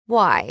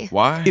Why?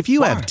 Why? If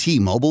you have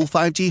T-Mobile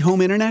 5G home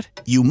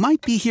internet, you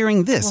might be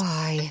hearing this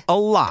Why? a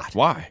lot.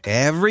 Why?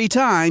 Every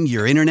time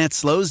your internet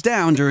slows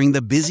down during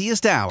the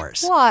busiest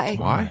hours. Why?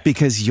 Why?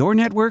 Because your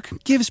network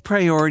gives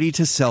priority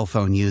to cell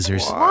phone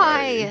users.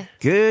 Why?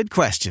 Good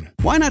question.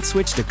 Why not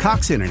switch to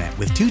Cox Internet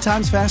with 2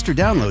 times faster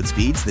download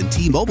speeds than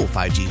T-Mobile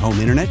 5G home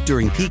internet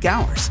during peak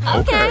hours?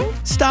 Okay.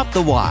 Stop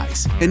the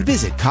whys and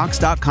visit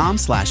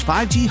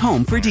cox.com/5G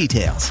home for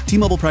details.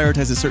 T-Mobile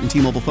prioritizes certain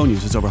T-Mobile phone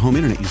users over home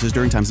internet users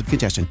during times of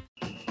congestion.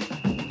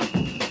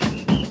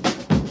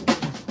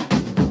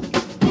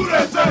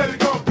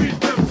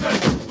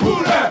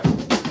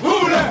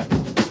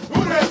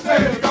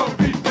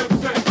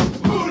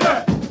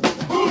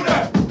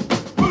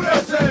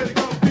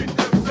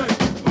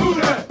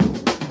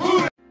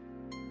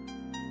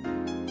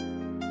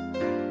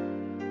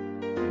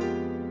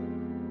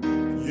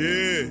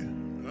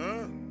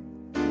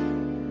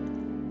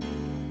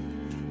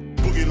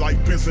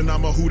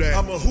 I'm a who that.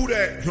 I'm a who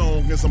that.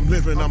 Long as I'm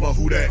living, I'm a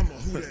who that.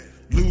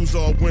 Lose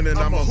or winning,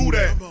 I'm a who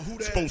that.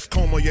 Sports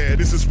coma, yeah,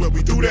 this is where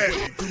we do that.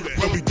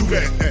 Where we do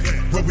that,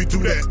 where we do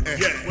that,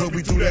 where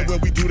we do that, where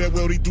we do that,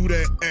 where we do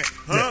that.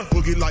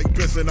 Boogie like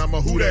Benson, I'm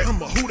a who that.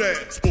 I'm a who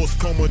that. Sports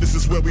coma, this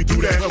is where we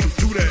do that. Where we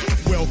do that.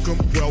 Welcome,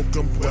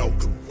 welcome,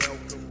 welcome.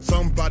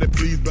 Somebody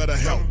please better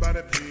help.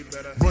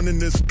 Running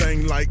this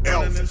thing like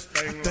elf.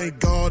 I thank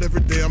God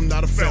every day I'm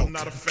not a felt.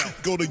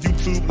 Go to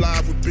YouTube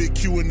Live with Big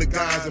Q and the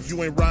guys. If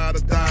you ain't ride or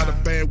die, the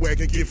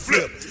bandwagon get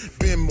flipped.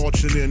 Been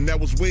marching in, that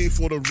was way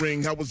for the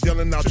ring. I was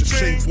yelling out your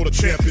chain for the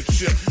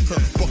championship.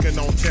 Fucking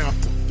on town,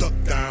 duck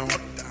down.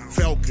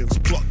 Falcons,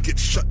 pluck, get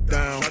shut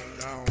down.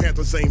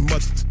 Panthers ain't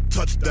much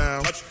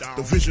touchdown.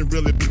 The vision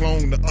really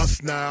belong to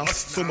us now.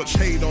 So much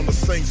hate on the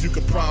Saints, you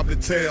could probably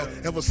tell.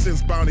 Ever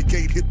since Bounty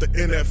Gate hit the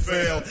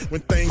NFL,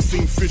 when things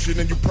seem fishy,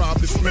 then you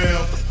probably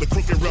smell the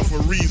crooked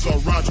referees are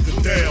Roger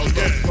Goodell.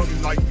 Yeah,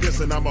 fucking like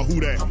this, and I'm a who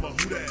that.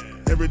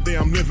 Every day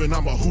I'm living,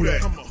 I'm a who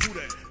that.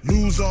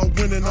 Lose or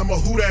winning, I'm a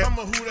who that.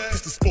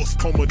 It's the sports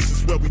coma, this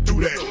is where we do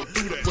that.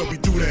 Where we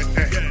do that,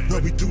 where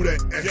we do that,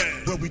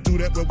 where we do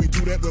that, where we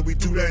do that, where we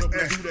do that.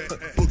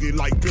 Boogie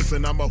like this,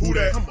 and I'm a who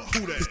that.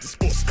 It's the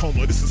sports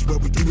coma, this is where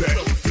we do that.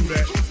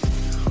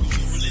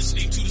 You're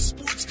listening to the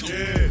Sports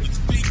Coma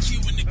with Big Q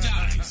and the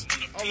guys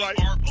on the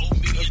PRO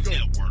Media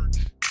Network.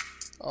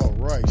 All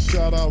right,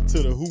 shout out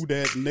to the Who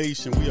Dat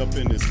Nation. We up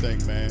in this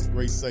thing, man.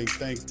 Great Saint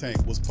Think Tank,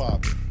 what's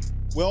poppin'?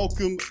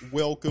 Welcome.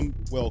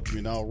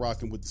 You're now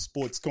rocking with the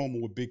Sports Coma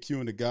with Big Q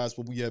and the guys,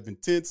 where we have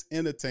intense,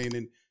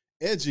 entertaining,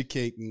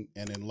 educating,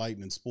 and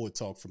enlightening sport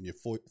talk from your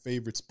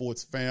favorite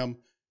sports fam.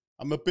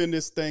 I'm up in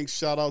this thing.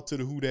 Shout out to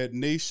the Who Dat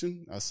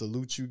Nation. I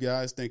salute you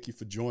guys. Thank you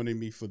for joining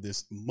me for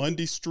this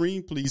Monday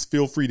stream. Please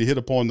feel free to hit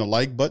upon the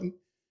like button.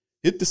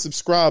 Hit the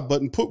subscribe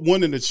button. Put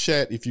one in the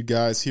chat if you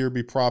guys hear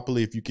me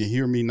properly. If you can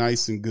hear me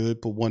nice and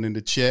good, put one in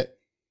the chat.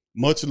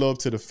 Much love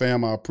to the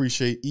fam. I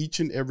appreciate each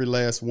and every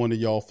last one of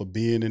y'all for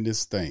being in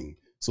this thing.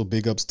 So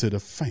big ups to the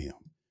fam.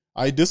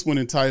 All right, this one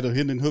entitled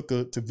Hendon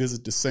Hooker to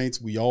visit the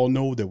Saints. We all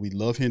know that we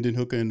love Hendon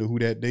Hooker in the Who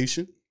Dat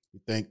Nation. We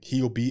think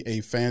he'll be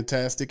a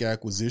fantastic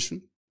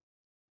acquisition.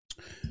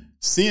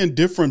 Seeing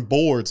different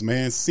boards,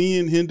 man,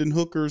 seeing Hendon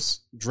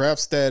Hooker's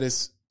draft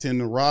status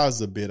tend to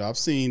rise a bit. I've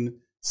seen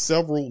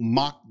several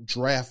mock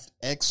draft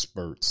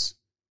experts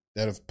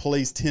that have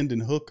placed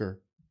Hendon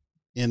Hooker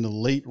in the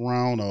late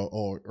round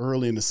or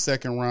early in the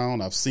second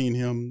round. I've seen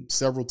him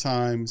several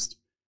times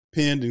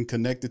pinned and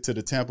connected to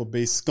the Tampa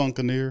Bay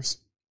Skunkaneers.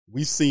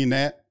 We've seen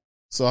that.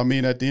 So, I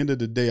mean, at the end of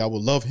the day, I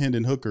would love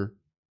Hendon Hooker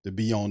to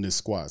be on this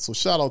squad. So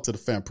shout out to the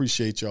fam.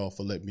 Appreciate y'all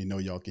for letting me know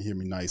y'all can hear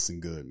me nice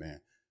and good, man.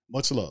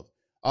 Much love.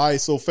 All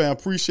right, so fam,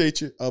 appreciate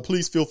you.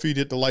 Please feel free to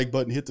hit the like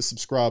button, hit the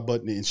subscribe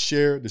button, and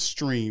share the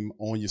stream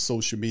on your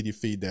social media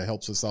feed. That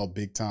helps us out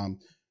big time.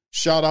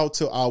 Shout out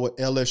to our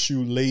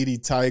LSU Lady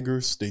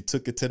Tigers. They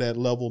took it to that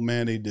level,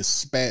 man. They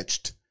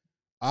dispatched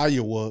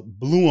Iowa,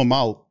 blew them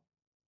out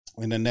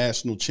in the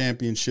national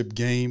championship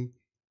game.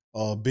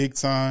 Big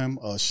time.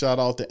 Shout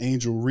out to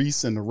Angel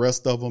Reese and the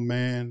rest of them,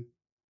 man.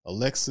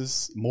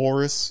 Alexis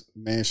Morris,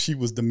 man, she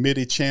was the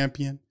midi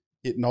champion,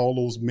 hitting all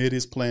those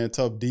middies, playing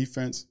tough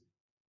defense.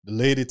 The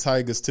Lady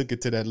Tigers took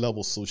it to that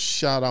level. So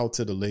shout out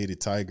to the Lady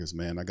Tigers,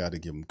 man. I got to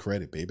give them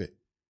credit, baby.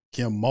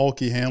 Kim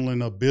Mulkey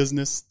handling her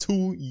business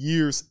 2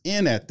 years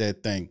in at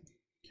that thing.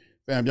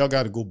 Fam, y'all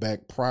got to go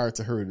back prior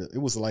to her. It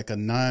was like a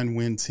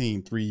 9-win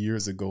team 3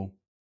 years ago.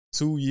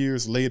 2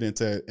 years later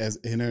into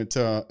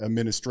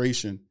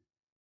administration,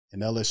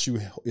 and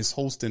LSU is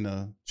hosting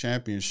a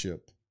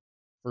championship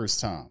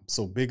first time.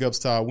 So big ups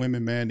to our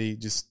women, man.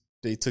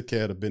 They took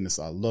care of the business.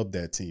 I love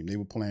that team. They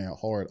were playing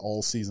hard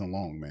all season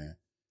long, man,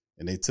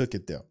 and they took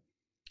it there.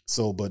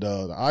 So, but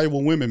the Iowa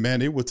women, man,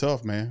 they were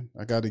tough, man.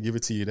 I got to give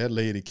it to you. That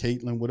lady,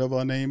 Caitlin, whatever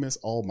her name is,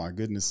 oh, my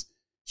goodness.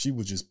 She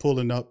was just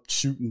pulling up,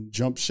 shooting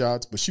jump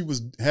shots, but she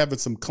was having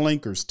some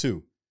clankers,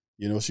 too.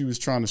 You know, she was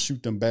trying to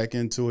shoot them back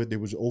into it. They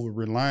was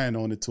over-relying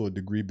on it to a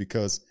degree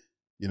because,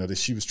 you know, that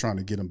she was trying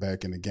to get them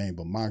back in the game.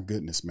 But my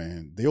goodness,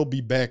 man, they'll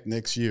be back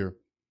next year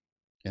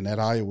And that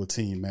Iowa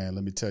team, man,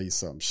 let me tell you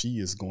something. She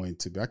is going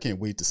to be, I can't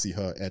wait to see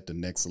her at the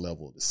next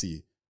level, to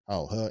see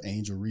how her,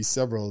 Angel Reese,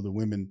 several of the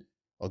women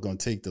are going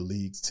to take the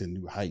leagues to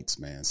new heights,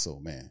 man. So,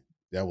 man,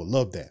 I would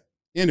love that.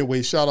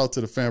 Anyway, shout out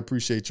to the fam.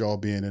 Appreciate y'all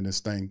being in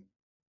this thing.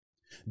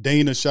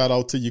 Dana, shout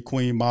out to you,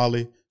 Queen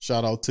Molly.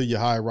 Shout out to you,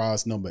 High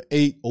Rise number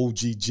 8, OG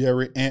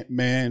Jerry,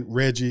 Ant-Man,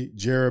 Reggie,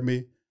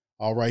 Jeremy.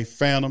 All right,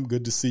 Phantom,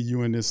 good to see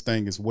you in this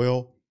thing as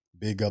well.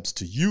 Big ups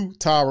to you.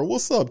 Tyra,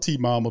 what's up,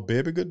 T-Mama,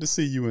 baby? Good to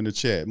see you in the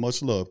chat.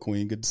 Much love,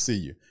 Queen. Good to see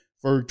you.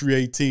 Ferg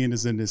 318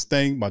 is in this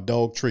thing. My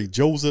dog, Trey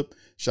Joseph.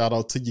 Shout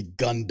out to you.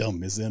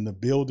 Gundam is in the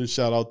building.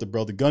 Shout out to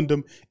Brother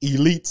Gundam.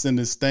 Elite's in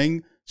this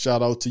thing.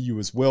 Shout out to you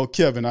as well.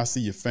 Kevin, I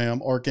see you,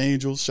 fam.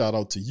 Archangels, shout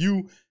out to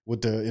you.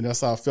 And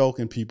that's our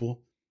Falcon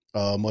people.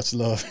 Much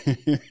love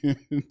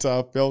to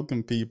our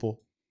Falcon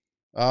people.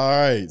 All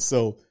right,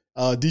 so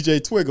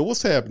DJ Twigger,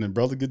 what's happening,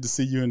 brother? Good to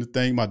see you in the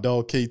thing. My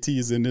dog KT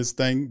is in this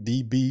thing.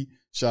 DB,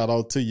 shout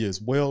out to you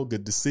as well.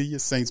 Good to see you.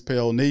 Saints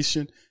Pale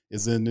Nation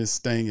is in this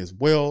thing as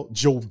well.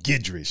 Joe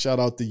Gidry, shout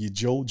out to you,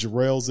 Joe.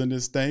 Jarrell's in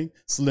this thing.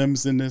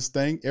 Slim's in this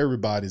thing.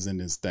 Everybody's in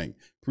this thing.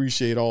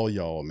 Appreciate all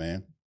y'all,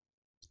 man.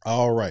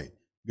 All right,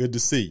 good to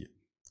see you.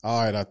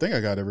 All right, I think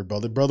I got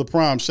everybody. Brother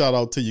Prime, shout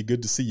out to you.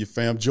 Good to see you,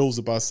 fam.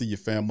 Joseph, I see you,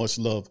 fam. Much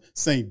love.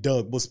 St.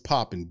 Doug, what's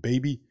popping,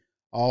 baby?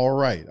 All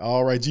right.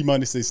 G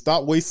Money says,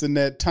 stop wasting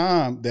that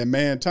time, that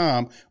man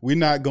time. We're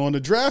not going to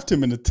draft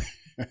him in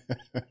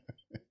the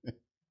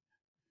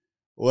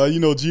Well, you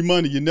know, G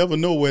Money, you never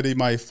know where they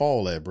might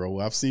fall at, bro.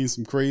 I've seen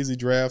some crazy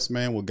drafts,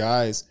 man, where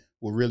guys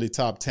with really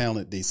top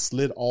talent, they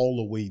slid all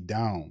the way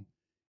down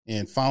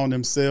and found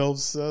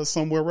themselves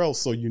somewhere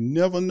else. So you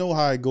never know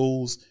how it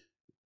goes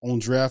on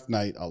draft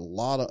night. A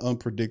lot of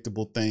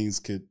unpredictable things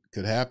could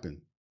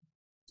happen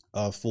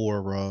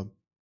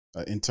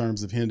in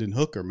terms of Hendon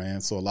Hooker,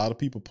 man. So a lot of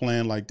people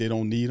playing like they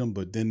don't need him,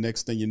 but then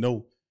next thing you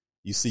know,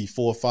 you see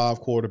 4 or 5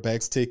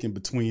 quarterbacks taken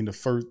between the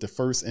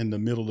first and the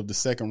middle of the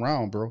second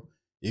round, bro.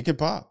 It can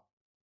pop.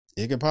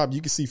 You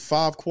can see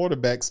 5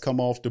 quarterbacks come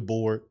off the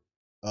board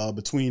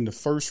between the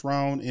first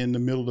round and the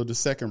middle of the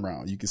second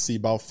round. You can see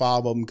about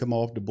 5 of them come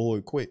off the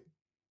board quick.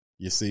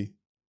 You see,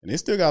 and they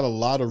still got a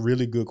lot of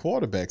really good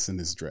quarterbacks in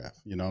this draft.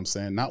 You know what I'm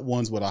saying? Not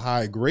ones with a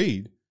high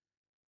grade.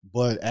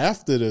 But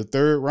after the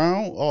third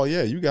round, oh,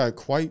 yeah, you got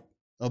quite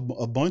a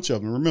bunch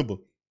of them. Remember,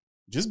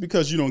 just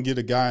because you don't get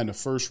a guy in the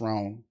first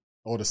round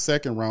or the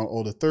second round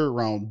or the third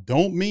round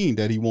don't mean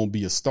that he won't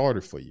be a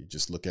starter for you.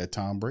 Just look at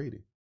Tom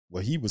Brady,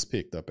 where he was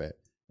picked up at.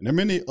 And there are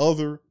many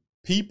other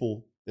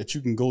people that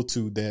you can go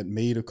to that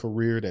made a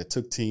career, that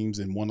took teams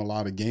and won a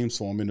lot of games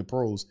for them in the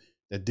pros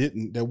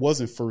that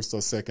wasn't first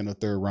or second or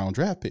third round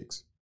draft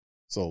picks.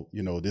 So,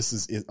 you know,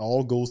 it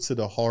all goes to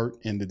the heart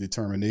and the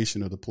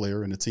determination of the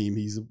player and the team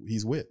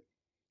he's with.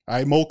 All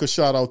right, Mocha,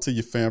 shout out to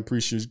you, fam.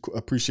 Appreciate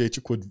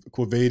you.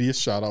 Quavadius,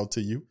 shout out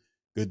to you.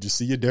 Good to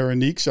see you.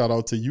 Daranique, shout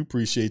out to you.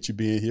 Appreciate you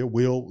being here.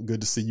 Will,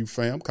 good to see you,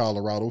 fam.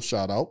 Colorado,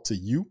 shout out to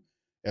you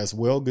as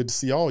well. Good to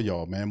see all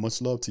y'all, man.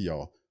 Much love to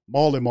y'all.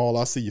 Mall,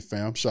 I see you,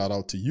 fam. Shout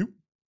out to you.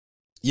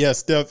 Yeah,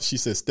 she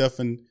said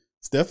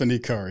Stephanie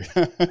Curry.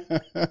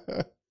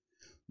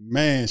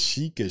 Man,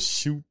 she could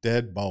shoot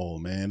that ball,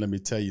 man. Let me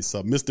tell you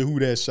something. Mr. Who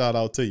That, shout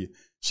out to you.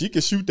 She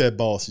could shoot that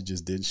ball. She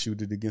just didn't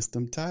shoot it against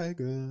them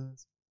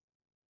Tigers.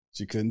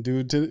 She couldn't do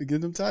it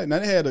against them Tigers. Now,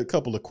 they had a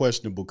couple of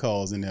questionable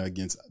calls in there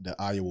against the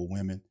Iowa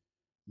women,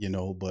 you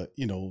know, but,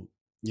 you know,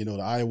 the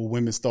Iowa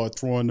women start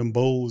throwing them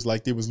bowls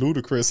like they was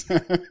ludicrous.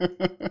 And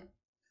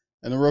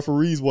the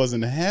referees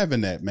wasn't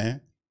having that,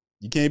 man.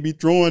 You can't be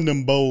throwing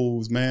them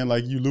bowls, man,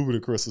 like you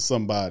ludicrous or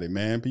somebody,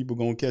 man. People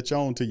going to catch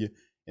on to you.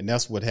 And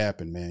that's what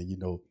happened, man. You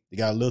know, they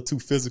got a little too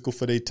physical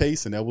for their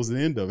taste, and that was the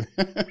end of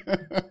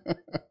it.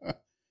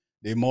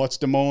 They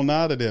marched them on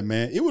out of there,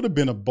 man. It would have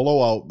been a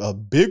blowout, a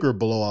bigger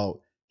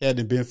blowout, had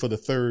it been for the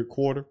third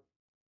quarter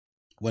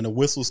when the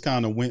whistles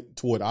kind of went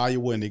toward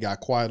Iowa and they got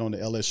quiet on the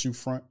LSU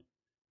front.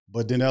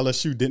 But then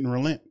LSU didn't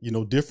relent. You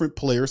know, different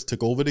players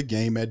took over the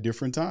game at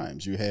different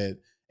times. You had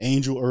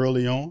Angel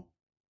early on.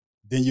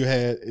 Then you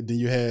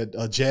had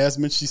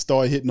Jasmine. She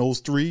started hitting those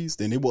threes.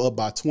 Then they were up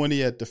by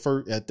 20 at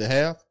the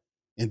half.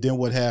 And then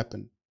what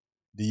happened?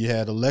 Then you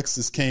had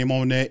Alexis came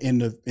on there in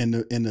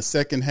the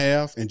second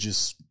half and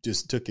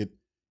just took it.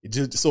 It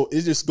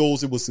just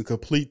was a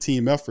complete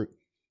team effort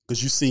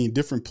because you've seen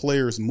different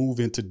players move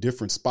into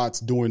different spots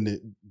during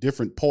the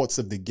different parts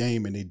of the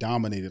game and they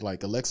dominated.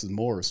 Like Alexis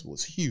Morris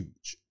was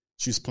huge.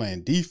 She was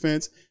playing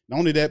defense. Not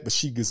only that, but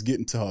she was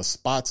getting to her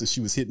spots and she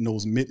was hitting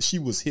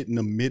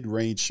them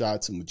mid-range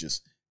shots and was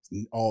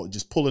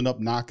just pulling up,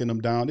 knocking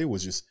them down. It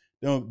was just,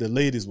 the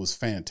ladies was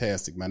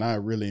fantastic, man. I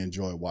really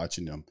enjoyed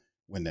watching them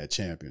win that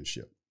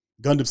championship.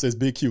 Gundam says,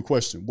 Big Q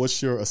question.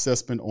 What's your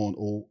assessment on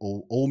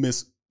Ole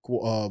Miss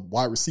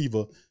wide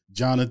receiver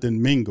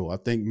Jonathan Mingo? I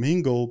think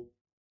Mingo,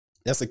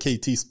 that's a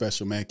KT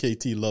special, man.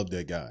 KT loved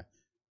that guy,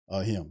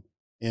 him.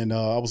 And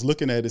I was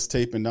looking at his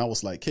tape and I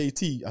was like,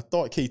 KT, I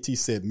thought KT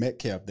said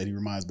Metcalf that he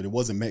reminds, but it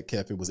wasn't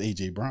Metcalf. It was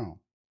A.J. Brown.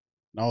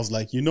 And I was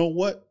like, you know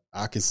what?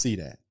 I can see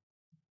that.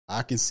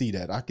 I can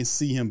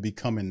see him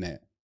becoming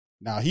that.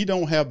 Now, he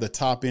don't have the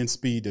top end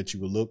speed that you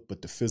would look,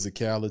 but the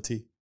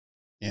physicality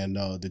and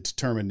the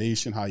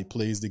determination, how he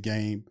plays the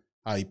game,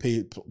 how he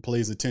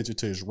plays attention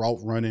to his route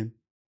running,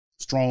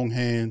 strong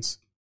hands.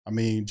 I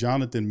mean,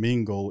 Jonathan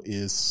Mingo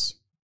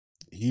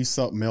he's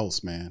something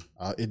else, man.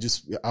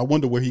 I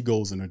wonder where he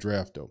goes in the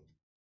draft, though.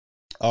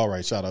 All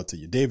right, shout out to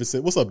you. David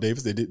said, what's up,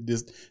 David?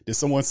 Did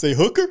someone say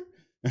Hooker?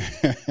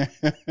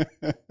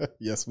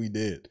 Yes, we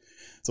did.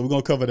 So we're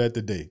going to cover that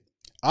today.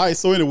 All right,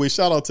 so anyway,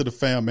 shout out to the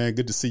fam, man.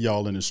 Good to see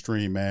y'all in the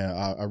stream, man.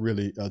 I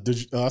really,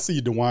 I see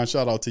you, DeWine.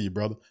 Shout out to you,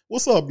 brother.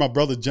 What's up, my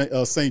brother,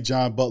 St.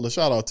 John Butler?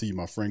 Shout out to you,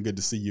 my friend. Good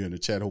to see you in the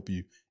chat. Hope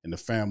you and the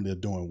family are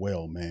doing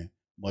well, man.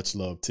 Much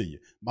love to you.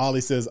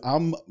 Molly says,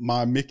 I'm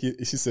my Mickey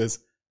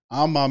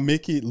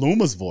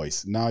Loomis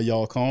voice. Now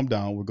y'all calm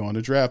down. We're going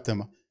to draft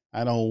him.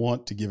 I don't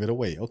want to give it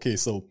away. Okay,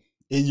 so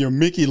in your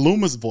Mickey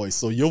Loomis voice,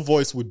 so your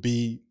voice would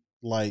be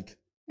like,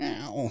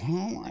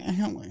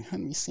 let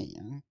me see.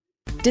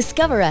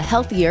 Discover a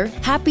healthier,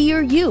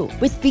 happier you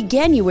with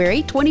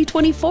Veganuary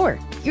 2024.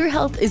 Your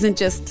health isn't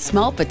just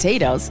small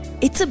potatoes,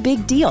 it's a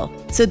big deal.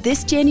 So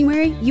this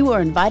January, you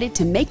are invited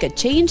to make a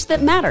change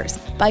that matters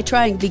by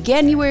trying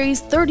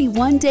Veganuary's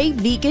 31-day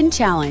vegan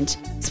challenge.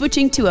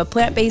 Switching to a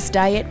plant-based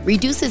diet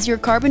reduces your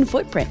carbon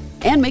footprint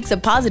and makes a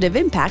positive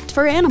impact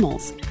for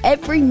animals.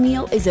 Every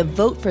meal is a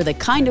vote for the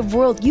kind of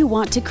world you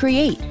want to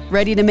create.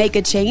 Ready to make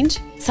a change?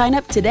 Sign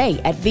up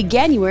today at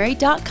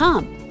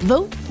veganuary.com.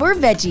 Vote for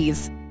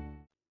veggies.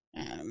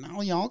 Now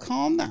y'all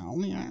calm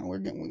down.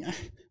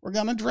 We're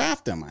gonna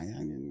draft him.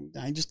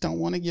 I just don't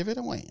want to give it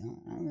away.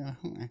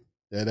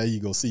 Yeah, there you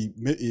go. See,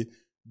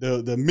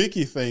 the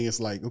Mickey thing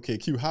is like, okay,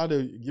 Q,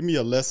 give me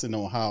a lesson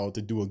on how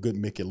to do a good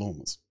Mickey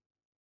Loomis.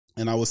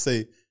 And I would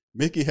say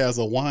Mickey has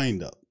a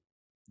wind up.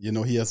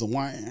 He has a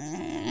wind.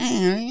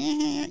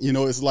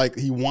 It's like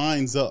he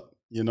winds up.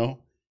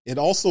 It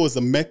also is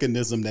a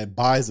mechanism that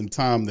buys him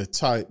time to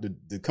try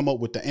to come up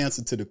with the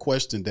answer to the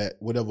question that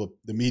whatever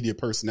the media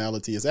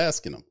personality is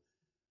asking him.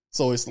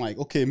 So it's like,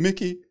 okay,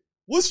 Mickey,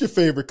 what's your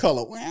favorite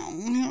color? Well,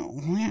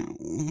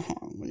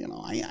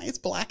 it's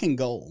black and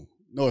gold.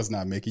 No, it's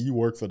not, Mickey. You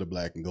work for the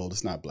black and gold.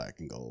 It's not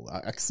black and gold.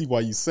 I can see why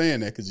you're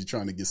saying that because you're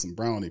trying to get some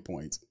brownie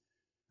points.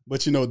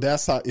 But,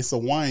 that's how it's a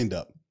wind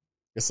up.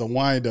 It's a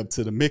wind up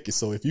to the Mickey.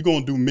 So if you're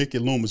going to do Mickey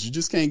Loomis, you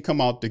just can't come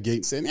out the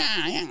gate and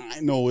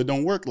say, no, it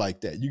don't work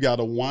like that. You got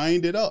to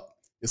wind it up.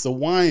 It's a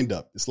wind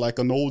up. It's like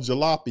an old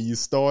jalopy. You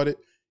start it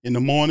in the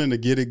morning to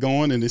get it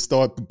going and it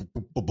start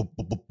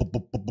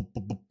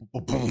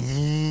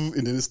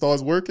and then it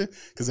starts working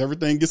because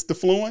everything gets to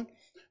flowing.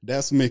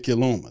 That's Mickey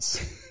Loomis.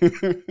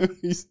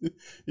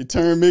 You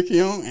turn Mickey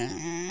on.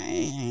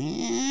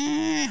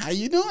 How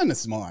you doing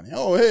this morning?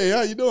 Oh, hey,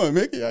 how you doing,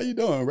 Mickey? How you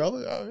doing,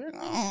 brother?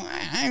 I'm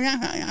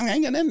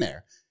hanging in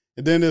there.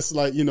 And then it's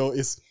like,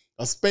 it's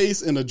a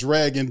space and a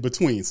drag in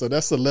between. So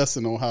that's a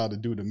lesson on how to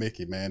do the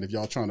Mickey, man. If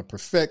y'all trying to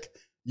perfect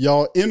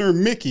y'all inner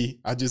Mickey,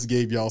 I just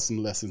gave y'all some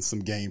lessons, some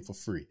game for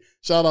free.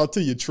 Shout out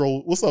to you,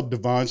 troll. What's up,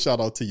 Devon? Shout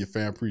out to you,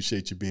 fam.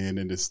 Appreciate you being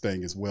in this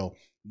thing as well.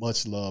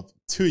 Much love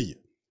to you.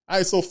 All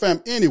right, so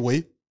fam,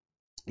 anyway,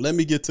 let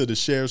me get to the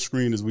share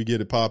screen as we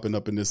get it popping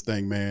up in this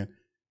thing, man.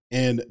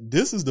 And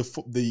this is the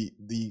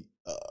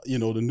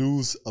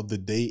news of the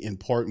day in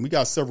part. And we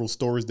got several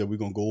stories that we're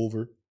going to go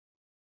over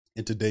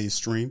in today's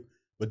stream.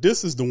 But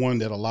this is the one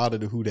that a lot of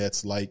the Who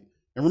That's like.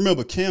 And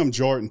remember, Cam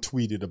Jordan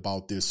tweeted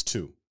about this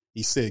too.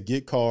 He said,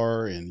 get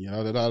Carr and,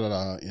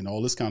 and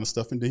all this kind of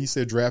stuff. And then he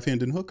said, draft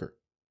Hendon Hooker.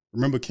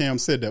 Remember, Cam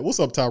said that. What's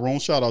up, Tyrone?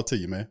 Shout out to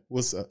you, man.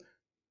 What's up?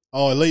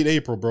 Oh, late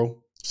April,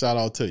 bro. Shout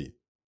out to you.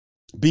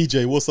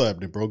 BJ, what's up,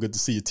 bro? Good to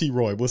see you.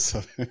 T-Roy, what's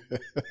up?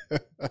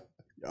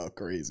 Y'all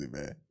crazy,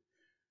 man.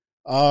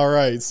 All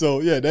right. So,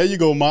 yeah, there you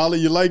go, Molly.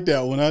 You like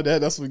that one, huh?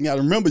 That's what you got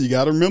to remember. You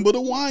got to remember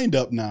the wind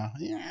up now.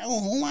 Yeah,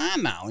 why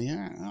now?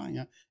 Yeah.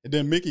 And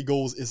then Mickey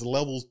goes, it's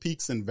levels,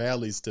 peaks, and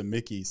valleys to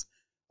Mickey's.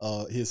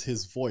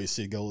 His voice,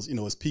 it goes,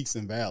 it's peaks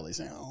and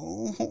valleys.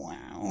 Oh,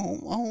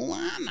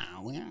 wow,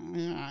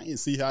 now. You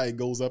see how it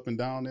goes up and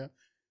down there?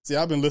 See,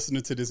 I've been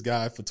listening to this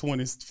guy for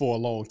a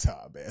long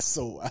time, man.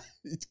 So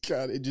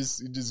it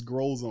just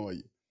grows on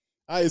you.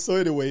 All right, so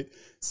anyway,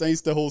 Saints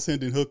to host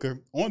Hendon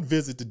Hooker. On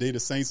visit today, the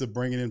Saints are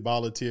bringing in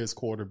volunteers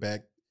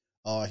quarterback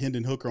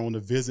Hendon Hooker on the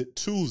visit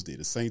Tuesday.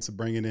 The Saints are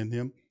bringing in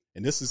him.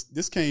 And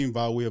this came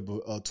by way of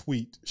a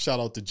tweet. Shout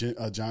out to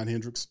John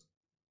Hendricks.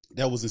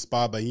 That was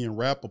inspired by Ian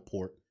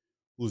Rappaport,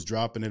 who's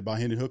dropping it about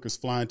Hendon Hooker's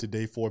flying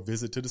today for a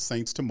visit to the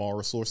Saints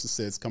tomorrow. Sources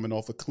says coming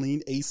off a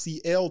clean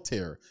ACL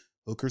tear.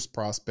 Hooker's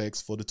prospects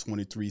for the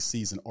 23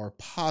 season are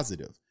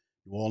positive.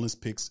 New Orleans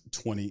picks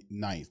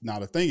 29th. Now,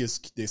 the thing is,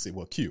 they say,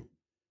 well, Q,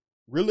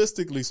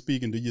 realistically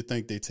speaking, do you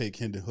think they take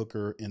Hendon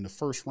Hooker in the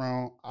first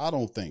round? I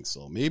don't think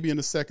so. Maybe in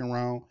the second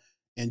round.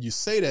 And you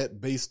say that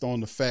based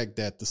on the fact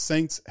that the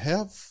Saints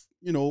have,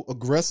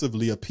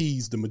 aggressively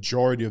appeased the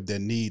majority of their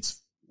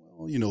needs,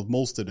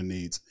 most of the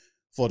needs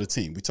for the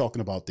team. We're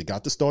talking about they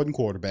got the starting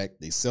quarterback.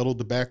 They settled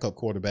the backup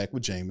quarterback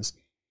with Jameis.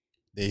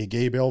 They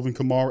gave Alvin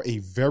Kamara a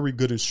very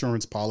good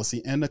insurance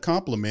policy and a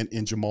compliment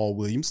in Jamal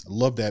Williams. I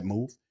love that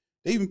move.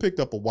 They even picked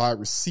up a wide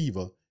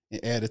receiver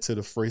and added to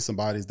the fray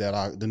somebody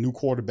that the new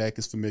quarterback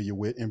is familiar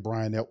with, in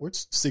Brian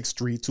Edwards,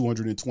 6'3",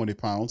 220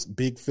 pounds,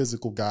 big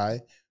physical guy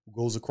who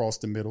goes across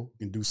the middle,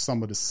 can do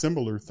some of the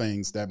similar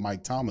things that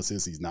Mike Thomas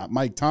is. He's not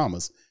Mike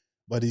Thomas,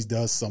 but he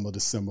does some of the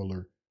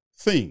similar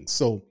things.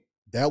 So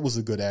that was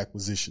a good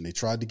acquisition. They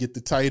tried to get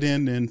the tight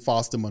end in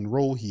Foster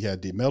Monroe. He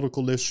had the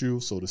medical issue,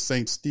 so the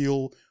Saints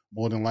still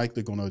more than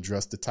likely going to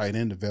address the tight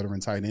end, the veteran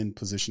tight end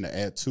position to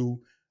add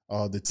to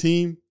the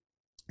team.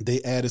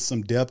 They added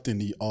some depth in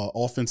the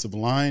offensive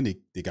line.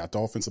 They got the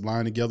offensive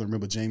line together.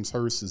 Remember, James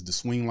Hurst is the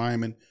swing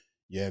lineman.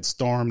 You had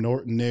Storm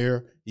Norton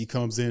there. He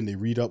comes in. They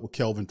read up with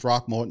Kelvin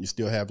Throckmorton. You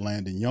still have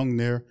Landon Young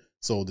there.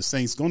 So the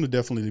Saints going to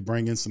definitely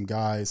bring in some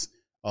guys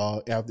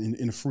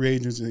in the free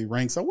agency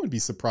ranks. I wouldn't be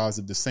surprised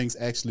if the Saints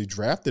actually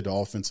drafted the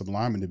offensive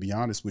lineman, to be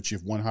honest with you,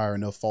 if one higher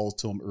enough falls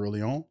to them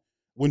early on.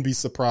 Wouldn't be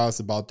surprised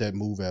about that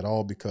move at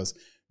all, because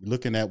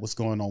looking at what's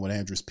going on with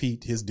Andrews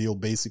Pete, his deal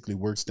basically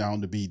works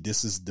down to be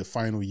this is the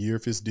final year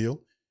of his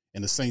deal,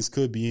 and the Saints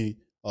could be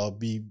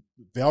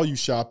value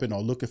shopping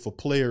or looking for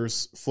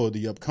players for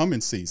the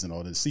upcoming season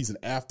or the season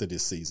after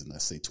this season,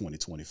 let's say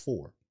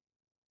 2024.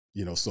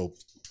 So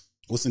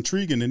what's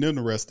intriguing and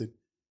interesting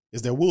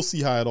is that we'll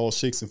see how it all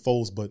shakes and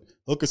folds, but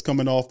Hooker's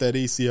coming off that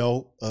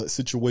ACL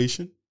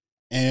situation,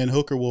 and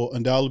Hooker will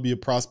undoubtedly be a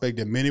prospect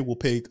that many will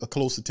pay a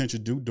close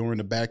attention to during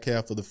the back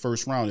half of the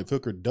first round. If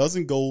Hooker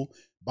doesn't go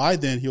by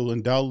then, he'll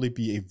undoubtedly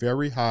be a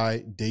very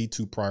high day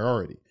 2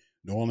 priority.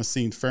 New Orleans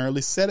seemed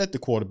fairly set at the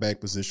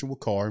quarterback position with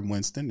Carr and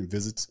Winston, and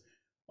visits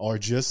are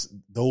just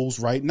those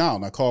right now.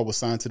 Now, Carr was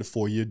signed to the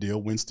 4-year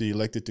deal. Winston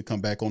elected to come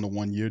back on the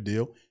 1-year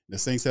deal. The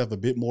Saints have a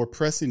bit more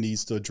pressing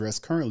needs to address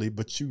currently,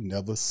 but you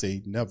never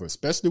say never,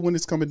 especially when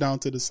it's coming down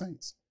to the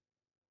Saints,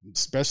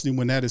 especially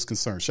when that is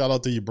concerned. Shout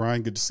out to you,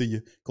 Brian. Good to see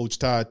you. Coach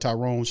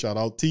Tyrone, shout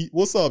out.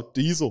 What's up,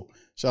 Diesel?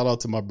 Shout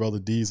out to my brother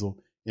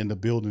Diesel in the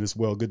building as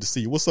well. Good to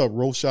see you. What's up,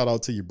 Rose? Shout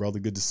out to you, brother.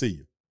 Good to see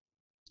you.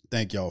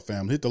 Thank y'all,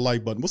 family. Hit the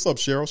like button. What's up,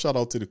 Cheryl? Shout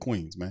out to the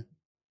Queens, man.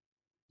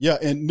 Yeah,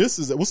 and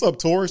what's up,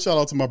 Tori? Shout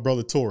out to my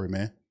brother Tori,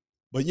 man.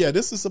 But yeah,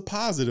 this is a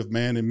positive,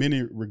 man, in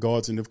many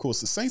regards. And of course,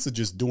 the Saints are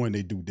just doing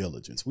their due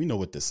diligence. We know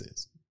what this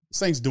is. The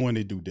Saints doing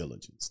their due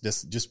diligence.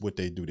 That's just what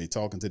they do. They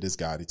talking to this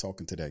guy. They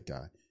talking to that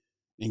guy.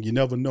 And you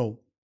never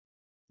know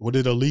what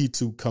it'll lead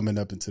to coming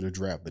up into the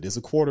draft. But there's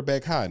a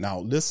quarterback high. Now,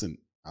 listen,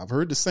 I've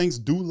heard the Saints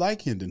do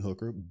like Hendon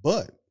Hooker,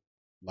 but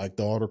like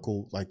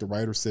the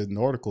writer said in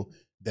the article,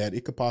 that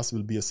it could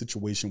possibly be a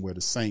situation where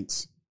the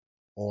Saints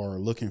are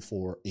looking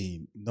for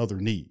another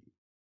need.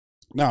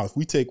 Now, if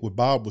we take what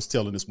Bob was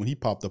telling us when he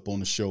popped up on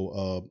the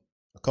show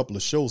a couple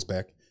of shows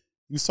back,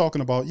 he was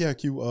talking about,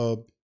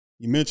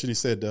 he mentioned, he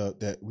said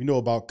that we know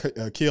about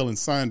Kalen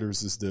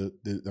Saunders is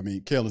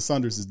Kalen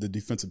Saunders is the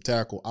defensive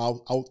tackle.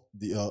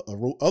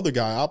 The other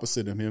guy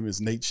opposite of him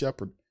is Nate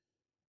Shepard.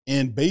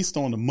 And based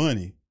on the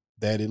money,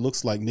 that it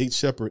looks like Nate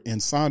Shepard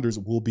and Saunders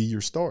will be your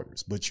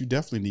starters. But you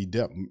definitely need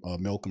depth.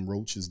 Malcolm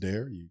Roach is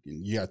there.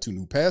 You got 2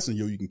 new passing.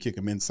 You can kick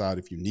him inside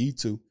if you need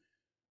to.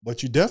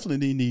 But you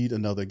definitely need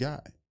another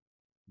guy,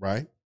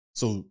 right?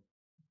 So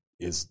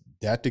is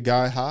that the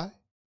guy high?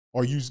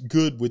 Are you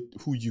good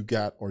with who you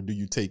got, or do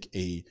you take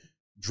a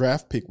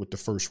draft pick with the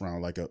first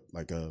round like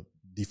a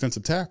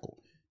defensive tackle?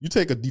 You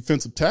take a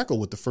defensive tackle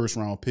with the first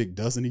round pick,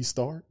 doesn't he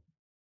start?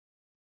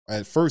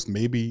 At first,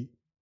 maybe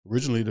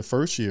originally the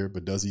first year,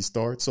 but does he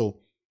start? So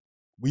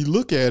we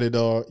look at it,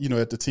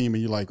 at the team,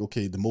 and you're like,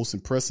 okay, the most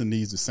impressive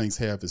needs the Saints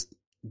have is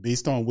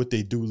based on what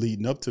they do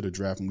leading up to the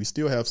draft, and we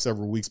still have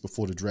several weeks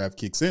before the draft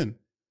kicks in.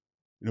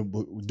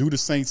 But do the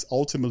Saints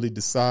ultimately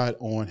decide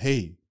on,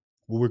 hey,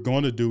 what we're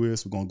going to do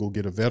is we're going to go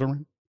get a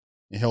veteran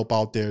and help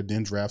out there,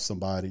 then draft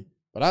somebody?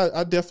 But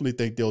I definitely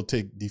think they'll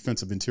take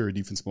interior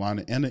defensive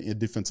line and a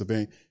defensive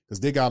end, because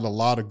they got a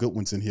lot of good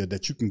ones in here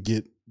that you can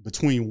get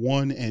between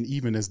 1 and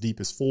even as deep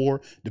as 4,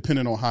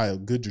 depending on how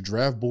good your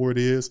draft board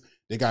is.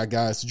 They got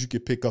guys that you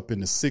could pick up in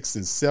the 6th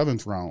and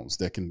 7th rounds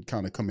that can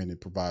kind of come in and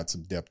provide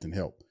some depth and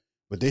help.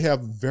 But they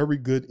have very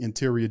good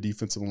interior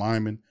defensive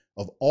linemen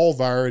of all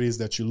varieties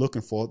that you're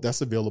looking for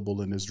that's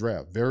available in this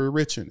draft. Very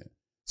rich in it.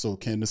 So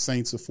can the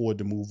Saints afford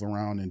to move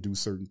around and do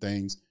certain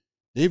things?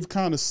 They've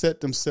kind of set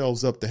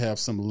themselves up to have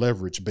some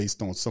leverage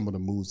based on some of the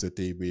moves that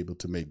they'll be able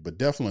to make. But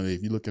definitely,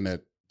 if you're looking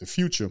at the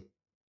future,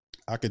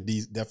 I could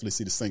definitely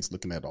see the Saints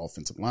looking at the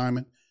offensive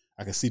lineman.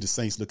 I can see the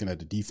Saints looking at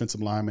the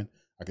defensive lineman.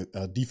 I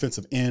could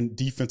defensive end,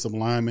 defensive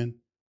lineman,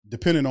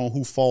 depending on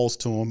who falls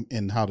to them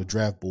and how the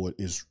draft board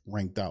is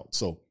ranked out.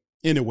 So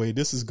anyway,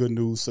 this is good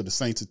news. So the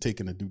Saints are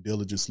taking a due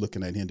diligence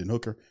looking at Hendon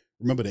Hooker.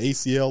 Remember, the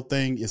ACL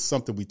thing is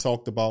something we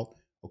talked about.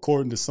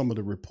 According to some of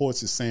the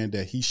reports, it's saying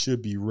that he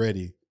should be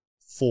ready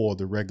for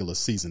the regular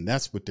season.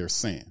 That's what they're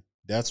saying.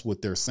 We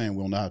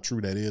don't know how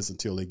true that is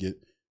until they get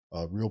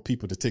real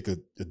people to take a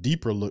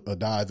deeper look, a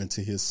dive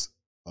into his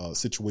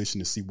situation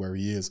to see where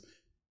he is.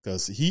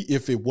 Because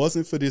if it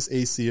wasn't for this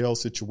ACL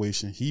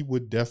situation, he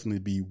would definitely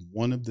be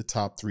one of the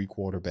top 3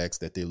 quarterbacks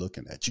that they're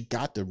looking at. You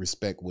got to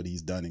respect what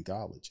he's done in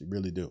college. You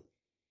really do. All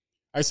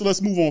right, so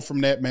let's move on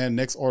from that, man.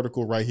 Next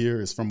article right here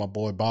is from my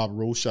boy Bob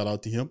Rose. Shout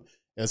out to him.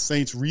 as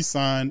Saints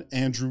re-signed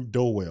Andrew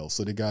Dowell.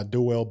 So they got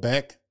Dowell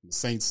back. The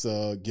Saints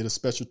get a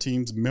special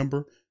teams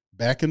member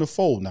back in the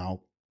fold.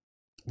 Now,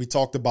 we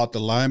talked about the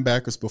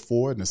linebackers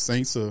before, and the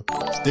Saints are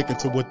sticking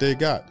to what they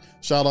got.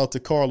 Shout out to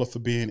Carla for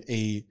being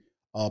a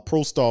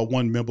Pro Star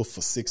 1 member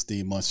for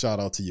 16 months. Shout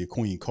out to your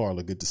queen,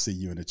 Carla. Good to see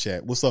you in the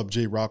chat. What's up,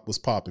 J-Rock? What's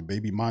popping,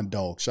 baby? My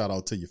dog. Shout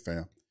out to you,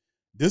 fam.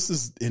 This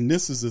is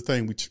the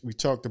thing we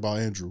talked about,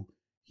 Andrew.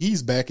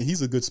 He's back, and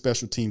he's a good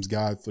special teams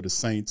guy for the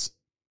Saints.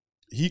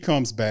 He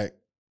comes back,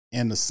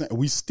 and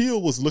we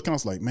still was looking. I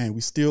was like, man,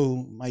 we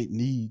still might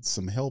need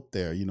some help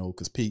there,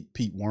 because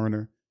Pete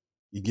Werner,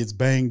 he gets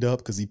banged up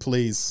because he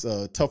plays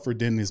tougher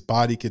than his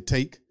body could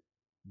take.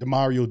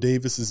 Demario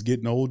Davis is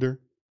getting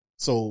older.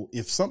 So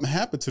if something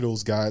happened to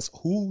those guys,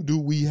 who do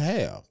we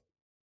have?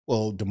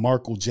 Well,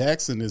 DeMarco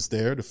Jackson is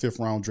there, the 5th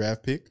round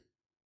draft pick.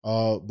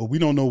 But we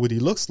don't know what he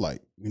looks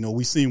like.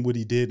 We seen what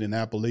he did in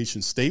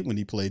Appalachian State when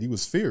he played. He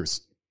was fierce.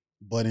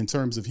 But in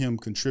terms of him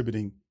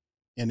contributing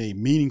in a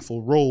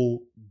meaningful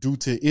role due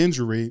to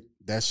injury,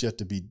 that's yet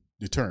to be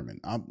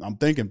determined. I'm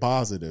thinking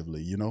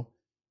positively,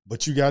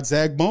 But you got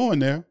Zach Bowen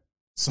there.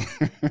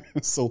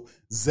 So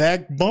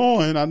Zach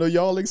Bowen, I know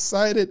y'all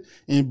excited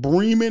and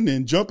breaming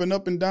and jumping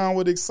up and down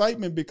with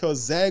excitement because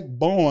Zach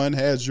Bowen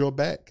has your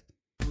back.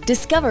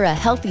 Discover a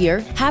healthier,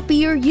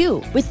 happier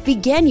you with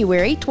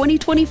Veganuary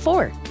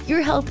 2024.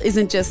 Your health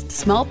isn't just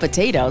small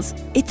potatoes,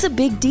 it's a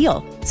big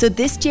deal. So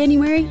this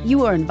January,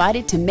 you are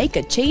invited to make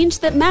a change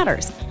that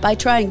matters by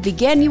trying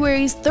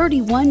Veganuary's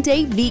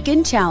 31-day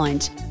vegan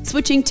challenge.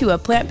 Switching to a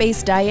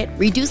plant-based diet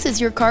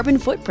reduces your carbon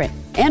footprint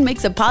and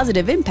makes a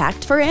positive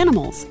impact for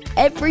animals.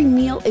 Every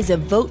meal is a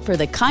vote for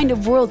the kind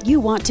of world you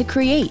want to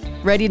create.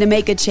 Ready to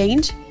make a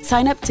change?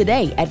 Sign up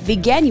today at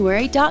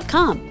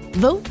veganuary.com.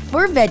 Vote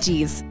for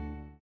veggies.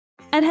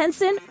 At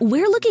Henson,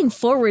 we're looking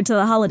forward to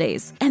the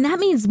holidays, and that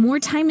means more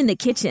time in the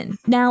kitchen.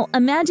 Now,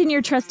 imagine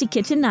your trusty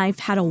kitchen knife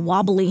had a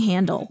wobbly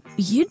handle.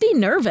 You'd be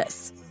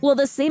nervous. Well,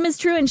 the same is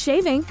true in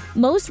shaving.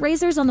 Most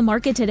razors on the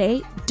market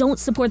today don't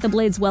support the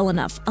blades well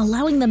enough,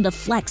 allowing them to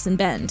flex and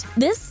bend.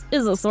 This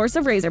is a source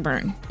of razor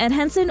burn. At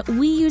Henson,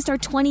 we used our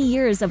 20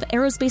 years of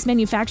aerospace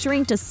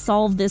manufacturing to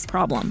solve this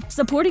problem,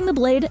 supporting the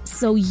blade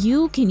so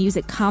you can use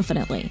it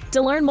confidently.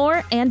 To learn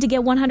more and to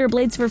get 100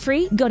 blades for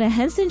free, go to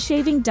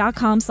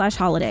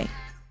hensonshaving.com/holiday.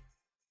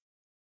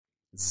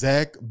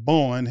 Zach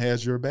Bowen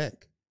has your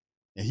back,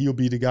 and he'll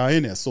be the guy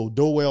in there. So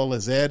Dowell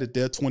has added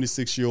that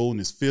 26-year-old in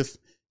his 5th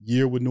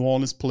year with New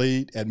Orleans,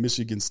 played at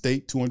Michigan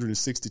State,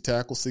 260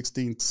 tackles,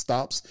 16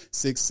 stops,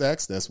 6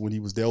 sacks. That's when he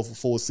was there for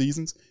 4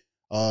 seasons.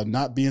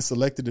 Not being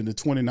selected in the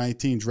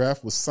 2019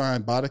 draft, was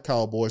signed by the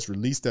Cowboys,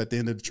 released at the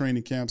end of the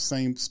training camp.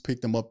 Saints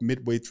picked him up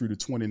midway through the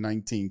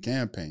 2019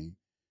 campaign,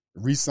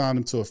 re-signed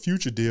him to a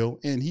future deal,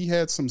 and he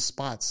had some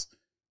spots.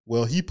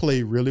 Well, he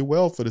played really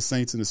well for the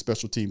Saints in the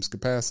special teams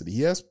capacity.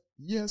 He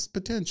has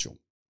potential.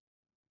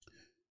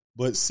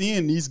 But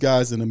seeing these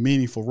guys in a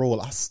meaningful role,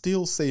 I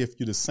still say if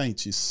you're the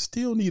Saints, you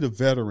still need a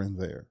veteran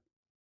there.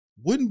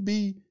 Wouldn't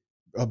be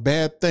a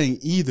bad thing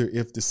either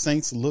if the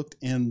Saints looked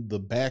in the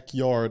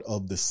backyard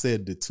of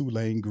the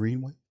Tulane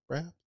Greenway,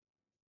 perhaps.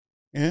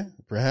 Yeah,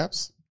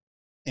 perhaps.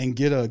 And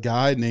get a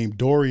guy named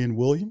Dorian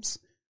Williams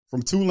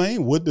from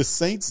Tulane. Would the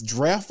Saints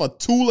draft a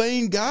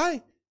Tulane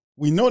guy?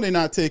 We know they're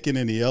not taking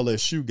any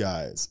LSU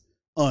guys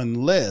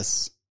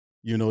unless,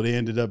 they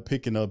ended up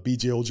picking up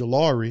B.J.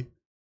 Ojulari.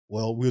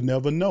 Well, we'll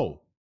never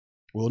know.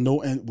 We'll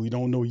know, and we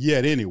don't know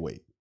yet anyway.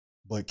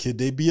 But could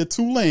they be a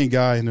Tulane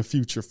guy in the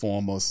future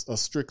for them? Or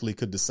strictly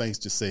could the Saints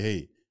just say,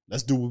 hey,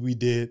 let's do what we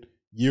did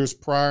years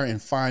prior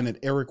and find an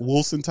Eric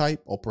Wilson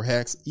type or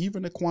perhaps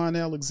even a Quan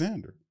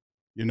Alexander?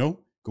 Could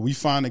we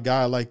find a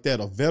guy like that,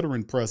 a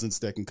veteran presence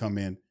that can come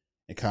in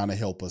and kind of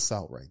help us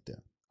out right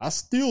there? I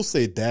still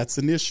say that's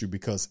an issue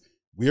because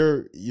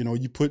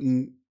you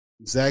putting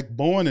Zach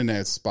Bowen in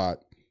that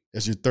spot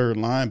as your 3rd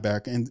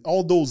linebacker. And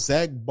although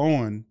Zach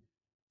Bowen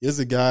is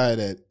a guy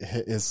that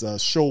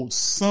has showed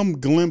some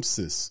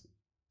glimpses,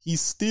 he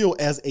still,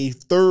 as a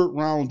 3rd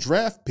round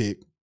draft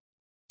pick,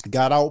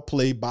 got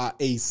outplayed by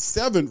a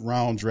 7th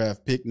round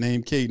draft pick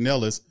named Caden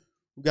Ellis,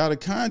 who got a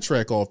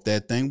contract off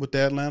that thing with the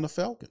Atlanta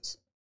Falcons.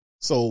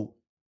 So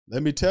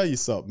let me tell you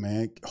something,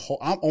 man.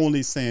 I'm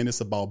only saying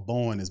this about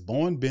Bowen. Has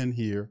Bowen been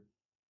here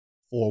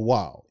for a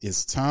while?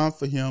 It's time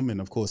for him,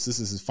 and of course, this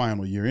is his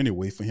final year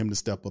anyway, for him to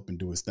step up and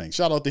do his thing.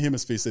 Shout out to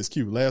Hemisphere, says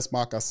Q. Last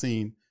mock I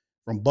seen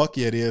from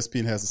Bucky at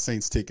ESPN has the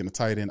Saints taking a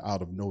tight end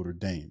out of Notre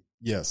Dame.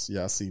 Yes,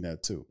 I seen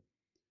that too.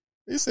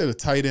 They said a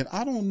tight end.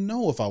 I don't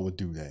know if I would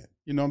do that.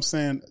 You know what I'm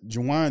saying?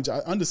 Juwan, I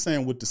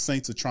understand what the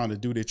Saints are trying to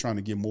do. They're trying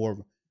to get more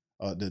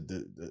of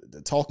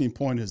the talking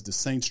point is the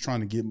Saints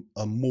trying to get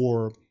a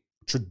more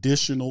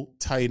traditional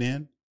tight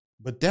end.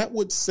 But that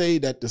would say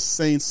that the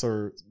Saints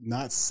are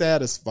not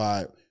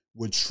satisfied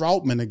with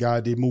Troutman, a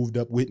guy they moved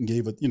up with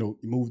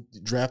and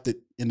drafted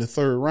in the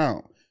 3rd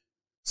round.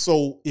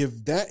 So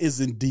if that is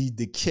indeed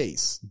the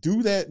case,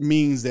 do that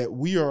means that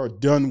we are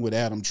done with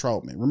Adam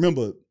Troutman?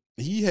 Remember,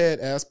 he had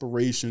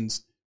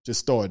aspirations to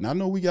start. And I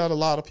know we got a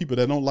lot of people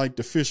that don't like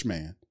the fish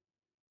man,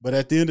 but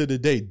at the end of the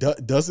day,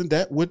 doesn't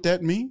that what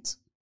that means?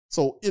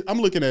 So I'm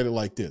looking at it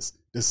like this.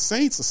 The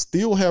Saints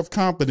still have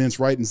confidence,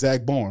 right, in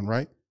Zach Bond,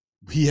 right?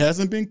 He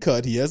hasn't been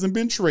cut. He hasn't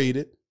been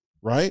traded,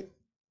 right?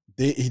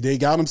 They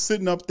got him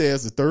sitting up there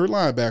as the third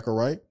linebacker,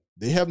 right?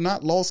 They have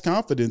not lost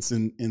confidence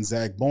in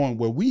Zach Bond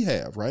where we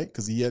have, right?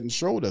 Because he hadn't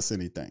showed us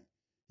anything.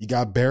 He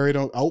got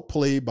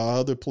outplayed by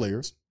other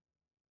players.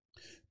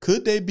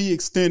 Could they be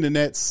extending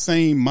that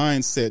same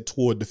mindset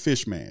toward the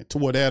Fishman,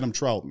 toward Adam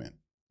Troutman?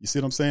 You see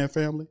what I'm saying,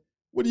 family?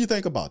 What do you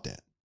think about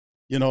that?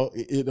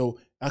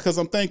 Because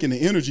I'm thinking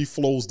the energy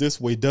flows this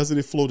way. Doesn't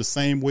it flow the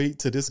same way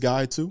to this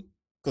guy too?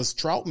 Because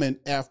Troutman,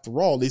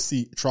 after all, they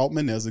see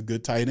Troutman as a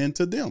good tight end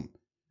to them.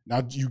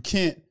 Now, you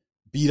can't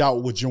beat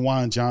out what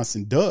Juwan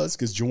Johnson does,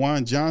 because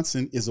Juwan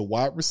Johnson is a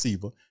wide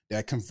receiver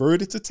that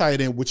converted to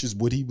tight end, which is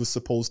what he was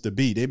supposed to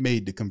be. They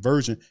made the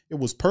conversion. It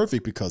was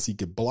perfect because he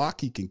could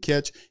block, he can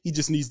catch. He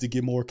just needs to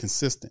get more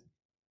consistent.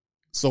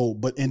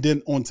 And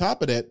then on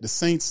top of that, the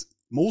Saints,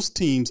 most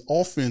teams'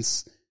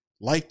 offense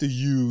like to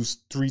use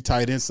 3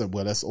 tight ends.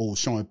 Well, that's old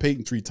Sean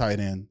Payton 3 tight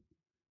end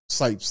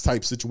type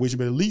situation,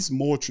 but at least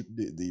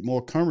the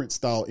more current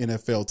style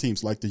NFL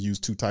teams like to use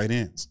 2 tight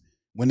ends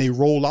when they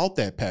roll out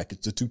that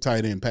package, the 2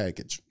 tight end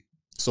package.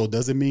 So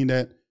does it mean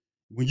that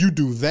when you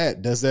do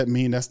that, does that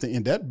mean that's the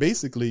end? That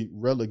basically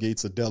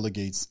relegates or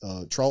delegates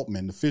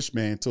Troutman, the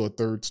Fishman, to a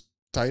 3rd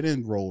tight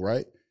end role,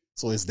 right?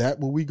 So is that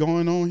what we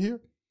going on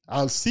here?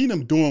 I've seen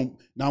them doing,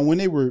 now when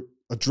they were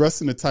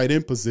addressing the tight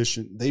end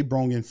position, they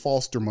brought in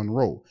Foster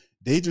Monroe.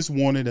 They just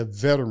wanted a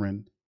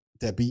veteran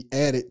that be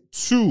added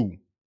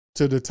to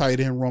the tight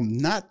end room,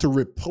 not to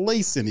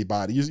replace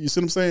anybody. You see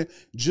what I'm saying?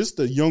 Just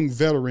a young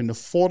veteran to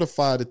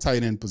fortify the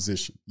tight end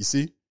position. You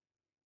see?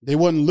 They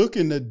wasn't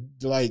looking to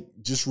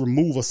just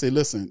remove or say,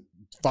 listen,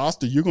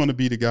 Foster, you're going to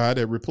be the guy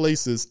that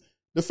replaces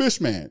the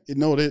Fishman.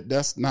 No,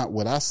 that's not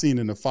what I've seen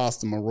in the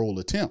Foster Monroe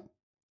attempt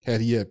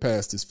had he had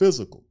passed his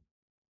physical.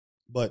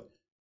 But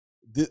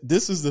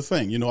this is the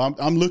thing.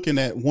 I'm looking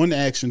at one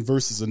action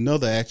versus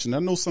another action. I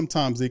know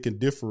sometimes they can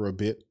differ a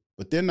bit,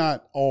 but they're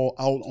not all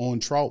out on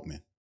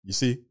Troutman. You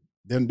see?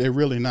 They're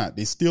really not.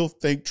 They still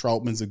think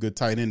Troutman's a good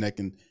tight end that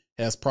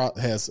has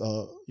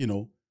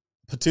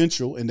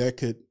potential and that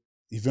could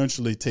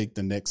eventually take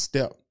the next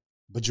step.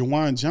 But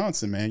Juwan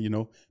Johnson,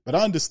 man, but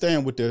I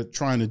understand what they're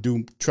trying to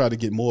do, try to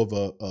get more of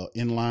a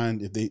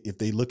inline if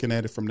they looking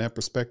at it from that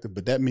perspective.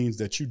 But that means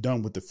that you're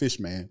done with the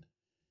Fishman.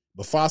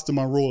 But Foster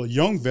Monroe, a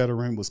young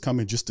veteran, was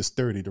coming just to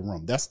sturdy the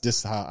room. That's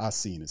just how I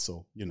seen it.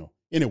 So,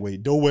 anyway,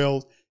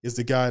 Dowell is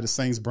the guy the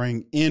Saints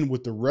bring in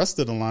with the rest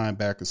of the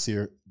linebackers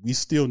here. We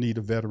still need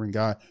a veteran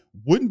guy.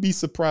 Wouldn't be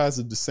surprised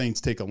if the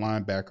Saints take a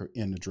linebacker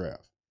in the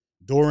draft.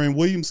 Dorian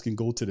Williams can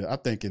go I'm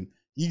thinking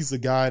he's a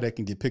guy that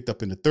can get picked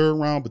up in the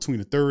 3rd round, between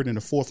the 3rd and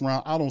the 4th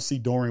round. I don't see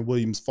Dorian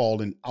Williams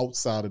falling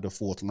outside of the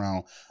 4th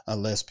round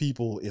unless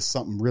is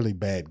something really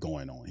bad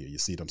going on here. You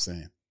see what I'm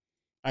saying?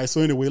 All right,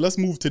 so anyway, let's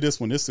move to this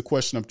one. This is the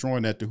question I'm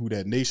throwing at the Who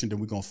Dat Nation. Then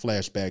we're going to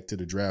flash back to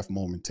the draft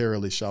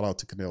momentarily. Shout out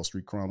to Canal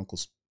Street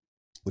Chronicles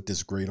with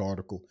this great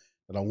article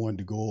that I wanted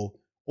to go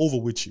over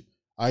with you.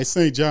 All right,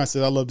 St. John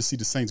said, I love to see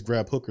the Saints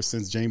grab Hooker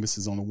since Jameis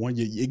is on the 1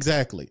 year.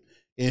 Exactly.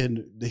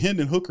 And the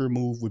Hendon Hooker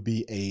move would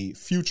be a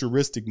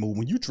futuristic move.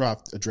 When you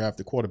draft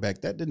a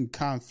quarterback, that didn't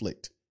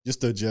conflict.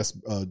 Just to address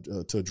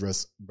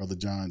Brother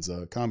John's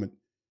comment.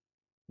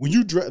 When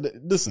you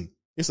listen,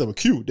 it's a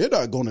Q. They're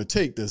not going to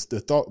take this.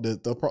 The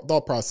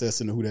thought process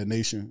in the Who Dat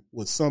Nation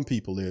with some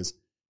people is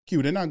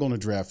Q. They're not going to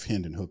draft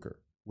Hendon Hooker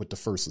with the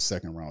 1st or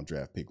 2nd round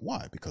draft pick.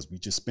 Why? Because we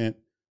just spent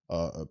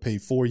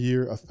paid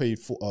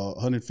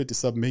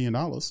 $157 million,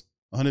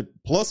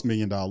 $100+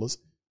 million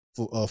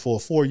for a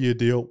 4-year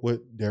deal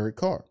with Derek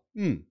Carr.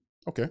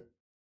 Okay,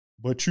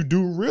 but you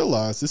do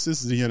realize this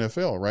is the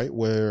NFL, right?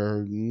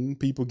 Where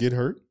people get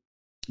hurt.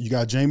 You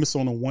got Jameis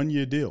on a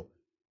 1-year deal.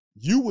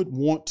 You would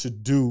want to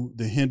do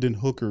the Hendon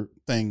Hooker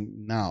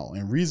thing now.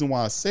 And reason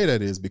why I say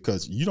that is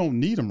because you don't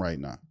need him right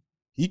now.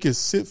 He can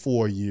sit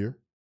for a year,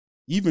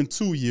 even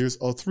 2 years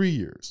or 3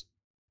 years.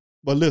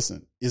 But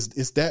listen,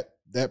 it's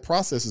that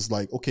process is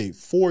like, okay,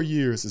 4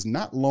 years is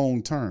not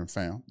long-term,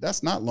 fam.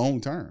 That's not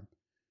long-term.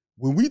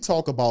 When we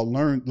talk about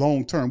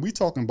long-term, we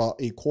talking about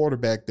a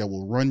quarterback that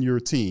will run your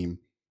team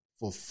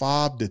for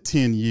 5 to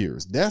 10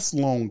 years. That's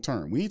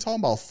long-term. We ain't talking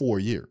about 4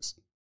 years.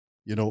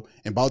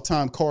 And by the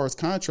time Carr's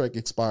contract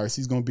expires,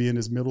 he's going to be in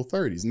his middle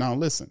 30s. Now,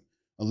 listen,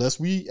 unless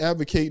we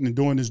advocating and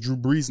doing this Drew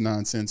Brees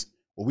nonsense,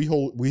 we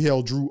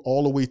held Drew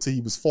all the way till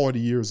he was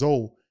 40 years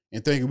old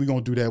and thinking we're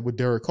going to do that with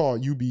Derek Carr,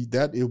 it'll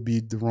be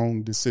the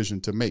wrong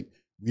decision to make.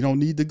 We don't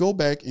need to go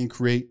back and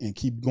create and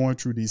keep going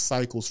through these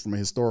cycles from a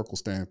historical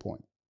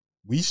standpoint.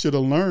 We should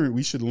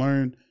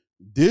learn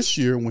this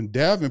year when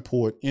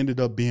Davenport ended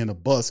up being a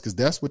bust, because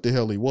that's what the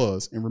hell he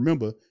was. And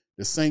remember,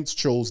 the Saints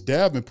chose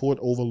Davenport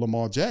over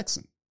Lamar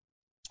Jackson,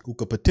 who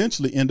could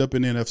potentially end up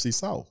in the NFC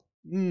South.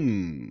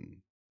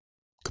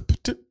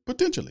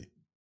 Potentially.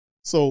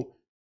 So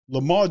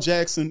Lamar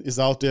Jackson is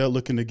out there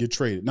looking to get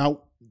traded.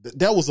 Now,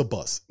 that was a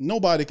bust.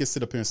 Nobody can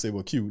sit up here and say,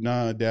 well,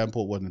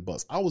 Davenport wasn't a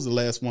bust. I was the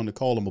last one to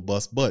call him a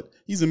bust, but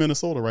he's in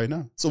Minnesota right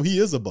now. So he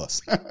is a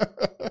bust.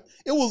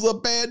 It was a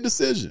bad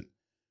decision.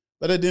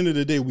 But at the end of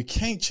the day, we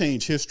can't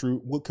change history.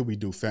 What could we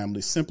do,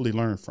 family? Simply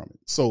learn from it.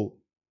 So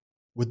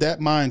with that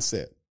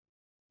mindset,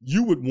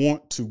 you would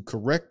want to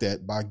correct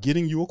that by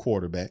getting you a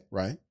quarterback,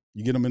 right?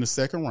 You get him in the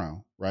second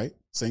round, right?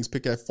 Saints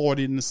pick at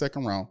 40 in the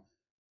second round.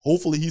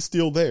 Hopefully he's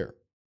still there.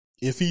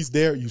 If he's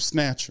there, you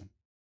snatch him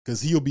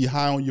because he'll be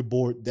high on your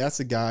board.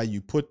 That's a guy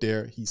you put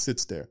there. He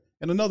sits there.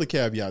 And another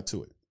caveat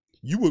to it,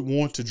 you would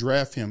want to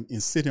draft him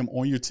and sit him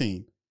on your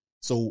team.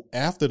 So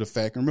after the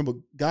fact, remember,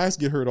 guys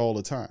get hurt all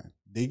the time.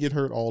 They get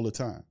hurt all the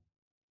time.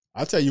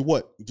 I tell you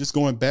what, just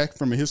going back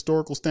from a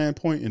historical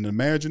standpoint and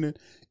imagine it,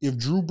 if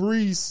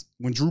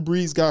when Drew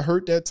Brees got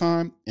hurt that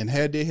time and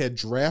they had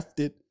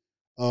drafted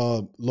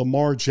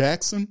Lamar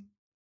Jackson,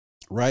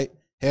 right?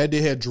 Had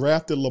they had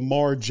drafted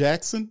Lamar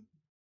Jackson,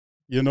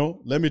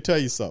 let me tell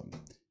you something.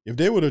 If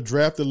they would have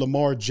drafted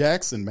Lamar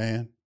Jackson,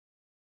 man,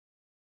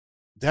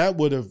 that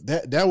would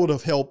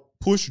have helped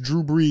push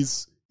Drew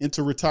Brees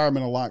into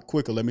retirement a lot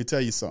quicker. Let me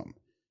tell you something.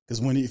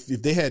 Because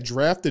if they had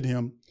drafted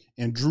him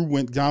and Drew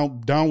went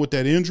down with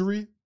that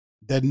injury,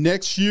 that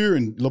next year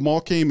and Lamar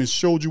came and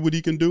showed you what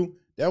he can do,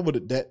 after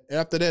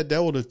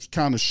that would have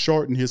kind of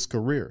shortened his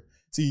career.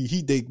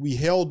 See, we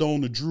held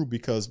on to Drew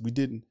because we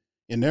didn't,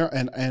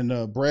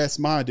 and Brass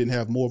Mind didn't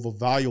have more of a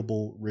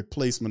viable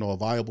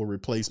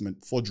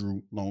replacement for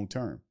Drew long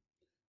term.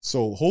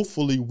 So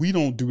hopefully we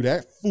don't do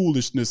that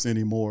foolishness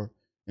anymore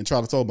and try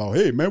to talk about,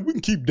 hey man, we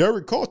can keep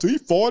Derek Carr till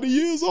he's 40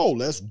 years old.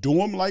 Let's do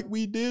him like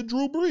we did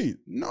Drew Brees.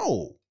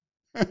 No,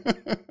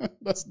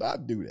 let's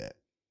not do that.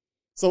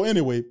 So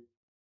anyway,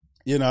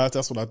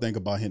 that's what I think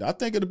about Hendon. I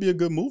think it'll be a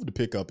good move to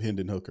pick up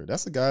Hendon Hooker.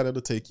 That's a guy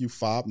that'll take you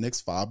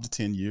next 5 to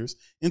 10 years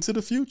into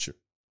the future.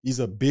 He's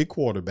a big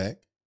quarterback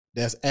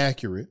that's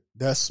accurate,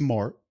 that's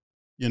smart.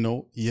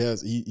 He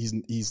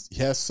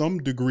has some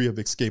degree of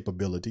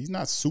escapability. He's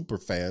not super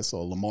fast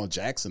or Lamar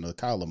Jackson or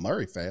Kyler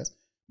Murray fast,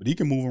 but he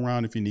can move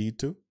around if he need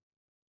to.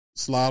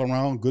 Slide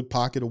around, good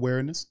pocket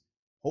awareness.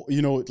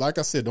 Like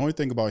I said, the only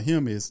thing about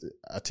him is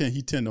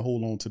he tend to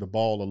hold on to the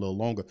ball a little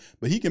longer,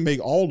 but he can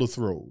make all the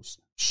throws,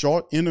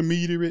 short,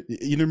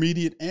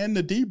 intermediate, and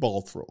the deep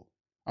ball throw.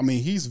 I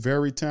mean, he's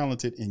very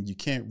talented, and you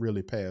can't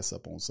really pass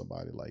up on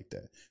somebody like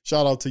that.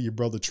 Shout out to your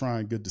brother,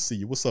 Trying. Good to see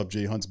you. What's up,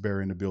 Jay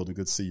Huntsberry in the building?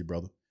 Good to see you,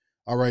 brother.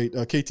 All right.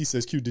 KT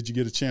says, Q, did you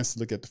get a chance to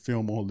look at the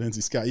film on Lindsey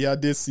Scott? Yeah, I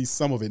did see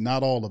some of it,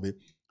 not all of it.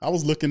 I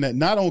was looking at,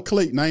 not on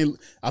Clayton.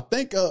 I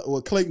think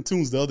Clayton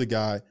Toon's the other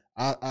guy.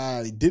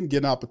 I didn't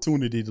get an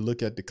opportunity to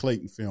look at the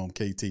Clayton film,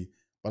 KT,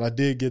 but I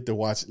did get to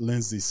watch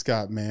Lindsey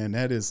Scott, man.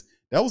 That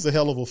was a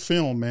hell of a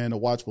film, man, to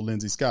watch with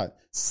Lindsey Scott.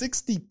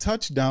 60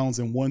 touchdowns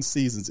in one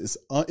season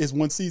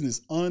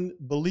is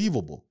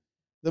unbelievable.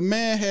 The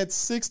man had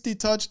 60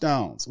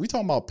 touchdowns. We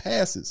talking about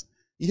passes.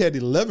 He had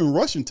 11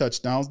 rushing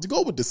touchdowns to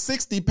go with the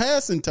 60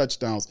 passing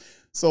touchdowns.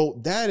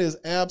 So that is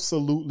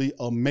absolutely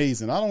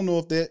amazing. I don't know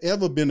if there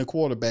ever been a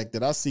quarterback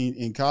that I've seen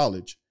in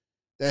college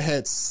that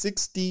had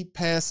 60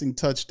 passing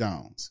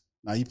touchdowns.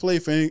 Now, he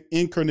played for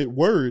Incarnate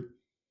Word,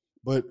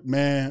 but,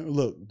 man,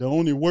 look, the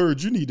only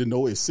word you need to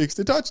know is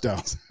 60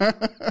 touchdowns.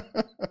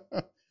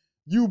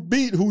 You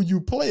beat who you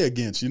play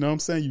against. You know what I'm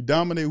saying? You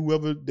dominate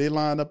whoever they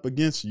line up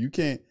against you. You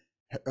can't,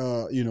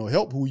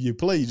 help who you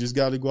play. You just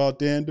got to go out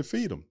there and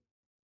defeat them.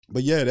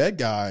 But, yeah, that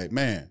guy,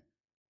 man,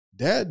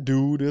 that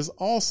dude is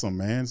awesome,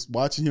 man.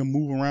 Watching him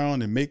move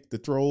around and make the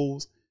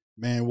throws,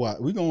 man,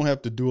 we're going to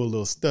have to do a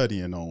little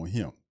studying on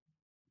him.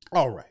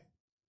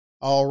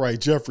 All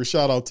right, Jeffrey,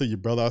 shout out to you,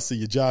 brother. I see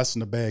you, Josh, in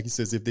the bag. He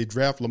says, if they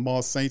draft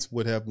Lamar, Saints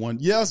would have won.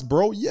 Yes,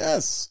 bro,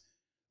 yes.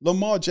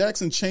 Lamar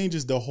Jackson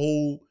changes the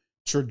whole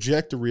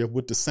trajectory of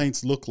what the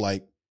Saints look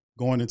like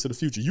going into the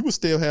future. You would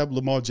still have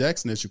Lamar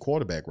Jackson as your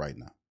quarterback right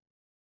now.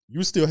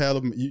 You still have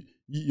him,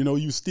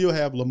 you still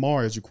have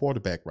Lamar as your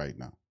quarterback right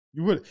now.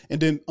 You would,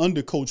 and then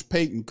under Coach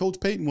Payton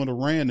would have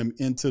ran him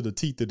into the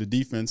teeth of the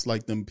defense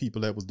like them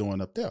people that was doing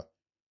up there.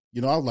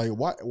 I was like,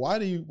 why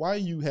do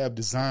you have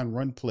design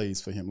run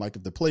plays for him? Like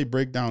if the play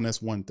breakdown, that's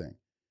one thing.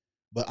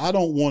 But I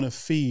don't want to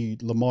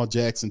feed Lamar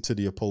Jackson to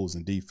the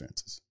opposing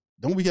defenses.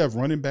 Don't we have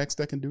running backs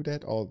that can do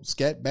that, or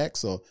scat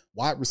backs or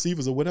wide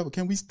receivers or whatever?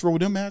 Can we throw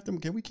them at them?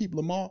 Can we keep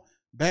Lamar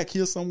back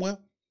here somewhere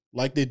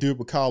like they did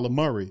with Kyler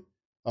Murray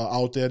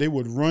out there? They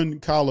would run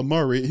Kyler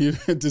Murray,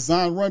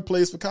 design run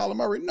plays for Kyler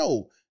Murray.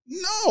 No,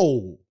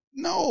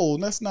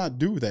 let's not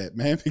do that,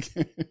 man.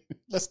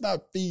 Let's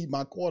not feed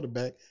my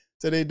quarterback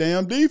to their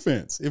damn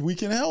defense if we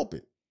can help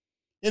it.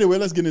 Anyway,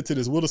 let's get into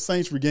this. Will the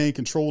Saints regain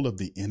control of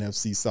the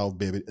NFC South,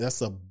 baby?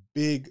 That's a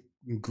big,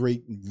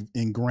 great,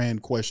 and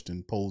grand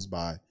question posed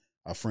by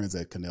our friends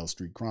at Canal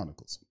Street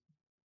Chronicles.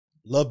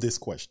 Love this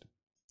question.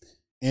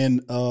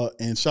 And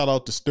shout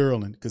out to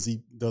Sterling because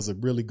he does a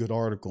really good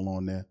article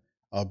on that,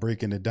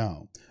 breaking it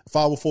down.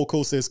 504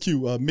 Code says,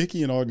 Q,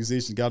 Mickey and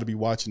organization got to be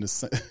watching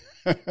this.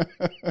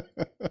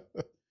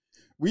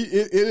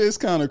 It is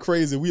kind of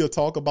crazy. We'll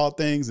talk about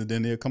things and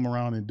then they'll come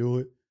around and do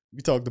it.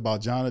 We talked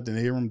about Jonathan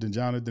Abram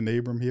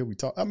here.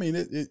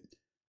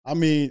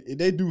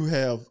 They do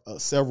have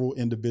several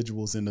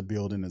individuals in the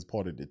building as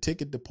part of the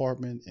ticket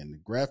department and the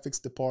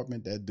graphics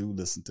department that do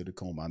listen to the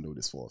Comb. I know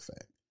this for a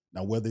fact.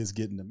 Now, whether it's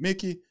getting to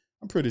Mickey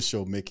I'm pretty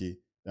sure Mickey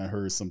done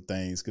heard some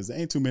things because there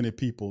ain't too many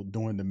people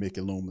doing the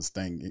Mickey Loomis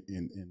thing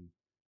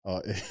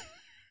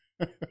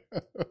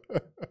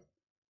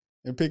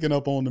and picking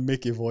up on the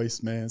Mickey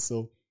voice, man.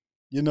 So,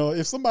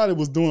 if somebody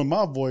was doing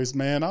my voice,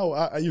 man,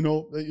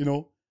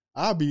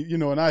 I'd be,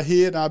 and I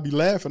hear it and I'd be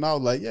laughing. I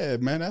was like, yeah,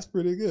 man, that's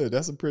pretty good.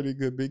 That's a pretty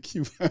good Big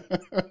Q.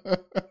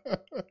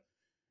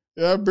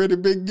 Yeah, pretty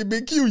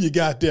big Q you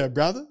got there,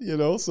 brother.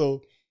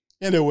 So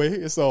anyway,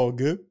 it's all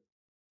good.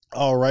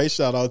 All right,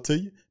 shout out to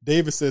you.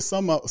 David says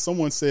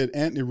someone said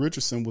Anthony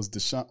Richardson was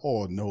Deshaun.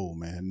 Oh no,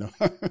 man, no,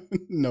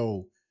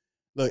 no.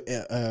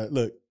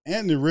 Look,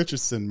 Anthony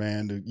Richardson,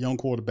 man, the young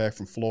quarterback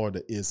from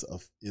Florida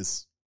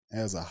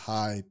has a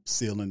high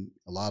ceiling,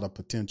 a lot of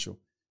potential,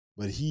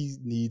 but he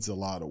needs a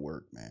lot of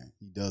work, man.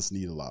 He does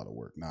need a lot of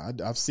work. Now,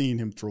 I've seen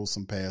him throw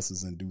some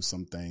passes and do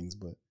some things,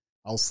 but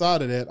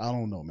outside of that, I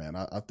don't know, man.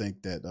 I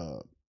think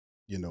that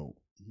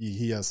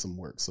he has some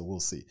work, so we'll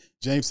see.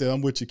 James said,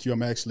 "I'm with you, Q.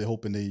 I'm actually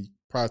hoping they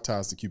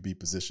prioritize the QB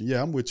position."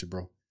 Yeah, I'm with you,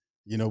 bro.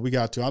 We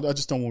got to. I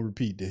just don't want to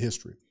repeat the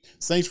history.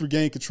 Saints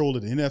regain control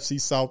of the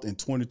NFC South in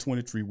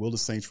 2023. Will the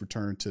Saints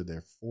return to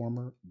their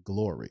former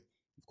glory?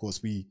 Of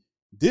course, we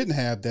didn't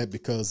have that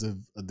because of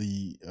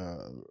the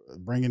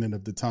bringing in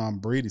of the Tom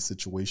Brady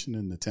situation,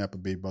 and the Tampa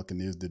Bay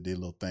Buccaneers did their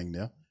little thing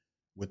there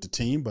with the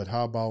team. But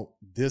how about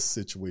this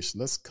situation?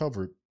 Let's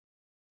cover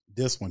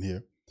this one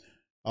here.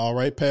 All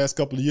right, past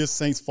couple of years,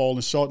 Saints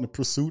falling short in the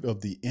pursuit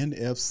of the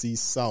NFC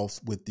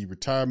South with the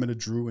retirement of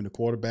Drew, and the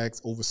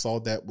quarterbacks oversaw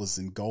that was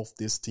engulfed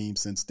this team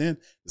since then.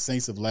 The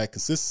Saints have lacked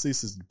consistency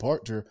since the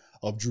departure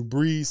of Drew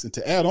Brees, and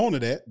to add on to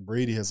that,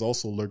 Brady has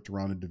also lurked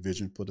around the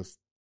division for the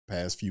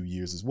past few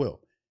years as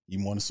well. He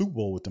won a Super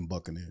Bowl with them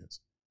Buccaneers.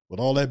 With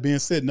all that being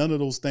said, none of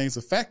those things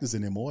are factors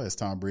anymore as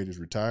Tom Brady's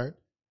retired.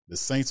 The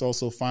Saints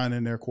also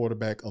finding their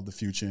quarterback of the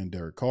future in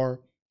Derek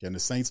Carr. Can the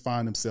Saints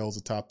find themselves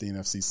atop the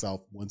NFC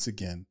South once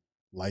again,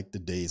 like the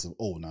days of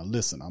old? Now,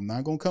 listen, I'm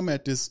not going to come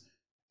at this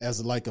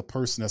as like a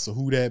person that's a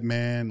who dat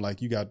man,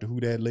 like you got the who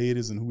dat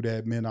ladies and who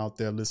dat men out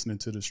there listening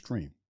to the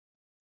stream.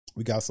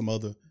 We got some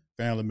other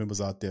family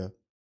members out there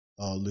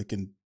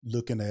looking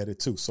at it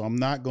too. So I'm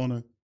not going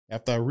to,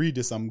 after I read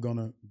this, I'm going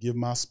to give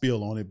my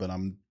spiel on it, but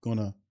I'm going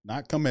to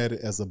not come at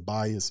it as a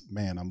biased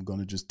man. I'm going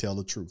to just tell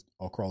the truth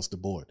across the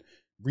board.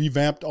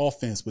 Revamped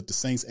offense with the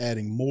Saints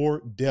adding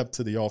more depth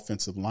to the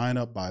offensive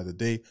lineup by the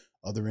day.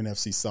 Other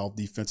NFC South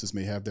defenses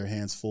may have their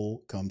hands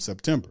full come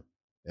September.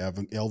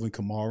 Having Elvin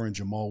Kamara and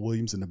Jamal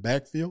Williams in the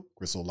backfield,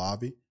 Chris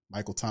Olave,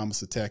 Michael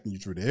Thomas attacking you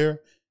through the air,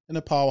 and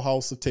the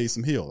powerhouse of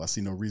Taysom Hill. I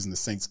see no reason the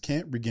Saints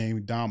can't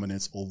regain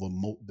dominance over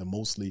the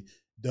mostly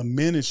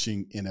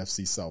diminishing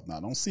NFC South. Now, I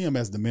don't see them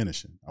as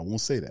diminishing. I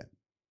won't say that.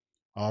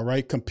 All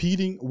right,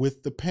 competing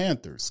with the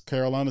Panthers.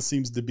 Carolina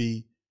seems to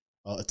be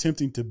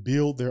attempting to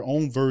build their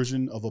own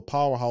version of a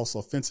powerhouse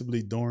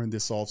offensively during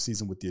this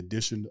offseason with the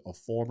addition of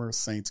former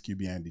Saints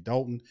QB Andy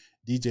Dalton,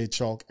 DJ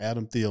Chalk,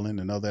 Adam Thielen,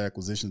 and other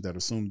acquisitions that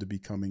are soon to be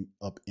coming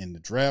up in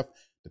the draft.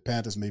 The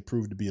Panthers may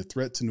prove to be a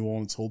threat to New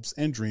Orleans' hopes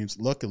and dreams.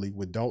 Luckily,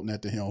 with Dalton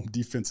at the helm,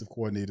 defensive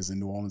coordinators in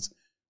New Orleans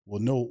will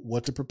know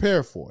what to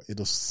prepare for.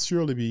 It'll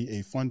surely be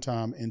a fun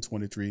time in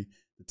 23,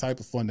 the type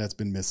of fun that's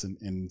been missing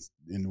in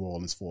New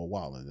Orleans for a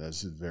while, and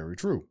that's just very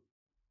true.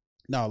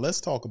 Now,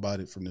 let's talk about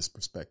it from this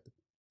perspective.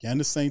 Can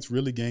the Saints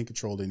really gain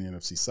control in the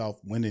NFC South,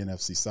 win the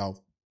NFC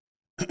South,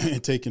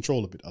 and take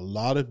control of it? A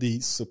lot of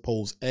these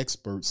supposed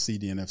experts see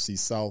the NFC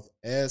South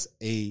as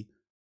a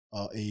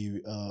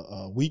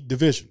weak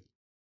division.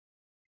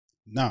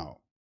 Now,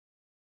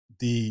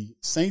 the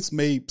Saints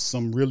made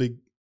some really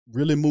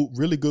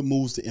good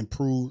moves to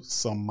improve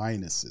some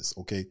minuses,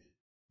 okay?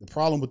 The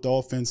problem with the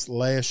offense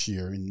last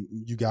year, and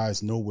you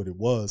guys know what it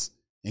was,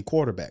 in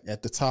quarterback.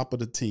 At the top of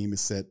the team, it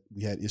said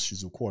we had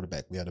issues with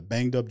quarterback. We had a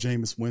banged-up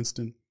Jameis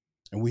Winston,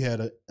 and we had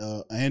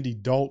a Andy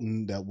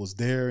Dalton that was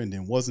there and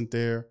then wasn't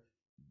there,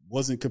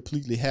 wasn't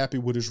completely happy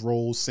with his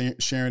role,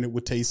 sharing it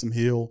with Taysom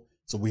Hill.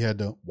 So we had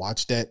to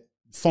watch that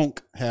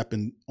funk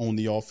happen on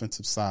the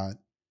offensive side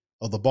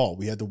of the ball.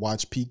 We had to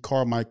watch Pete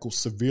Carmichael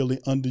severely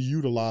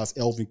underutilize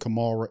Elvin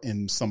Kamara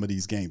in some of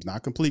these games.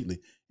 Not completely.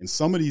 In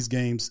some of these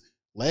games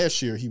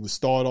last year, he would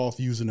start off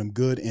using them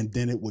good, and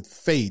then it would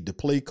fade. The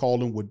play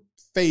calling would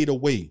fade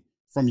away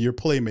from your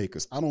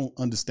playmakers. I don't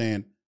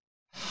understand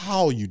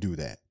how you do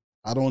that.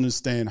 I don't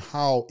understand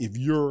how, if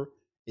you're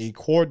a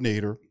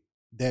coordinator,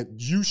 that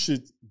you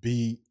should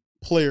be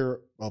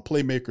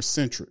playmaker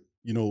centric.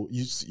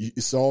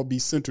 It's all be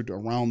centered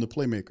around the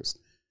playmakers.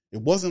 It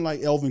wasn't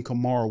like Elvin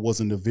Kamara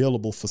wasn't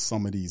available for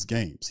some of these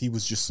games. He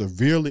was just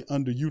severely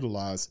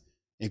underutilized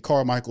in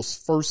Carmichael's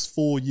first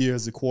full year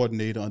as a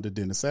coordinator under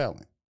Dennis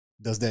Allen.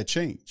 Does that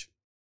change?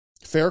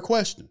 Fair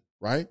question,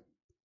 right?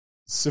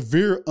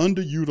 Severe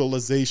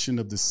underutilization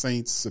of the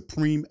Saints'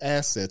 supreme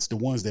assets, the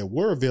ones that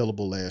were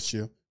available last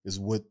year, is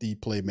what the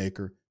play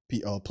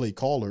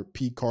caller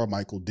Pete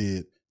Carmichael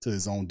did to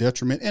his own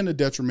detriment and the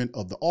detriment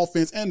of the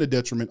offense and the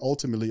detriment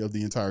ultimately of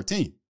the entire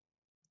team.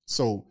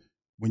 So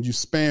when you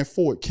span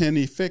forward, can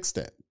he fix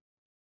that?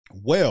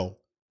 Well,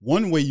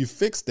 one way you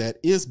fix that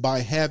is by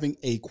having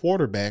a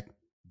quarterback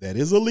that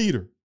is a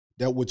leader,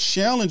 that would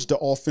challenge the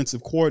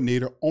offensive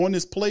coordinator on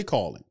his play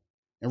calling.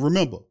 And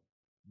remember,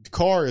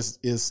 Carr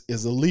is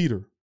a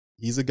leader.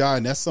 He's a guy,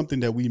 and that's something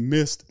that we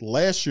missed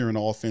last year in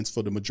offense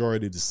for the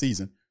majority of the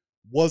season,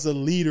 was a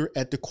leader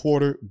at the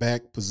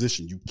quarterback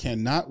position. You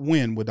cannot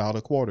win without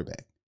a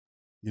quarterback.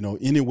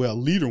 Anywhere a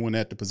leader when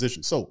at the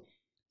position. So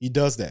he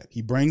does that.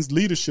 He brings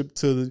leadership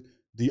to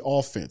the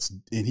offense,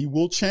 and he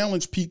will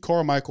challenge Pete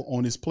Carmichael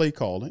on his play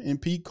calling,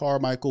 and Pete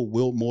Carmichael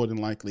will more than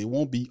likely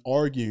won't be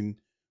arguing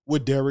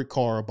with Derek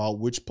Carr about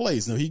which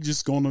plays. No, he's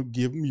just going to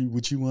give you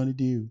what you want to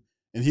do,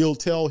 and he'll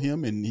tell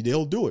him, and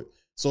they'll do it.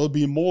 So it'll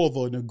be more of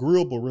an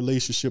agreeable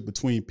relationship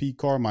between Pete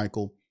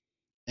Carmichael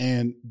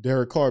and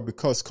Derek Carr,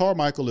 because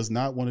Carmichael is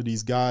not one of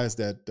these guys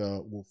that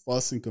will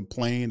fuss and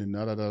complain and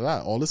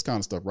all this kind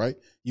of stuff, right?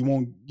 He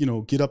won't,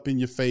 get up in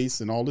your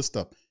face and all this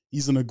stuff.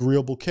 He's an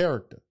agreeable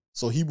character.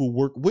 So he will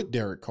work with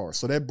Derek Carr.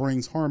 So that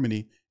brings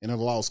harmony, and it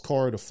allows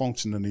Carr to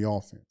function in the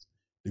offense.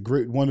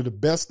 One of the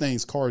best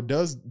things Carr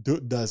does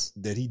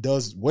that he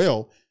does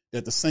well,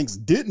 that the Saints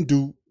didn't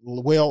do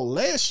well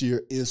last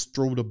year, is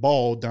throw the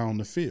ball down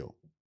the field.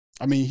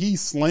 I mean, he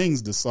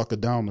slings the sucker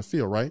down the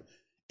field, right?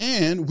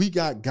 And we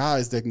got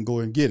guys that can go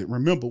and get it.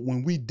 Remember,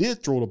 when we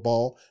did throw the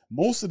ball,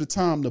 most of the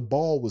time the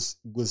ball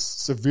was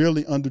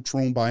severely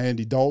underthrown by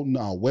Andy Dalton.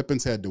 Our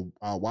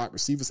wide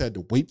receivers had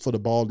to wait for the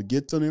ball to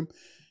get to them.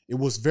 It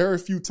was very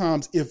few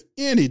times, if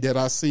any, that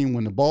I seen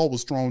when the ball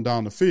was thrown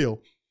down the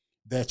field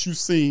that you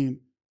seen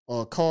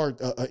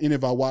any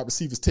of our wide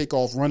receivers take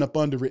off, run up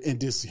under it,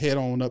 and just head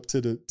on up to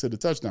the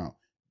touchdown.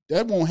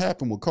 That won't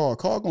happen with Carr.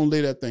 Carr gonna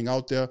lay that thing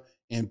out there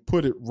and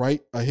put it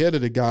right ahead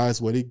of the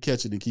guys where they can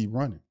catch it and keep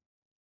running.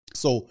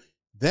 So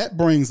that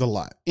brings a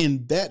lot,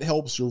 and that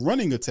helps your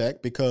running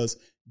attack, because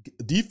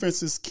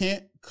defenses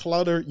can't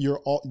clutter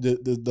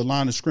the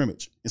line of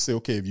scrimmage and say,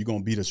 okay, if you're going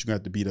to beat us, you're going to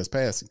have to beat us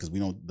passing, because we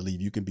don't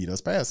believe you can beat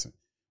us passing.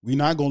 We're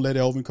not going to let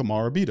Alvin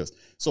Kamara beat us.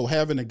 So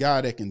having a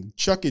guy that can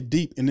chuck it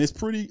deep, and is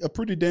a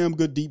pretty damn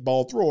good deep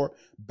ball thrower,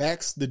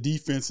 backs the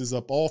defenses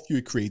up off you.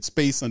 It creates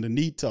space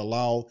underneath to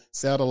allow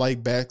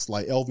satellite backs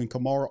like Alvin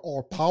Kamara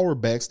or power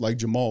backs like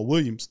Jamal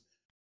Williams.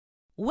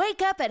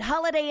 Wake up at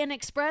Holiday Inn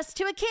Express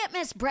to a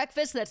can't-miss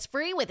breakfast that's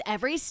free with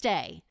every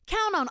stay.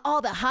 Count on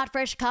all the hot,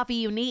 fresh coffee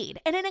you need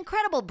and an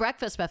incredible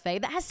breakfast buffet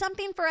that has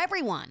something for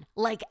everyone,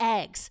 like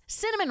eggs,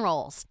 cinnamon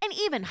rolls, and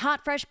even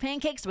hot, fresh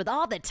pancakes with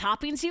all the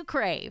toppings you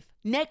crave.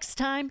 Next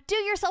time, do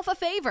yourself a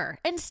favor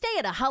and stay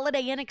at a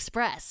Holiday Inn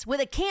Express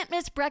with a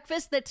can't-miss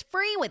breakfast that's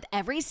free with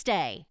every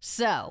stay.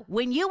 So,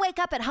 when you wake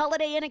up at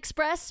Holiday Inn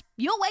Express,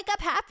 you'll wake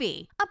up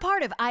happy. A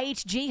part of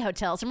IHG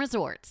Hotels and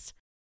Resorts.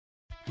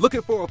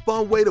 Looking for a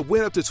fun way to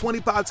win up to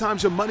 25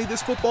 times your money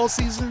this football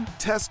season?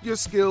 Test your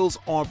skills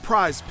on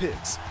Prize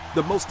Picks,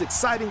 the most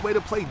exciting way to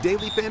play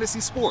daily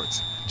fantasy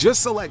sports.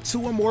 Just select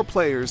 2 or more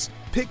players,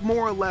 pick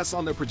more or less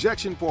on their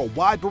projection for a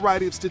wide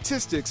variety of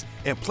statistics,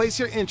 and place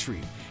your entry.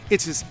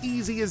 It's as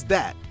easy as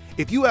that.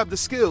 If you have the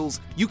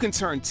skills, you can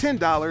turn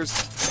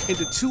 $10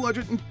 into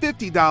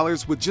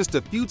 $250 with just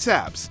a few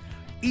taps.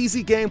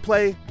 Easy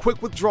gameplay,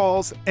 quick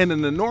withdrawals, and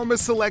an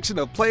enormous selection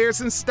of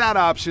players and stat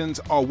options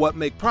are what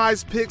make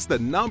Prize Picks the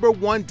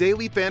 #1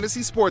 daily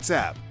fantasy sports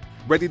app.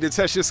 Ready to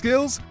test your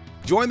skills?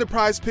 Join the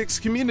Prize Picks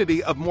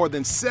community of more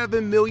than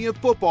 7 million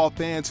football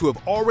fans who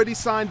have already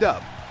signed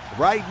up.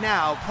 Right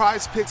now,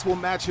 Prize Picks will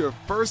match your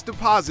first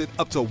deposit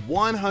up to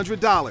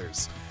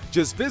 $100.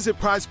 Just visit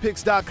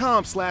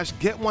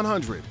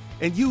prizepicks.com/get100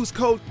 and use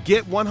code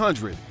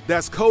GET100.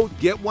 That's code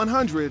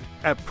GET100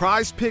 at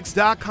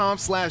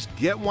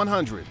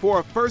prizepicks.com/get100 for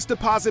a first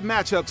deposit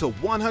match up to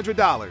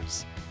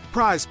 $100.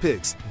 Prize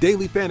Picks,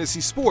 daily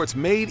fantasy sports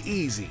made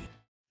easy.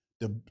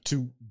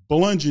 To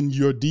bludgeon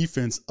your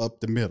defense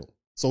up the middle.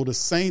 So the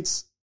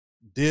Saints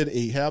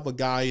have a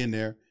guy in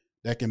there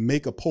that can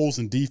make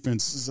opposing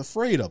defenses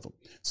afraid of them.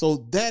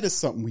 So that is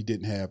something we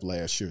didn't have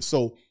last year.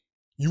 So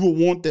you will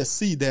want to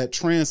see that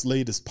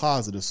translate as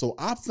positive. So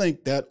I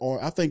think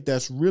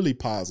that's really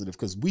positive,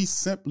 because we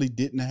simply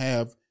didn't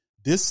have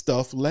this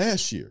stuff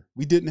last year.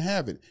 We didn't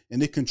have it,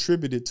 and it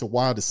contributed to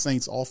why the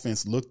Saints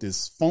offense looked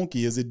as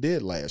funky as it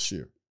did last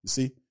year. You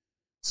see,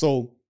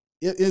 so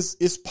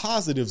it's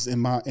positives in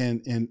my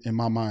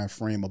mind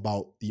frame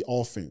about the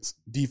offense.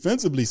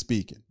 Defensively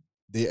speaking,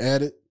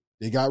 they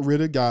got rid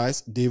of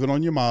guys. David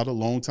Onyemata,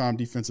 longtime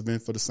defensive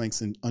end for the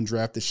Saints, and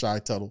undrafted Shy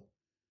Tuttle.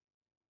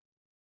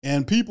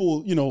 And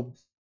people,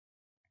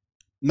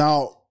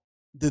 now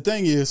the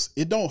thing is,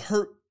 it don't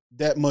hurt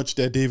that much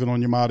that David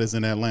Onyemata is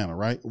in Atlanta,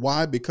 right?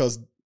 Why? Because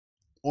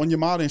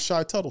Onyemata and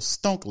Shy Tuttle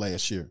stunk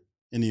last year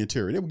in the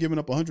interior. They were giving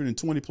up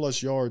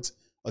 120-plus yards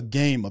a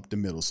game up the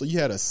middle. So you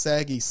had a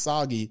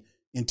soggy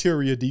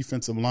interior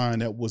defensive line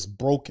that was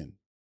broken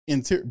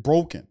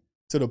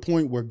to the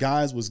point where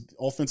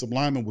offensive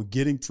linemen were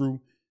getting through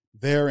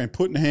there and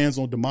putting hands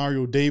on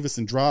Demario Davis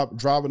and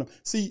driving them.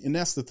 See, and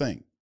that's the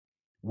thing.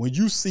 When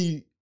you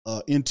see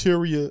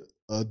interior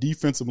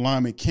defensive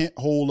linemen can't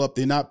hold up,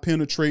 they're not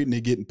penetrating, they're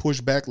getting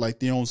pushed back like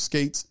they're on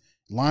skates.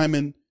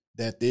 Linemen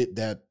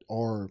that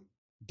are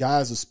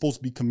guys are supposed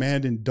to be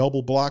commanding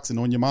double blocks, and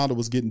Onyemata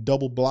was getting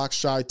double blocks.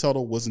 Shy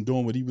Tuttle wasn't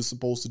doing what he was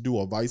supposed to do,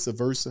 or vice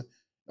versa.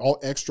 All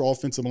extra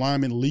offensive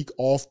linemen leak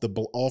off the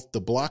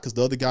block because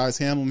the other guy's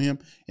handling him,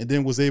 and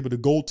then was able to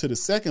go to the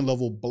second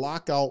level,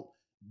 block out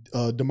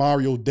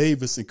Demario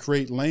Davis and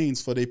create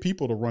lanes for their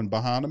people to run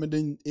behind him, and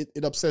then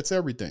it upsets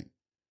everything.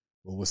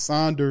 But with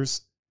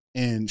Saunders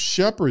and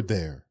Shepard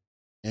there,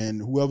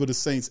 and whoever the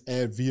Saints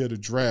add via the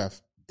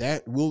draft,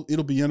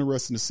 it'll be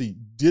interesting to see.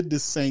 Did the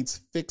Saints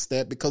fix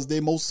that? Because they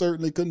most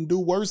certainly couldn't do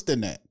worse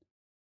than that.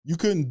 You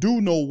couldn't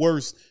do no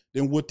worse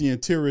than what the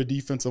interior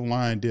defensive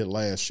line did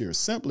last year.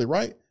 Simply,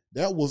 right?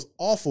 That was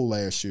awful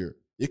last year.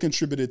 It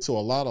contributed to a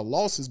lot of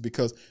losses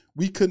because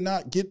we could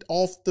not get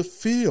off the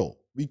field.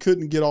 We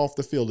couldn't get off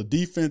the field. The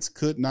defense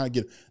could not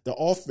get the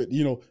offense.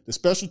 The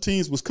special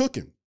teams was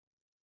cooking.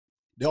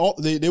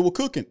 They were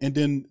cooking, and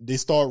then they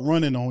start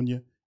running on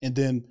you. And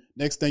then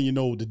next thing you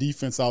know, the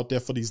defense out there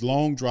for these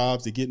long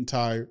drives, they're getting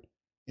tired.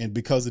 And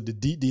because of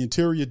the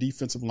interior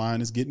defensive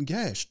line is getting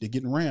gashed, they're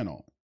getting ran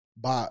on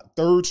by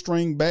third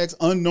string backs,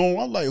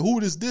 unknown. I'm like, who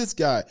is this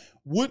guy?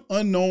 What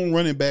unknown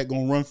running back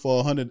going to run for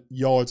 100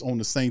 yards on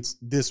the Saints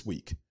this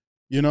week?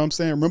 You know what I'm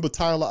saying? Remember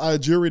Tyler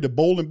Algieri, the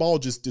bowling ball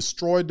just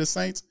destroyed the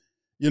Saints?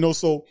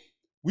 So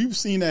we've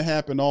seen that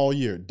happen all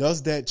year.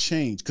 Does that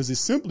change? Because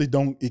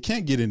it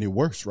can't get any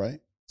worse,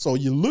 right? So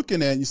you're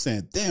looking at it and you're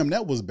saying, damn,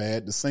 that was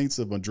bad. The Saints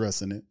are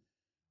addressing it.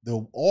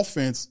 The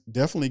offense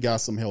definitely got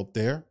some help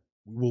there.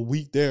 We were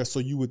weak there. So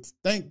you would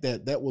think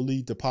that will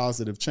lead to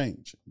positive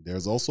change.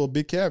 There's also a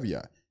big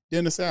caveat.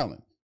 Dennis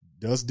Allen.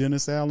 Does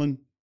Dennis Allen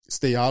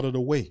stay out of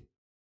the way?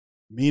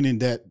 Meaning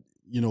that,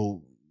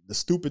 the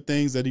stupid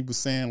things that he was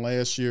saying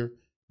last year,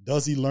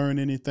 does he learn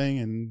anything?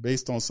 And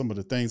based on some of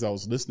the things I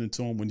was listening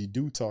to him when he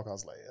do talk, I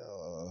was like,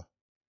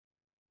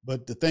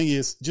 But the thing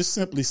is, just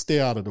simply stay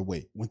out of the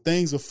way. When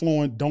things are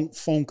flowing, don't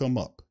funk them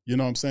up. You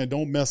know what I'm saying?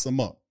 Don't mess them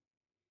up.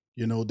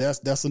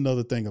 That's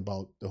another thing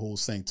about the whole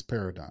Saints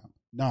paradigm.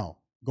 Now,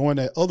 going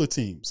at other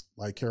teams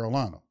like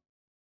Carolina.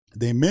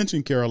 They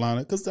mentioned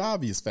Carolina because the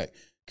obvious fact,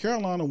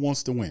 Carolina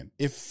wants to win.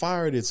 It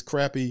fired its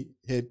crappy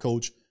head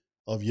coach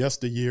of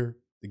yesteryear.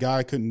 The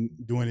guy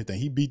couldn't do anything.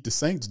 He beat the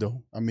Saints,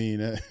 though. I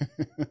mean,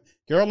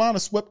 Carolina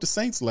swept the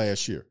Saints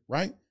last year,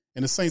 right?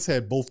 And the Saints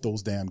had both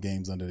those damn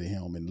games under their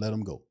helm and let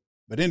them go.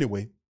 But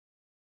anyway,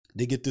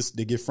 they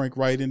get Frank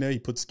Wright in there. He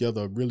puts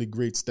together a really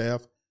great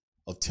staff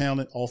of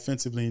talent,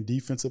 offensively and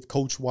defensive,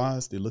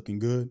 coach-wise. They're looking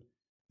good.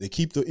 They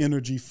keep the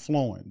energy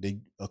flowing. They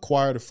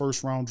acquired a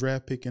first-round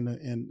draft pick in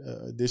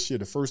this year,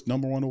 the first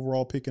number 1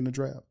 overall pick in the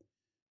draft.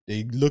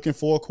 They're looking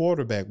for a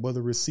quarterback,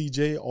 whether it's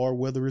CJ or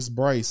whether it's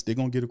Bryce. They're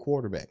going to get a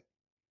quarterback.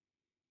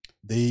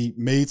 They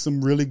made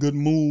some really good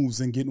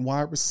moves in getting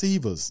wide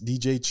receivers.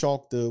 DJ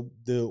Chalk,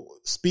 the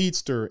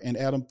speedster, and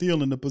Adam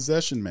Thielen, the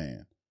possession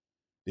man.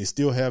 They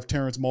still have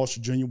Terrence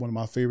Marshall Jr., one of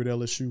my favorite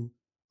LSU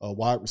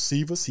wide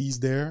receivers. He's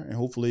there, and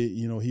hopefully,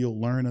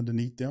 he'll learn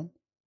underneath them.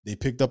 They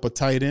picked up a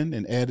tight end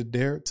and added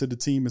there to the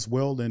team as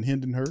well, then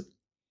Hendon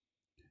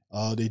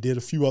Hooker. They did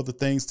a few other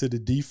things to the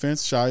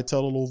defense. Shy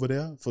Tuttle over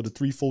there for the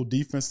 3-4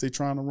 defense they're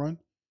trying to run.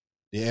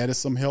 They added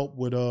some help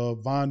with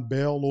Von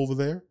Bell over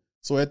there.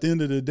 So at the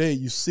end of the day,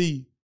 you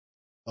see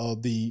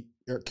the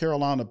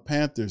Carolina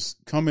Panthers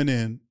coming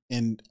in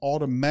and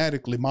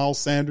automatically Miles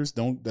Sanders,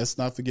 let's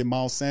not forget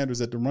Miles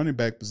Sanders at the running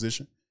back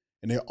position,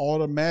 and they're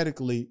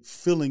automatically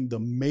filling the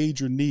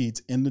major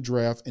needs in the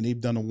draft, and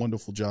they've done a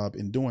wonderful job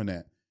in doing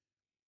that.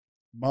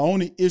 My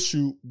only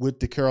issue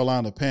with the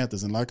Carolina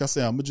Panthers, and like I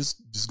said, I'm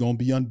just going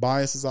to be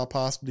unbiased as I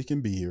possibly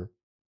can be here,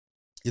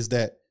 is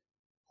that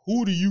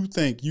who do you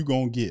think you're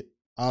going to get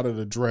out of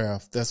the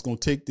draft that's going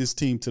to take this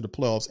team to the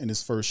playoffs in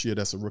his first year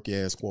that's a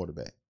rookie-ass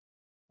quarterback?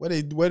 Where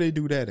they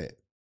do that at?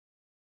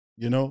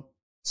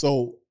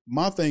 So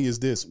my thing is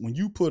this. When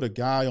you put a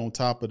guy on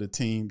top of the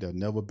team that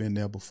never been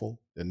there before,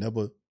 that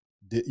never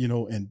did,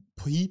 and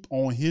heap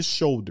on his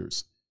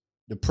shoulders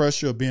the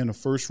pressure of being a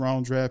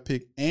first-round draft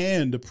pick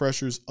and the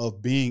pressures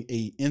of being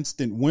a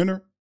instant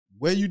winner,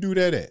 where you do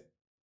that at?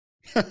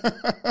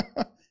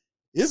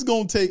 It's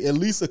going to take at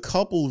least a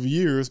couple of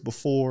years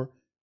before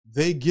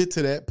they get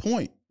to that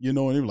point, and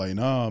they're like,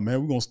 nah,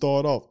 man, we're going to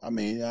start off. I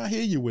mean, I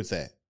hear you with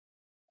that.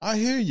 I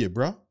hear you,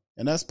 bro.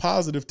 And that's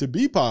positive to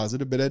be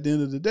positive. But at the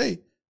end of the day,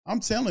 I'm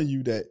telling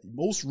you that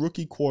most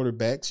rookie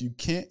quarterbacks, you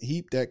can't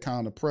heap that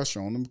kind of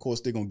pressure on them. Of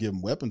course, they're going to give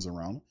him weapons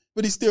around him,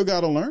 but he still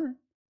got to learn,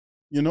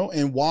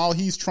 and while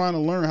he's trying to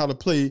learn how to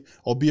play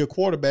or be a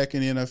quarterback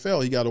in the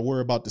NFL, he got to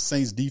worry about the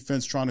Saints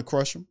defense trying to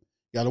crush him.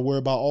 Got to worry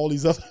about all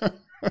these other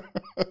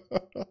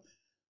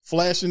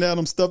flashing at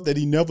him stuff that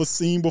he never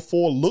seen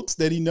before, looks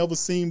that he never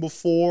seen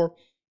before,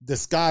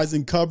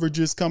 disguising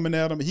coverages coming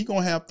at him. He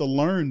going to have to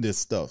learn this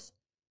stuff.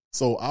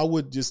 So I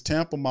would just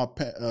tell my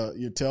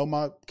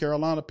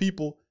Carolina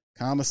people,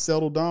 kind of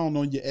settle down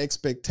on your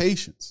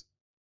expectations.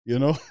 You're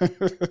going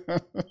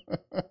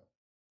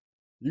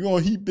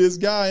to heap this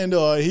guy into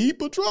a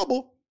heap of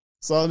trouble.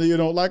 So,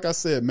 like I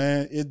said,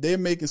 man, they're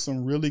making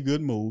some really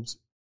good moves.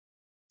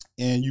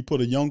 And you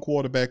put a young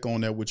quarterback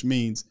on that, which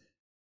means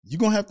you're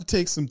going to have to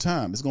take some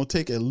time. It's going to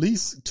take at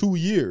least 2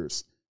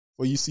 years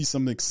or you see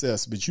some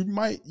success, but you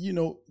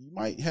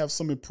might have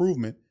some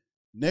improvement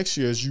next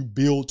year as you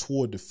build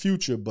toward the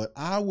future. But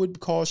I would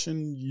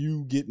caution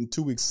you getting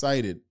too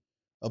excited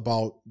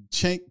about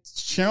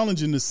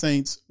challenging the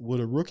Saints with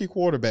a rookie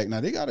quarterback.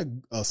 Now, they got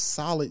a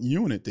solid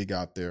unit they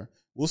got there.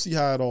 We'll see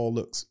how it all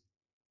looks.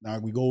 Now,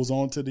 we goes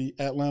on to the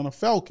Atlanta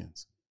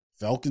Falcons.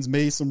 Falcons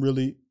made some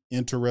really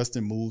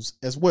interesting moves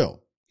as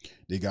well.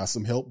 They got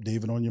some help.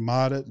 David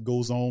Onyemata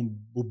goes on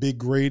with Big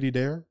Grady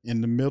there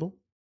in the middle.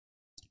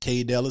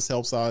 Cade Ellis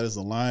helps out as a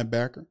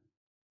linebacker.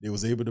 They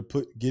was able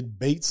to get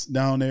Bates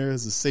down there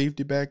as a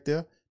safety back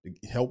there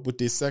to help with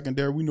their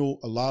secondary. We know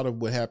a lot of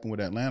what happened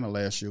with Atlanta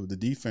last year. The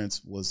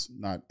defense was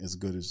not as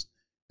good as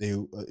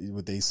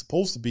what they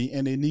supposed to be,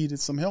 and they needed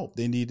some help.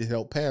 They needed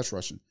help pass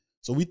rushing.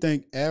 So we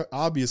think,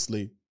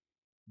 obviously,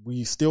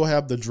 we still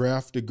have the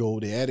draft to go.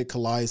 They added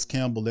Calais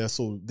Campbell there,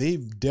 so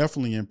they've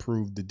definitely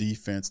improved the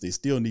defense. They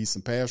still need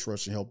some pass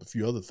rushing help, a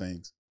few other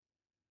things.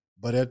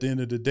 But at the end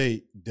of the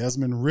day,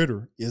 Desmond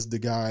Ridder is the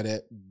guy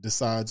that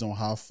decides on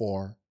how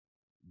far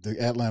the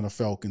Atlanta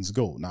Falcons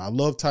go. Now, I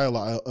love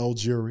Tyler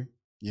Algieri,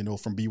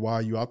 from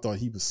BYU. I thought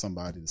he was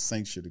somebody the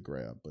Saints should have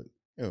grabbed, but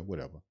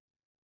whatever.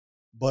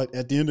 But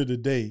at the end of the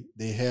day,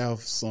 they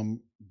have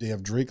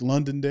Drake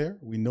London there.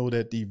 We know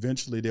that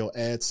eventually they'll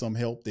add some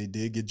help. They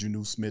did get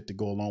Juju Smith to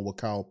go along with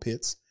Kyle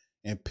Pitts.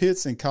 And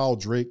Pitts and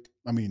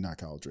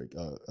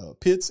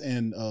Pitts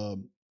and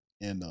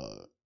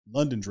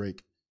London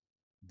Drake,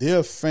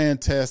 they're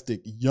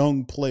fantastic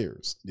young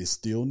players. They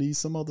still need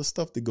some other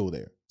stuff to go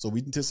there. So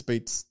we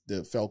anticipate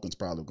the Falcons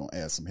probably going to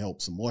add some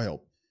more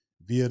help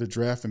via the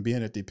draft, and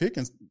being at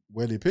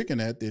where they're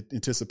picking at, they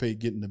anticipate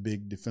getting a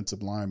big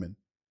defensive lineman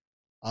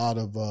out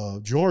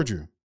of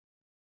Georgia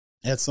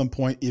at some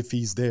point if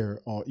he's there,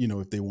 or,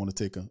 if they want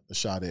to take a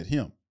shot at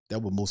him.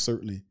 That would most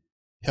certainly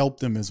help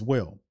them as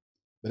well.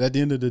 But at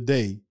the end of the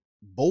day,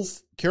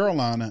 both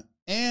Carolina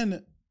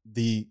and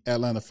the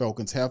Atlanta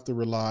Falcons have to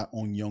rely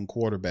on young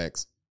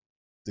quarterbacks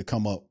to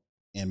come up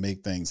and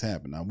make things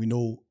happen. Now, we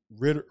know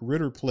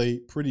Ridder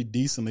played pretty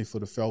decently for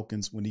the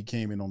Falcons when he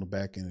came in on the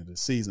back end of the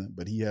season,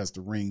 but he has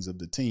the rings of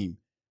the team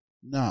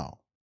now.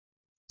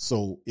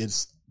 So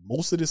it's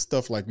most of this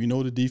stuff, like we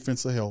know the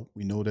defense will help.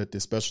 We know that the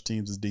special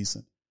teams is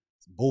decent,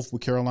 both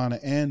with Carolina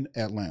and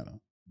Atlanta,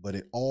 but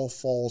it all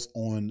falls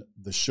on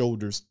the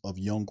shoulders of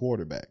young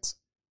quarterbacks.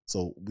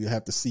 So we'll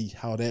have to see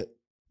how that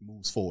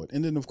moves forward.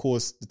 And then, of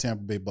course, the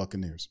Tampa Bay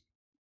Buccaneers.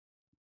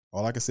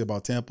 All I can say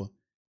about Tampa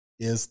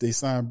is they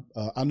signed,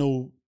 I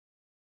know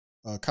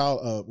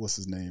Kyle, what's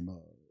his name?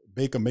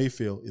 Baker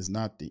Mayfield is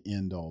not the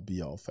end-all,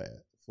 be-all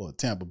for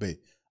Tampa Bay.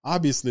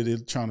 Obviously, they're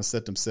trying to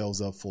set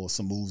themselves up for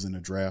some moves in the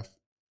draft.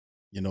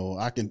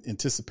 I can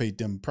anticipate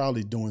them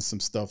probably doing some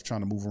stuff, trying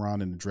to move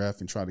around in the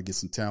draft and try to get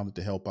some talent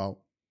to help out,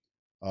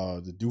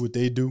 to do what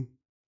they do.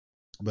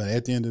 But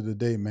at the end of the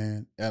day,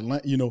 man,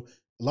 Atlanta,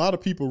 a lot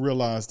of people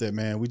realize that,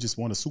 man, we just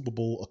won a Super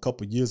Bowl a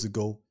couple of years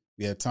ago.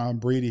 We had Tom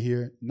Brady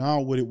here.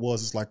 Now what it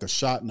was is like a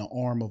shot in the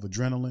arm of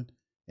adrenaline.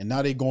 And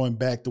now they're going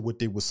back to what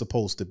they were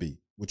supposed to be,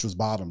 which was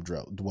bottom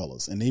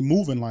dwellers. And they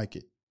moving like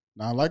it.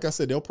 Now, like I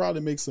said, they'll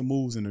probably make some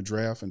moves in the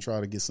draft and try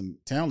to get some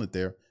talent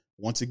there.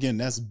 Once again,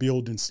 that's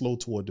building slow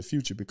toward the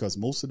future, because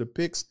most of the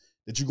picks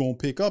that you're going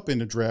to pick up in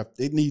the draft,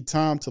 they need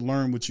time to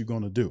learn what you're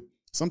going to do.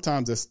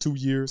 Sometimes that's 2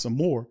 years or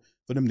more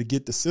for them to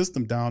get the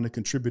system down and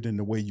contribute in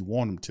the way you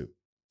want them to.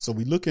 So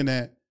we're looking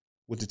at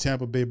what the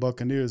Tampa Bay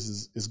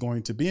Buccaneers is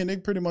going to be, and they're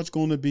pretty much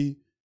going to be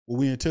what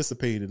we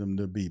anticipated them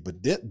to be.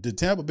 But the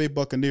Tampa Bay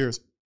Buccaneers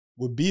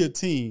would be a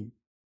team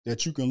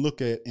that you can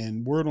look at,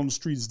 and word on the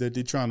street is that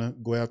they're trying to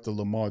go after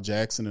Lamar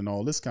Jackson and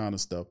all this kind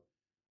of stuff.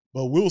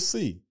 But we'll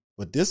see.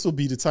 But this will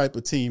be the type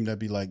of team that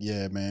be like,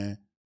 yeah, man,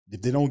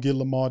 if they don't get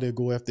Lamar, they'll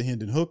go after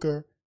Hendon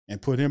Hooker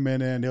and put him in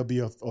there, and there'll be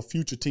a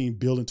future team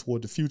building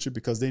toward the future,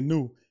 because they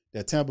knew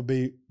that Tampa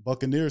Bay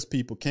Buccaneers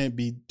people can't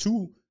be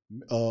too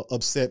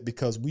upset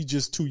because we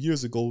just 2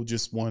 years ago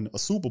just won a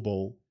Super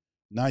Bowl.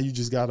 Now you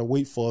just got to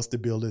wait for us to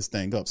build this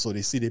thing up. So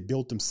they see they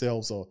built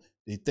themselves, or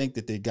they think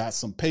that they got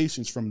some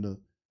patience from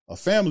a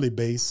family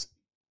base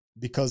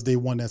because they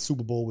won that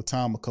Super Bowl with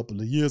Tom a couple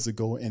of years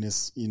ago, and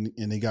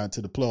they got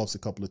into the playoffs a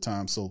couple of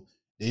times. So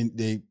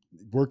they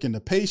work in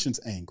the patience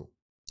angle.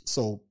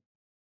 So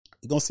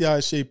we're going to see how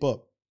it shape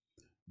up.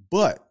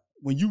 But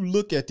when you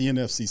look at the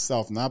NFC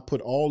South, and I put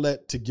all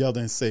that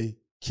together and say,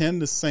 can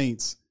the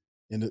Saints,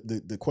 and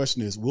the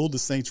question is, will the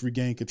Saints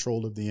regain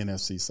control of the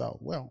NFC South?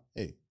 Well,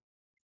 hey,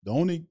 the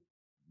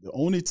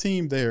only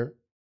team there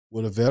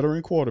with a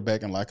veteran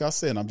quarterback, and like I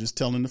said, I'm just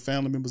telling the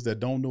family members that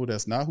don't know,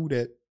 that's not who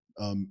that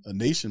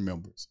nation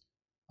members.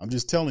 I'm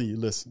just telling you,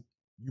 listen,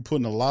 you're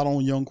putting a lot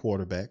on young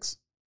quarterbacks.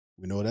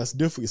 We know that's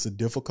difficult. It's a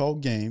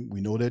difficult game.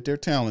 We know that they're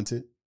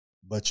talented,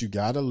 but you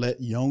got to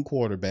let young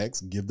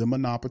quarterbacks, give them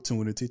an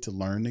opportunity to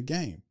learn the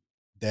game.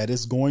 That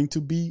is going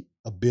to be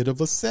a bit of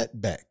a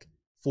setback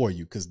for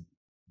you, because,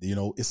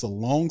 it's a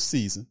long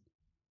season,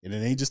 and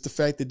it ain't just the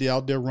fact that they're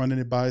out there running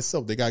it by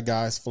itself. They got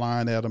guys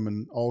flying at them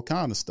and all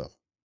kind of stuff.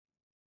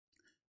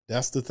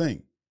 That's the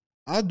thing.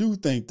 I do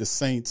think the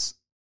Saints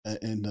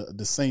and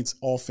the Saints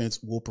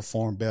offense will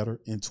perform better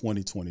in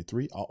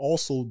 2023. I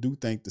also do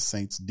think the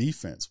Saints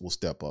defense will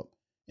step up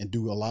and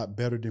do a lot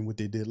better than what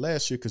they did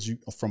last year, because you,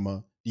 from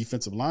a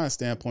defensive line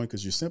standpoint,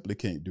 because you simply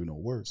can't do no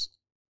worse.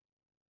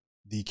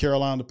 The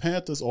Carolina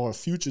Panthers are a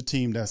future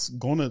team that's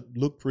going to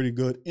look pretty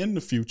good in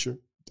the future.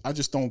 I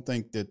just don't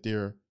think that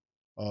they're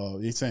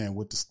saying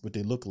what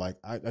they look like.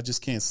 I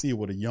just can't see it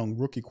with a young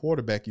rookie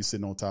quarterback you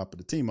sitting on top of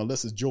the team,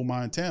 unless it's Joe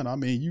Montana. I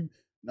mean,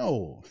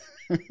 no.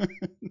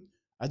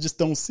 I just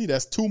don't see.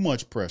 That's too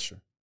much pressure.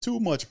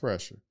 Too much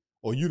pressure.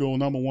 Or you the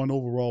number 1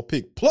 overall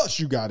pick. Plus,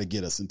 you got to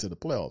get us into the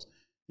playoffs.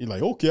 You're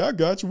like, okay, I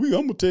got you.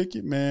 I'm gonna take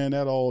it, man.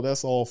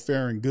 That's all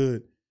fair and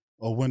good.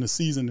 Or when the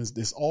season is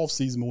this off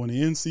season, but when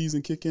the end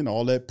season kick in,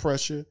 all that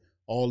pressure,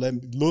 all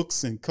that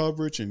looks and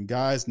coverage, and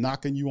guys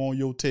knocking you on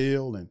your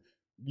tail, and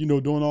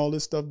doing all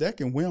this stuff, that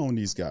can wear on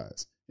these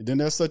guys. And then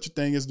there's such a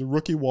thing as the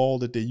rookie wall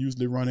that they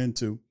usually run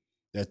into,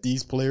 that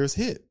these players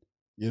hit.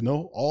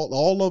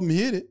 All of them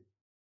hit it.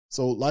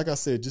 So, like I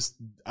said,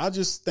 I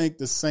just think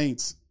the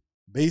Saints,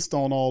 based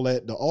on all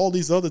that, all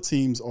these other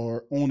teams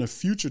are on a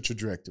future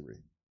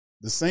trajectory.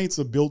 The Saints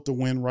are built to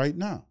win right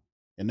now,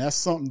 and that's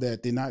something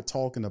that they're not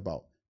talking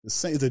about.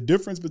 The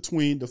difference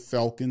between the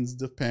Falcons,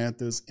 the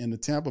Panthers, and the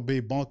Tampa Bay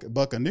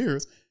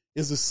Buccaneers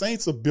is the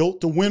Saints are built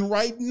to win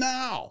right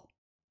now.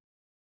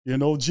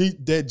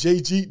 That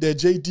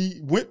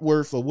JG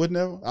Wentworth or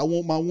whatever. I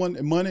want my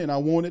money and I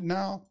want it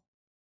now.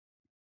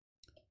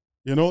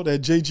 That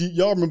JG,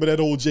 y'all remember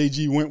that old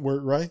JG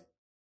Wentworth, right?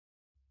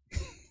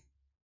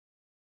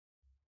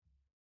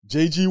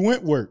 JG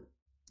Wentworth,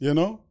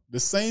 the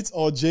Saints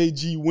are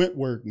JG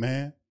Wentworth,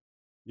 man.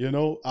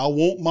 I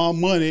want my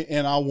money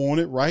and I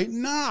want it right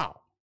now.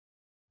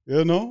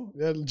 That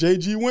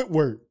JG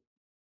Wentworth,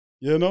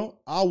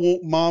 I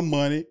want my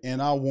money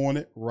and I want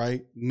it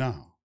right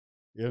now.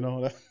 Y'all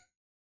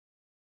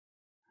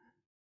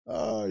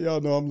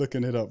know I'm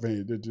looking it up,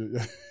 man. Did you?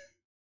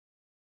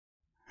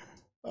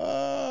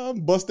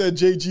 Bust that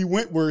JG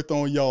Wentworth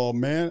on y'all,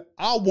 man.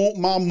 I want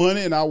my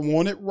money and I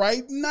want it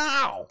right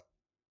now.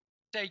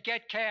 Say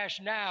get cash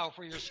now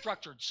for your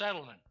structured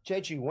settlement.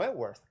 JG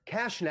Wentworth,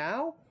 cash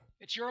now?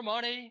 It's your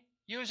money.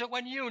 Use it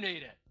when you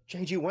need it.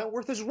 JG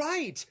Wentworth is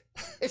right.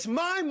 It's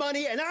my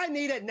money and I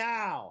need it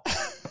now.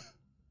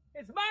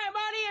 It's my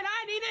money and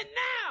I need it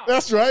now.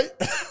 That's right.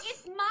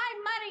 It's my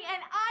money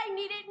and I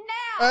need it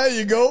now. There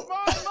you go. It's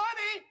my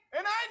money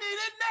and I need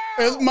it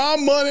now. It's my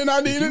money and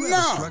I need it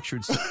now.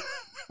 Structured.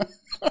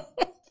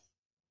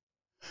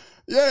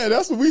 Yeah,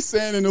 that's what we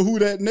saying in the Who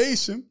Dat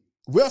Nation.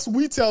 That's what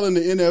we telling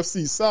the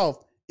NFC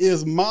South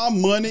is my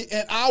money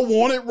and I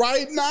want it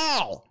right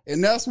now.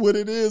 And that's what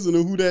it is in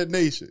the Who Dat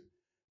Nation.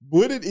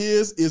 What it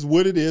is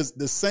what it is.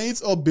 The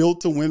Saints are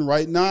built to win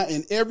right now,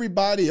 and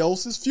everybody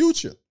else's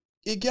future.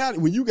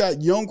 When you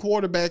got young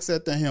quarterbacks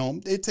at the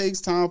helm, it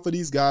takes time for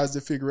these guys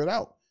to figure it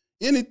out.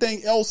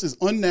 Anything else is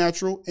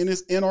unnatural and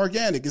it's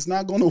inorganic. It's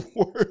not going to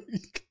work.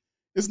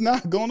 It's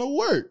not going to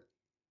work.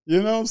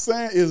 You know what I'm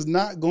saying? It's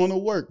not going to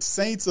work.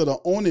 Saints are the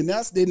only,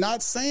 they're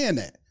not saying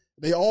that.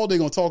 They're going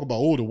to talk about,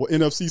 the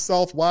NFC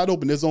South wide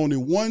open. There's only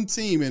one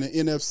team in the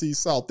NFC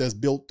South that's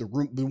built to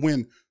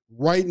win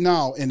right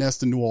now, and that's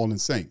the New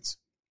Orleans Saints.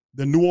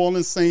 The New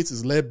Orleans Saints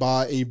is led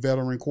by a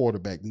veteran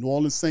quarterback. The New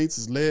Orleans Saints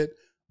is led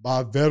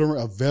by a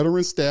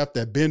veteran staff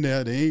that been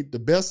there. They ain't the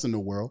best in the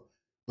world,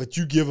 but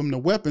you give them the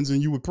weapons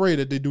and you would pray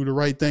that they do the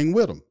right thing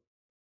with them.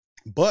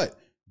 But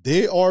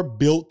they are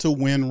built to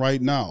win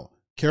right now.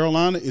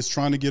 Carolina is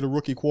trying to get a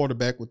rookie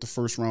quarterback with the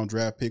first-round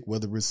draft pick,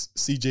 whether it's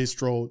C.J.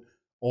 Stroud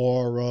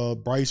or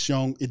Bryce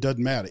Young. It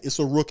doesn't matter. It's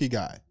a rookie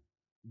guy.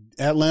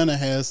 Atlanta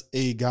has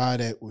a guy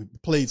that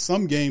played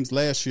some games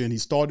last year, and he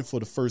started for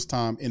the first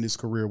time in his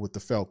career with the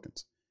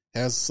Falcons.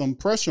 Has some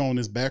pressure on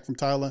his back from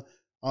Tyler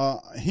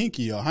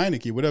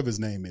Heineke, whatever his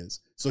name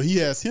is. So he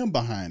has him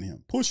behind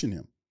him, pushing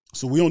him.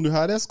 So we don't know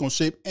how that's going to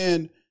shape.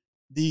 And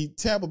the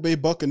Tampa Bay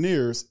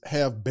Buccaneers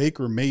have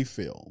Baker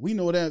Mayfield. We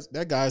know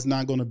that guy's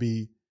not going to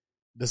be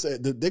 –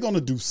 they're going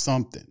to do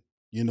something.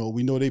 We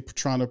know they're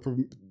trying to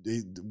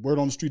 – word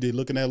on the street, they're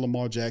looking at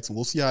Lamar Jackson.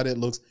 We'll see how that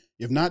looks.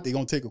 If not, they're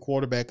going to take a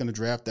quarterback in the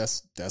draft.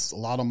 That's a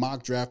lot of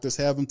mock drafters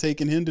have them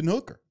taking Hendon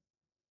Hooker.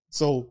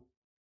 So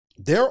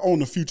they're on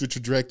the future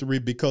trajectory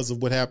because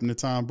of what happened to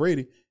Tom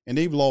Brady. And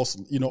they've lost,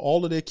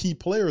 all of their key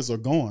players are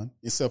gone,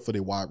 except for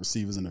their wide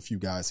receivers and a few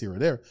guys here or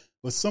there.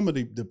 But some of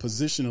the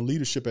position and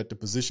leadership at the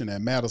position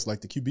that matters,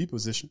 like the QB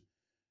position,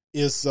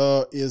 is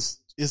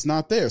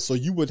not there. So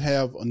you would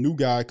have a new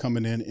guy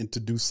coming in and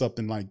to do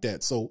something like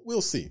that. So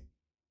we'll see.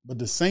 But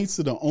the Saints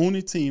are the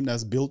only team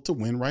that's built to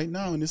win right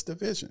now in this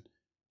division.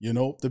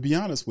 To be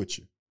honest with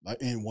you.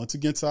 And once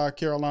again, to our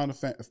Carolina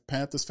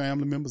Panthers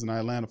family members and our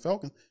Atlanta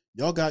Falcons,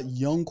 y'all got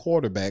young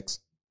quarterbacks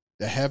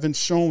that haven't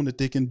shown that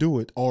they can do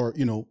it, or,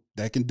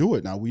 that can do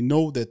it. Now, we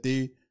know that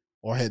they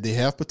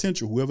have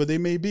potential, whoever they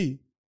may be,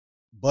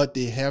 but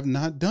they have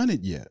not done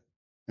it yet.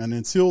 And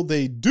until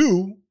they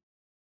do,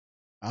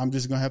 I'm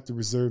just going to have to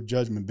reserve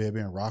judgment, baby,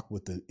 and rock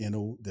with the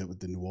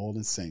New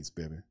Orleans Saints,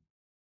 baby.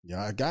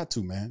 Yeah, I got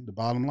to, man. The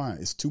bottom line,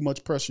 it's too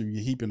much pressure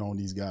you're heaping on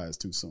these guys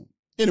too soon.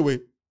 Anyway,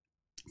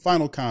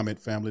 Final comment,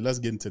 family. Let's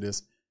get into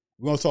this.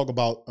 We're going to talk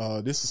about,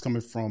 this is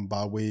coming from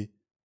by way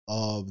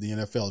of the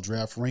NFL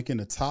draft ranking,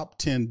 the top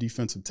 10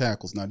 defensive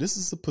tackles. Now, this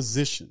is a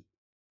position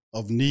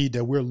of need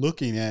that we're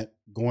looking at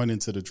going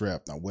into the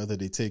draft. Now, whether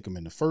they take them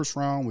in the first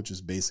round, which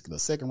is basically a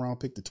second round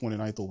pick, the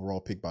 29th overall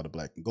pick by the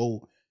Black and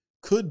Gold,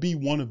 could be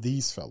one of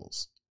these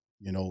fellows,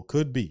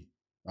 could be.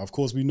 Now, of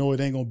course, we know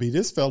it ain't going to be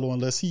this fellow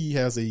unless he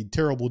has a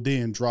terrible day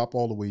and drop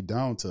all the way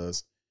down to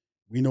us.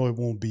 We know it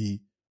won't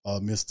be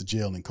Mr.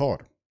 Jalen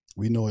Carter.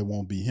 We know it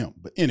won't be him.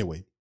 But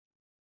anyway,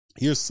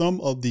 here's some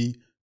of the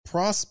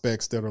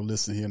prospects that are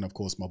listed here. And, of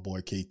course, my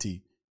boy KT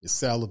is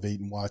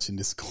salivating watching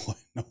this going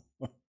on.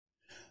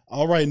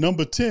 All right,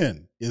 number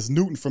 10 is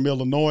Newton from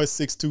Illinois,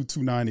 6'2",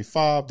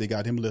 295. They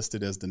got him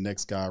listed as the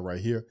next guy right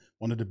here.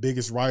 One of the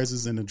biggest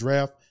risers in the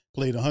draft.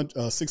 Played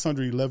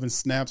 611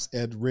 snaps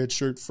at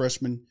redshirt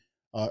freshman.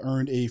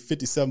 Earned a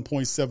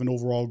 57.7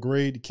 overall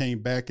grade. He came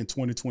back in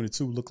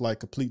 2022, looked like a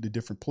completely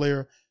different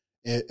player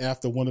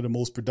after one of the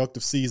most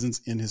productive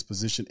seasons in his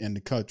position in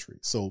the country.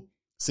 So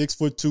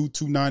 6'2",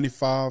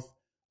 295,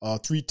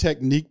 3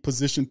 technique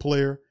position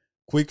player,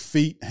 quick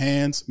feet,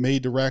 hands,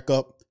 made the rack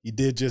up. He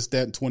did just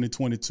that in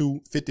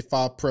 2022,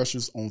 55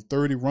 pressures on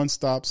 30 run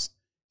stops.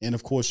 And,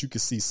 of course, you can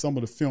see some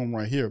of the film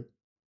right here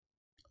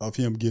of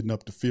him getting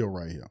up the field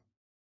right here.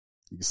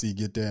 You can see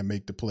get there and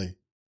make the play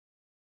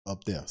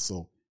up there.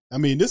 So, I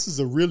mean, this is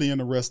a really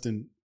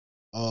interesting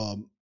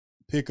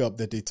pickup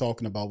that they're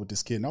talking about with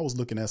this kid. And I was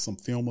looking at some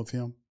film of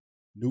him,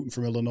 Newton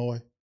from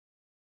Illinois.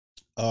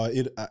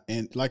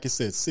 And like I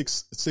said,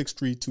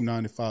 6'3",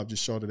 295,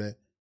 just short of that.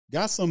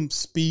 Got some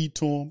speed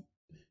to him.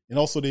 And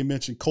also they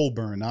mentioned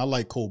Colburn. Now, I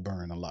like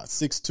Colburn a lot.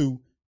 6'2",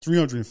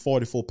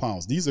 344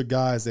 pounds. These are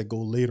guys that go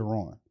later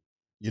on.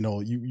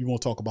 You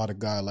won't talk about a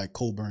guy like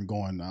Colburn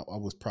going, I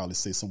would probably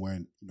say somewhere,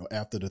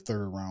 after the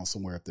third round,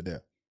 somewhere after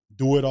that.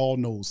 Do it all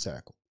nose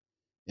tackle.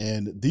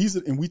 And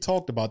we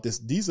talked about this.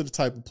 These are the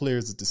type of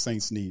players that the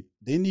Saints need.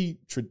 They need,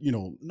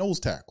 nose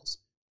tackles,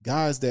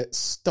 guys that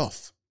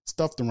stuff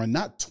the run,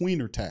 not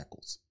tweener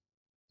tackles.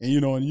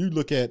 And, and you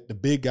look at the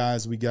big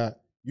guys we got,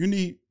 you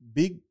need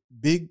big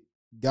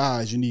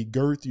guys. You need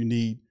girth. You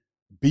need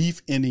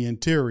beef in the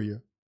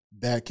interior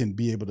that can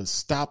be able to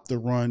stop the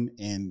run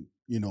and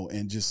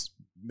just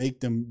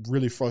make them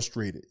really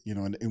frustrated,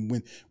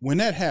 and when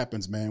that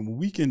happens, man, when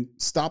we can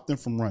stop them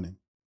from running,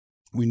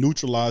 we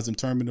neutralize them,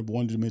 turn them into a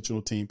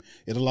one-dimensional team.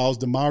 It allows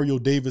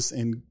Demario Davis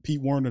and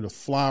Pete Werner to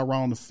fly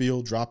around the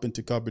field, drop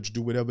into coverage,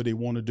 do whatever they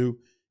want to do.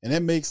 And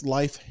that makes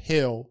life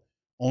hell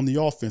on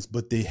the offense,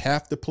 but they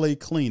have to play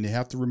clean. They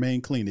have to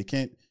remain clean. They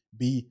can't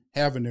be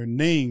having their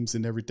names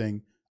and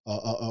everything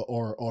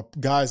or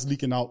guys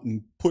leaking out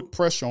and put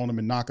pressure on them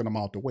and knocking them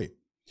out the way.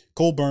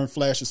 Colburn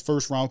flashes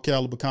first-round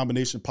caliber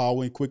combination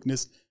power and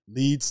quickness,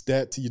 leads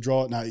that to your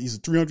draw. Now, he's a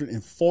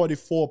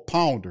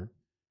 344-pounder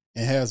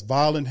and has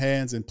violent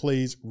hands and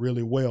plays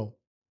really well.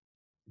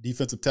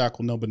 Defensive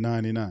tackle number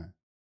 99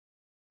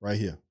 right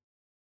here.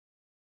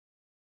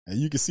 And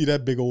you can see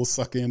that big old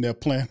sucker in there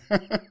playing.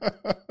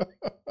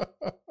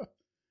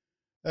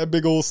 That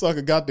big old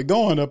sucker got the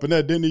going up in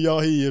there, didn't he,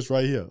 y'all? He is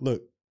right here.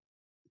 Look,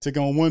 took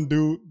on one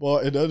dude, boy,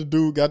 and the other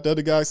dude got the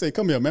other guy say,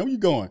 come here, man, where you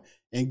going?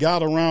 And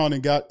got around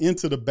and got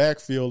into the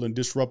backfield and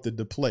disrupted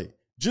the play.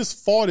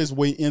 Just fought his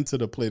way into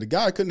the play. The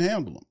guy couldn't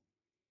handle him.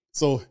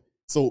 So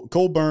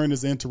Colburn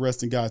is an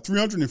interesting guy.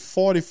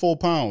 344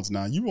 pounds.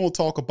 Now, you won't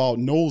talk about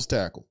nose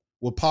tackle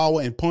with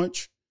power and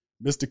punch,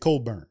 Mr.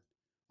 Colburn.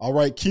 All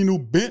right,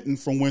 Keanu Benton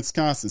from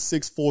Wisconsin,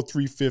 6'4",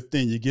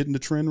 315. You getting the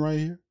trend right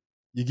here?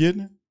 You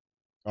getting it?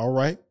 All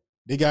right.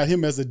 They got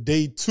him as a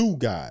day 2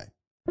 guy.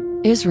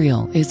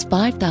 Israel is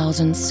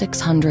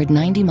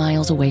 5,690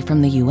 miles away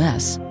from the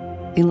U.S.,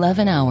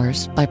 11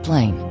 hours by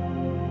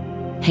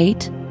plane.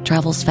 Hate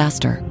travels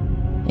faster.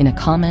 In a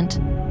comment,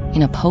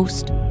 in a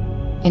post,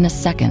 in a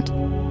second.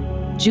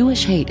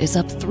 Jewish hate is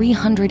up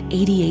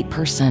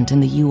 388% in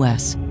the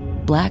U.S.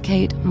 Black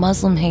hate,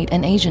 Muslim hate,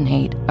 and Asian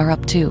hate are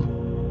up too.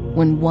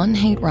 When one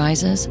hate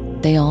rises,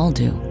 they all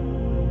do.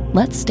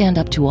 Let's stand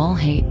up to all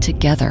hate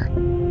together.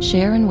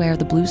 Share and wear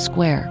the blue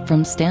square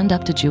from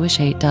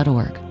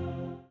standuptojewishhate.org.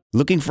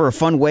 Looking for a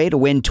fun way to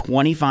win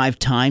 25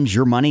 times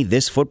your money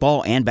this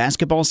football and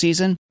basketball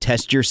season?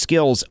 Test your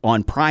skills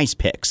on Prize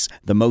Picks,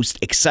 the most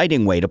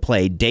exciting way to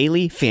play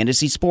daily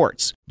fantasy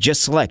sports.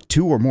 Just select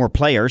 2 or more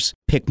players,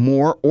 pick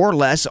more or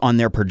less on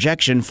their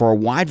projection for a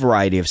wide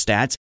variety of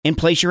stats, and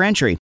place your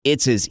entry.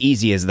 It's as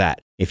easy as that.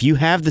 If you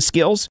have the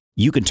skills,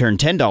 you can turn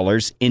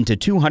 $10 into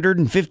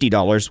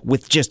 $250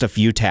 with just a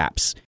few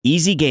taps.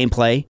 Easy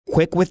gameplay,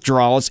 quick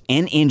withdrawals,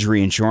 and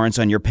injury insurance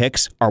on your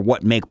picks are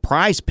what make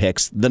Prize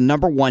Picks the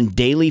 #1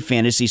 daily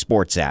fantasy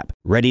sports app.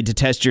 Ready to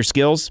test your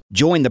skills?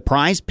 Join the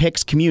Prize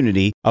Picks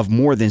community of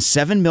more than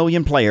 7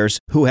 million players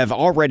who have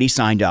already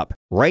signed up.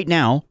 Right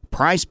now,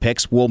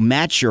 PrizePicks will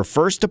match your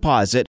first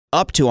deposit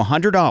up to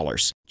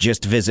 $100.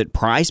 Just visit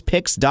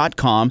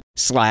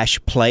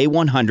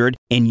prizepicks.com/play100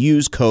 and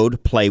use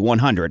code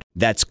PLAY100.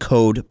 That's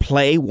code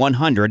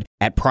PLAY100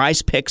 at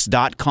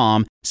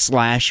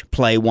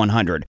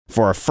prizepicks.com/play100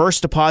 for a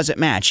first deposit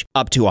match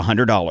up to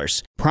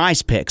 $100.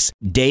 PrizePicks,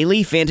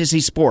 daily fantasy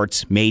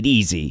sports made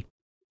easy.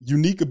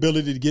 Unique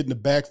ability to get in the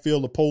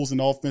backfield, opposing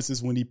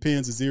offenses when he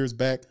pins his ears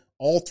back.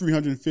 All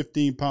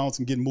 315 pounds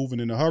and get moving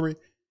in a hurry.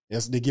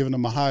 As they're giving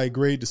him a high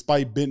grade,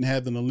 despite Benton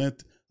having the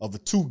length of a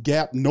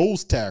 2-gap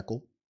nose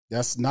tackle.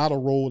 That's not a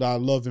role I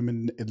love him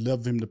and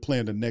love him to play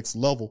at the next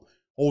level.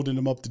 Holding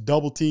him up to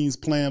double teams,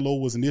 playing low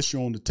was an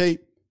issue on the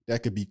tape.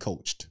 That could be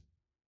coached.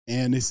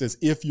 And it says,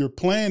 if you're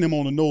playing him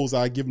on the nose,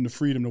 I give him the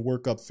freedom to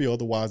work upfield.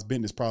 Otherwise,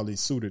 Benton is probably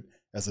suited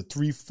as a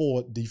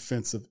 3-4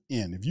 defensive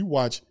end. If you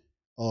watch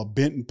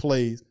Benton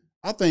plays,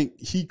 I think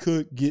he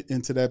could get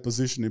into that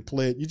position and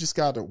play it. You just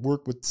got to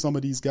work with some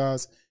of these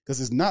guys because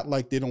it's not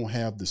like they don't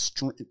have the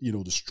strength,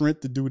 the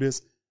strength to do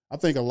this. I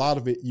think a lot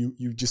of it,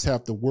 you just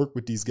have to work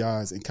with these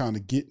guys and kind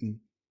of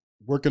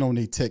working on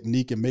their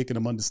technique and making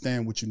them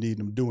understand what you need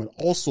them to do, and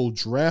also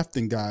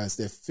drafting guys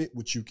that fit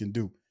what you can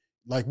do.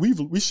 Like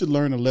we should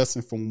learn a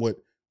lesson from what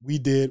we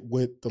did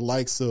with the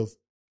likes of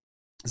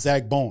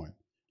Zach Bowen.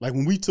 Like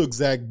when we took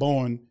Zach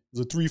Bowen as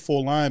a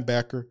 3-4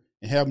 linebacker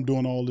and have him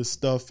doing all this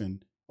stuff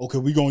and, okay,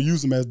 we're going to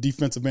use him as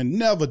defensive end.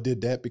 Never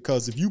did that,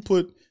 because if you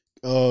put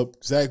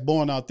Zach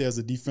Bowen out there as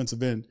a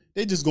defensive end,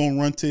 they just going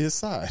to run to his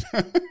side.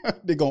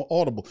 They're going to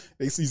audible.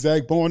 They see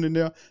Zach Bowen in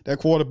there, that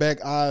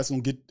quarterback eyes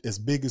going to get as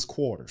big as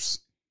quarters.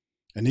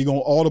 And they're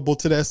going to audible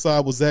to that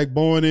side where Zach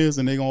Bowen is,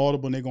 and they're going to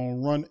audible, and they're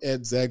going to run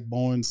at Zach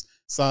Bowen's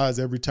size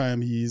every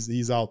time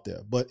he's out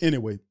there. But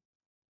anyway,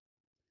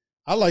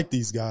 I like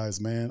these guys,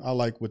 man. I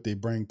like what they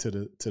bring to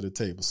the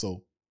table.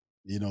 So,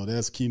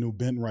 there's Keanu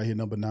Benton right here,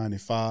 number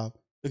 95.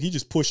 Look, he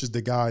just pushes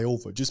the guy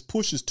over. Just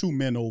pushes 2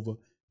 men over,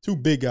 2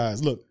 big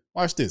guys. Look,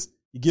 watch this.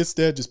 He gets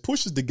there, just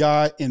pushes the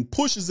guy and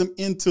pushes him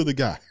into the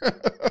guy.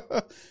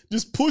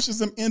 Just pushes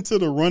him into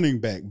the running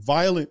back.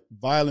 Violent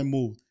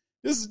move.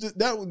 This is just,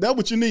 that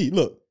what you need.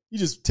 Look, he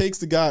just takes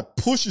the guy,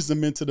 pushes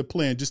him into the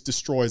play, and just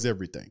destroys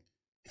everything.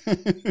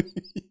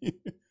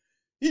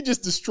 He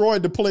just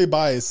destroyed the play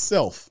by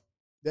himself.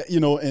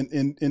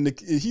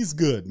 He's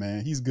good,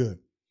 man. He's good.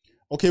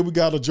 Okay, we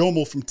got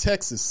Ajomo from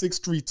Texas,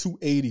 6'3",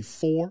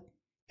 284.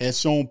 Has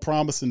shown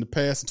promise in the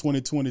past in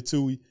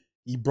 2022.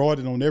 He brought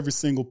it on every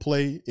single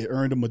play. It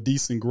earned him a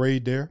decent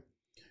grade there.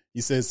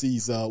 He says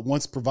he's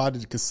once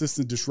provided a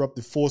consistent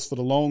disruptive force for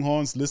the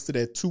Longhorns, listed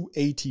at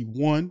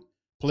 281.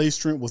 Play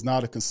strength was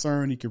not a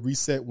concern. He could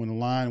reset when the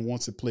line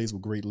once it plays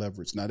with great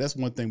leverage. Now, that's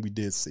one thing we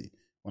did see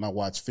when I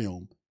watched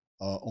film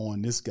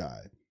on this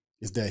guy,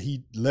 is that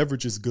he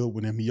leverages good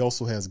with him. He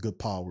also has good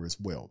power as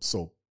well.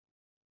 So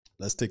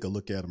let's take a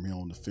look at him here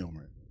on the film.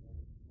 Right?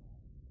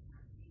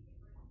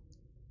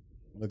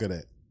 Look at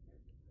that.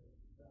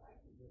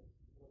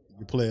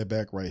 You play it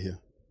back right here.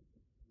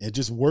 It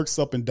just works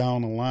up and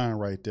down the line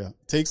right there.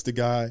 Takes the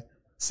guy,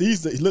 he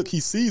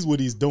sees what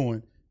he's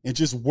doing, and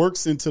just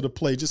works into the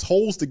play. Just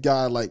holds the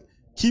guy, like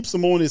keeps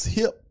him on his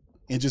hip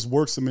and just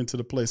works him into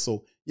the play.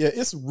 So, yeah,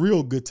 it's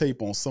real good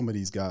tape on some of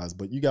these guys,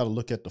 but you got to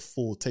look at the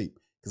full tape,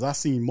 because I've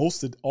seen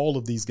all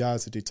of these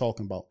guys that they're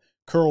talking about.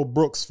 Curl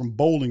Brooks from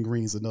Bowling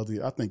Green's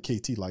another. I think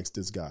KT likes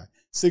this guy.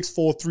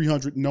 6'4",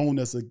 300, known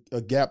as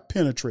a gap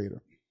penetrator.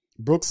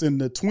 Brooks in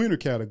the tweener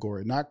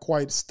category, not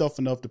quite tough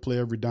enough to play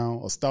every down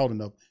or stout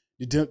enough.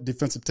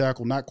 Defensive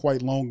tackle, not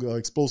quite long,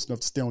 explosive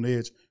enough to stay on the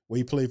edge. Where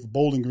he played for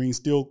Bowling Green,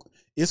 still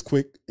is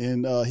quick,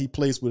 and he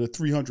plays with a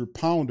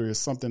 300-pounder is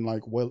something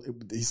like,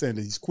 he's saying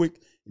that he's quick,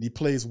 and he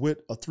plays with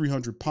a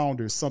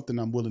 300-pounder is something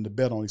I'm willing to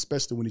bet on,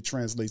 especially when he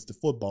translates to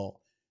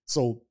football.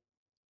 So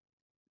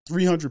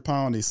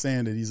 300-pound, they're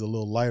saying that he's a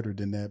little lighter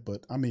than that,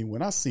 but, I mean,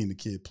 when I seen the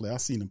kid play, I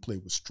seen him play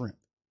with strength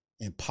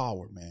and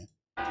power, man.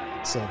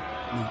 So,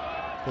 let me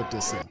put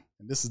this in.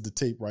 And this is the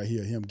tape right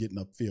here, him getting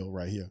upfield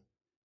right here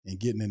and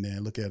getting in there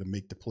and look at him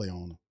make the play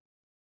on him.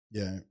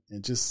 Yeah,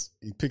 and just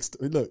he picks –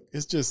 look,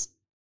 it's just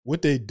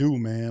what they do,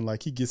 man.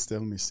 Like, he gets there.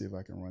 Let me see if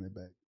I can run it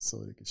back so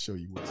they can show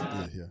you what he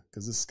did here,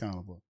 because this is kind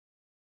of a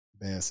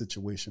bad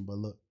situation. But,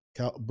 look,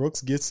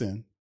 Brooks gets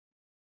in,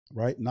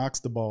 right, knocks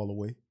the ball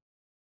away.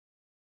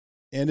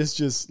 And it's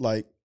just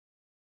like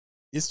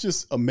 – it's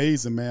just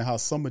amazing, man, how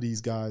some of these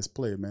guys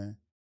play, man.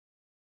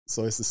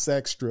 So it's a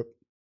sack strip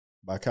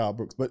by Kyle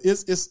Brooks. But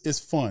it's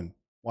fun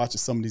watching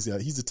some of these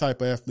guys. He's the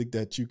type of athlete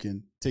that you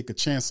can take a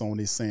chance on,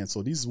 they're saying.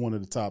 So this is one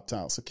of the top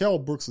talents. So Carl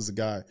Brooks is a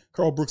guy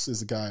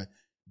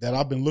that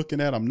I've been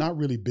looking at. I'm not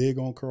really big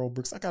on Carl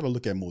Brooks. I got to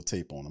look at more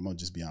tape on him. I'm going to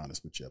just be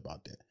honest with you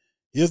about that.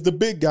 Here's the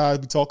big guys.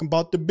 We're talking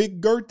about the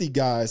big girthy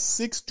guys.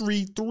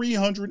 6'3",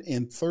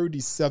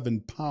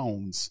 337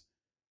 pounds.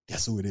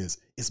 Guess who it is?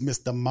 It's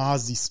Mr.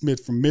 Mozzie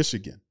Smith from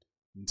Michigan.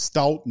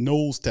 Stout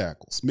nose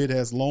tackle. Smith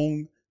has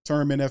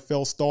long-term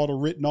NFL starter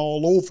written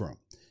all over him.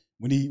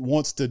 When he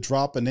wants to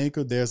drop an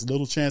anchor, there's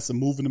little chance of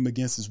moving him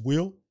against his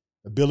will.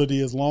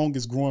 Ability as long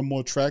as growing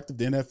more attractive.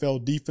 The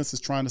NFL defense is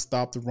trying to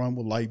stop the run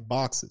with light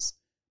boxes.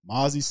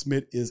 Mozzie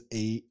Smith is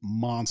a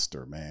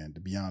monster, man,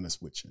 to be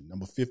honest with you.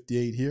 Number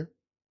 58 here.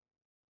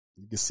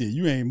 You can see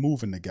you ain't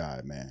moving the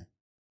guy, man.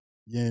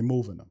 You ain't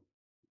moving him.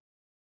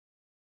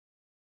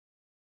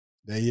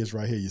 There he is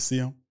right here. You see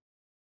him?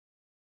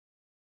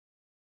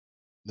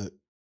 Look,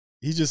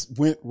 he just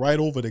went right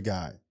over the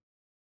guy.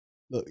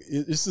 Look,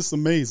 it's just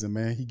amazing,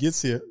 man. He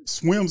gets here,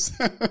 swims.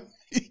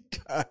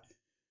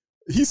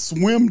 He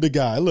swimmed the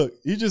guy. Look,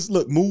 he just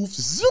moves,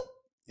 zoop,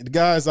 and the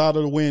guy's out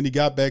of the way, and he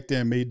got back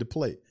there and made the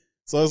play.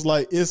 So it's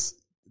like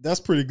that's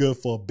pretty good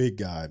for a big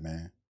guy,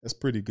 man. That's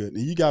pretty good.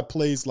 And you got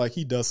plays like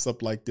he does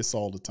stuff like this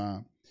all the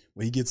time,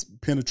 where he gets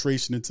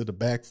penetration into the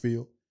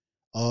backfield.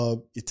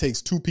 It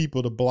takes two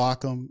people to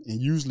block him,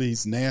 and usually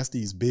he's nasty,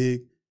 he's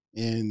big,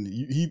 and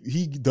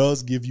he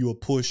does give you a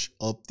push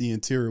up the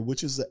interior,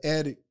 which is an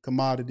added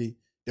commodity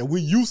that we're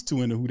used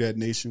to in the Who Dat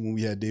Nation when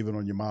we had David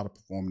Onyemata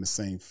performing the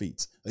same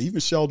feats.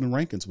 Even Sheldon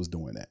Rankins was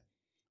doing that.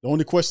 The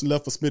only question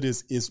left for Smith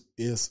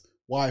is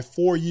why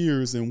 4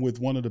 years and with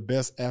one of the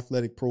best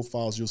athletic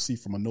profiles you'll see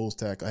from a nose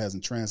tackle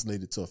hasn't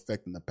translated to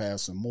affecting the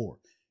passer more.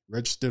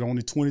 Registered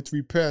only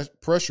 23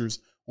 pressures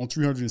on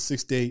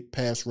 368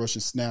 pass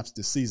rushing snaps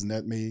this season.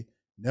 That may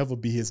never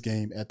be his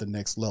game at the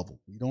next level.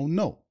 We don't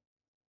know.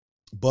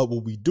 But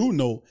what we do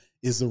know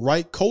is the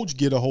right coach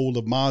get a hold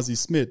of Mozzie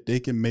Smith, they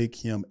can make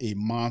him a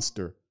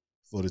monster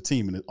for the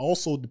team. And it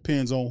also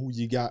depends on who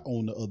you got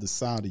on the other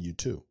side of you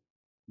too.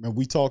 Remember,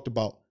 we talked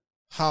about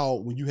how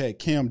when you had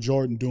Cam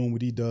Jordan doing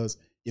what he does,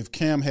 if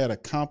Cam had a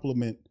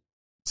compliment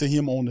to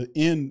him on the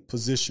end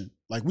position,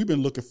 like we've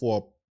been looking for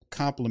a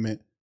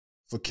compliment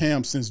for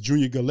Cam since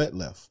Junior Gillette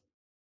left.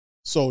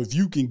 So if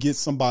you can get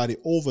somebody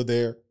over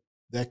there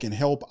that can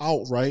help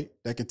out, right,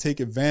 that can take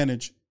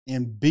advantage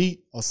and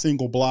beat a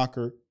single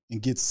blocker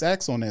and get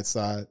sacks on that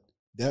side,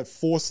 that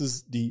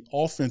forces the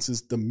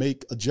offenses to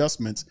make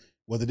adjustments,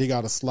 whether they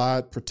got to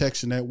slide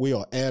protection that way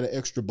or add an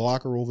extra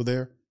blocker over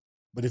there.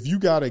 But if you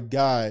got a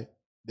guy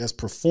that's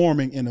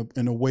performing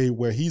in a way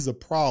where he's a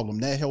problem,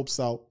 that helps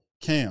out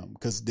Cam,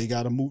 because they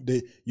got to move.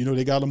 They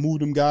got to move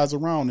them guys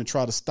around and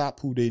try to stop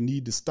who they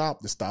need to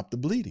stop the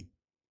bleeding.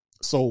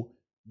 So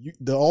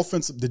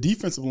the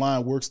defensive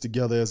line works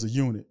together as a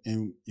unit,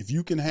 and if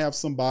you can have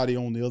somebody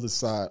on the other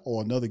side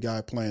or another guy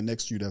playing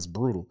next to you that's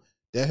brutal,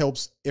 that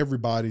helps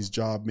everybody's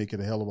job make it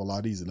a hell of a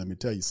lot easier. Let me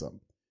tell you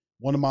something.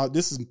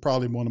 This is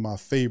probably one of my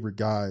favorite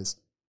guys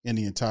in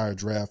the entire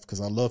draft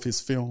because I love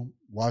his film.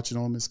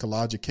 Watching him is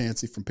Kalijah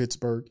Kancey from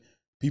Pittsburgh.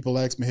 People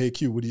ask me, hey,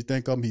 Q, what do you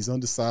think of him? He's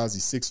undersized.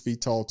 He's 6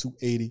 feet tall,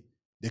 280.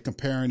 They're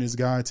comparing this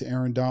guy to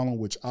Aaron Donald,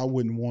 which I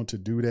wouldn't want to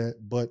do that.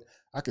 But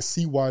I can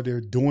see why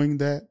they're doing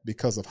that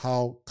because of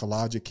how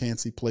Kalijah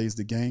Kancey plays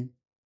the game.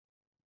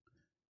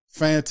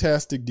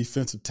 Fantastic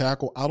defensive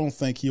tackle. I don't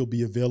think he'll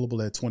be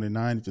available at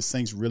 29. If the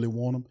Saints really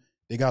want him,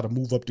 they got to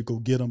move up to go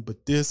get him.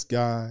 But this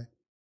guy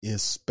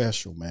is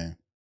special, man.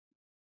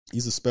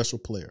 He's a special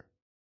player.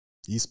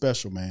 He's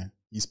special, man.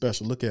 He's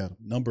special. Look at him.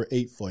 Number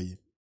 8 for you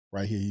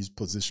right here. He's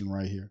positioned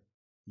right here.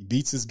 He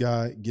beats his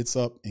guy, gets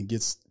up and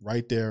gets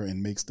right there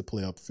and makes the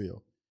play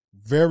upfield.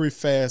 Very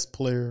fast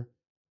player,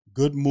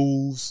 good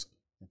moves.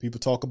 And people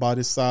talk about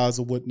his size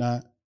or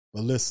whatnot.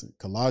 But listen,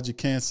 Kalijah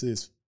Kancey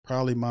is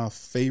probably my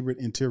favorite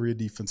interior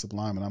defensive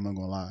lineman. I'm not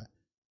going to lie.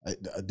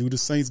 Do the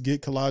Saints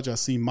get Kalijah? I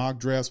see mock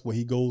drafts where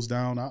he goes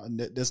down.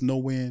 There's no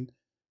way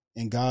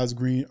in God's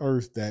green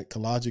earth that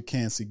Kalijah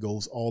Kancey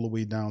goes all the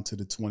way down to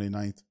the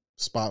 29th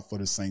spot for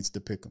the Saints to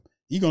pick him.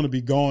 He's going to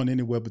be gone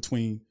anywhere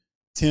between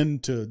 10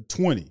 to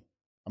 20.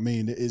 I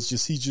mean, he's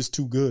just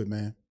too good,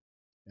 man.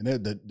 And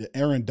the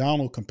Aaron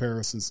Donald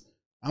comparisons,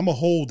 I'm going to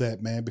hold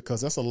that, man,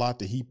 because that's a lot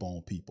to heap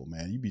on people,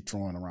 man. You be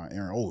throwing around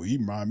Aaron. Oh, he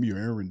remind me of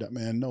Aaron.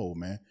 Man, no,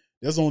 man.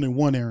 There's only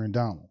one Aaron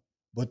Donald.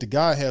 But the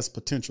guy has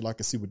potential. I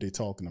can see what they're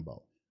talking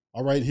about.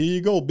 All right, here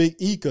you go. Big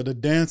Ika, the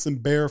dancing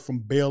bear from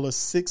Baylor,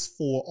 6'4",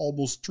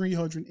 almost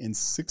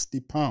 360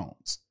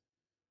 pounds.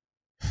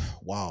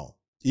 Wow.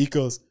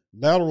 Ika's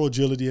lateral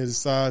agility at his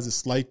size is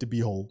slight to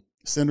behold.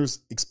 Centers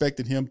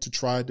expected him to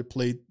try to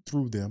play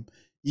through them.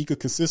 Ika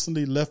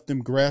consistently left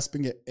them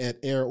grasping at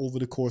air over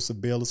the course of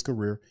Baylor's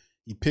career.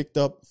 He picked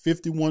up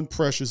 51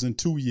 pressures in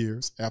 2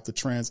 years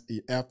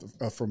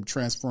from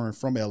transferring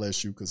from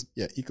LSU because,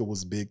 Ika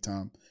was big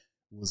time,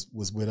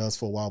 was with us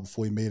for a while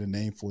before he made a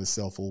name for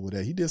himself over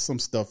there. He did some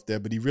stuff there,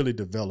 but he really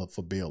developed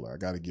for Baylor. I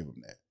got to give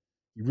him that.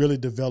 He really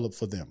developed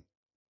for them.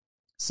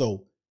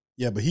 So,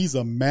 but he's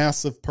a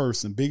massive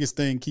person. Biggest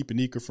thing keeping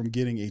Ika from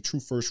getting a true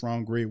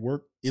first-round grade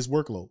is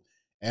workload.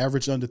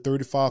 Average under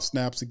 35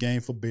 snaps a game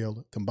for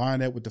Baylor. Combine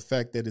that with the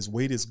fact that his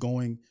weight is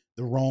going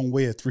the wrong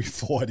way at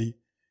 340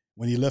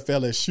 when he left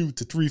LSU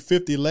to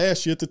 350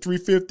 last year to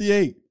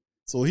 358.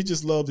 So he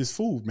just loved his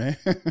food, man.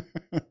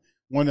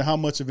 Wonder how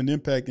much of an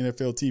impact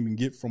NFL team can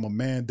get from a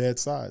man that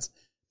size.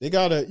 They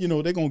got to,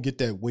 they're going to get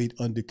that weight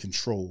under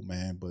control,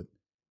 man. But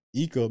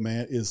Ika,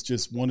 man, is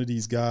just one of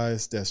these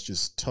guys that's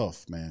just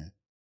tough, man.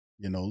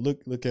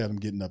 Look at him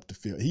getting up the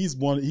field. He's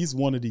one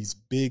of these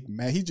big,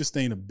 man. He just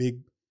ain't a big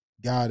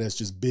guy that's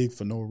just big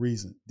for no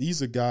reason.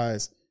 These are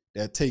guys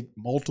that take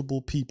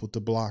multiple people to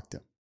block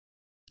them.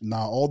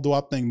 Now, although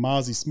I think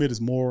Mozzie Smith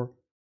is more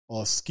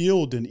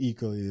skilled than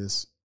Ika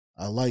is,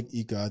 I like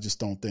Ika. I just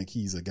don't think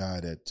he's a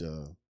guy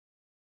that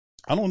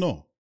I don't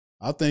know.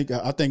 I think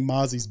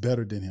Mozzie's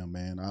better than him,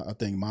 man. I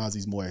think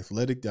Mozzie's more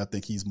athletic. I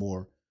think he's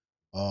more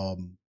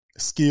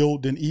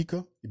skilled than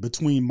Ika,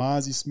 between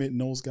Mozzie Smith and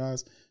those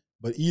guys.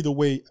 But either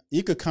way,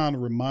 Ika kind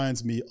of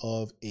reminds me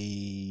of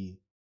a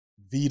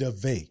Vita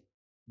Vea,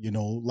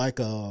 like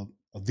a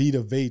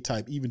Vita Vea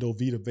type, even though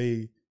Vita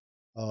Vea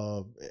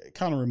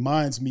kind of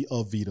reminds me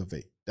of Vita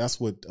Vea. That's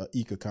what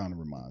Ika kind of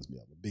reminds me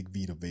of, a big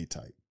Vita Vea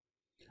type.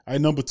 All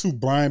right, number 2,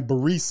 Brian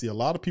Barisi. A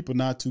lot of people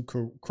not too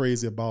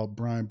crazy about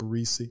Brian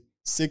Barisi.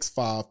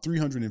 6'5",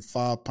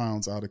 305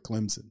 pounds out of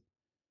Clemson.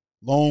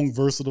 Long,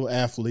 versatile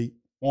athlete,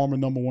 former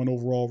number 1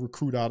 overall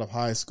recruit out of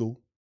high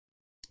school.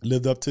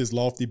 Lived up to his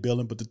lofty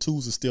billing, but the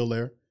tools are still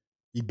there.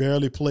 He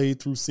barely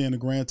played through seeing a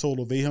grand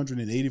total of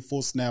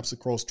 884 snaps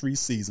across 3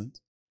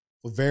 seasons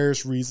for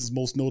various reasons,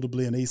 most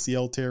notably an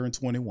ACL tear in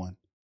 21.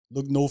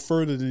 Look no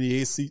further than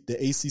the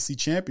ACC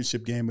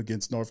championship game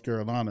against North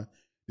Carolina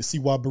to see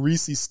why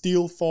Barisi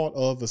still thought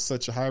of as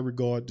such a high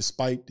regard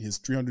despite his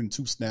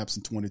 302 snaps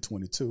in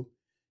 2022.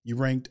 He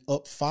racked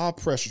up 5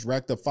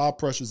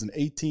 pressures and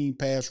 18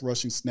 pass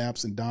rushing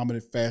snaps in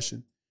dominant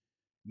fashion.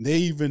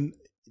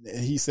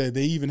 He said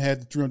they even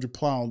had the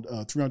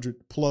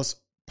 300-plus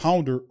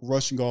pounder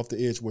rushing off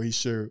the edge where he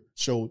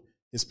showed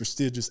his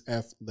prestigious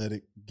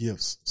athletic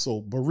gifts.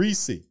 So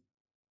Barisi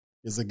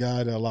is a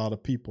guy that a lot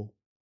of people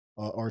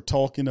are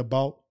talking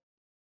about.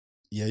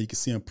 Yeah, you can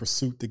see him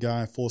pursue the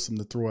guy and force him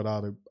to throw it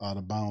out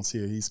of bounds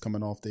here. He's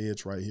coming off the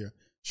edge right here,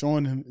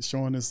 showing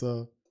his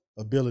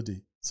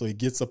ability. So he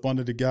gets up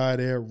under the guy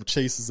there,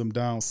 chases him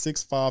down,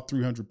 6'5",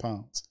 300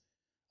 pounds.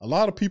 A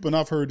lot of people, and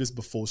I've heard this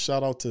before,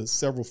 shout out to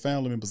several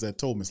family members that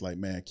told me, it's like,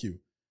 man, Q,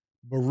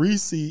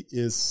 Barisi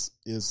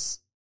is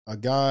a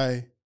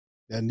guy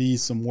that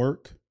needs some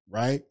work,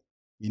 right?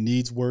 He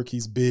needs work.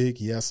 He's big.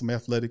 He has some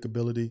athletic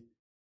ability.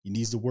 He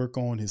needs to work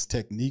on his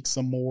technique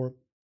some more.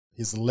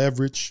 His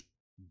leverage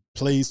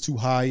plays too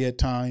high at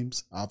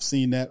times. I've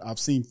seen that. I've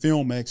seen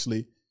film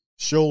actually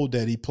show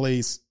that he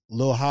plays a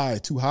little high,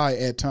 too high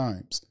at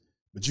times.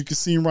 But you can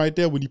see him right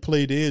there when he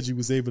played the edge, he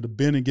was able to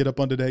bend and get up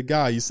under that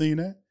guy. You seen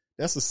that?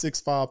 That's a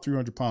 6'5",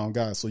 300-pound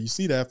guy. So you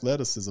see the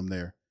athleticism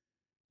there.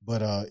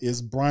 But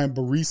is Brian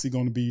Barisi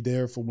going to be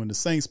there for when the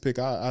Saints pick?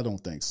 I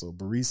don't think so.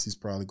 Barisi's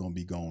probably going to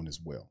be gone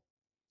as well.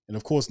 And,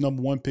 of course,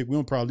 number 1 pick, we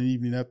don't probably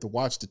even have to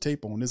watch the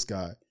tape on this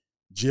guy.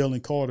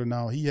 Jalen Carter,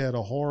 now, he had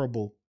a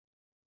horrible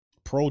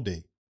pro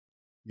day,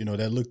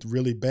 that looked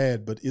really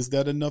bad. But is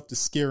that enough to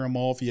scare him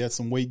off? He had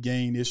some weight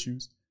gain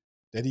issues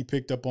that he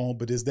picked up on.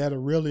 But is that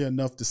really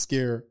enough to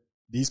scare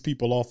these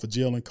people off of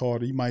Jalen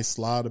Carter? He might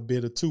slide a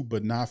bit or two,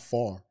 but not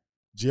far.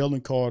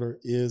 Jalen Carter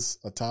is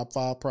a top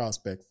 5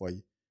 prospect for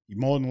you. He's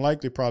more than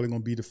likely probably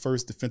going to be the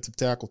first defensive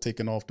tackle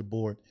taken off the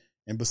board.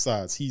 And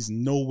besides, he's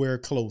nowhere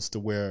close to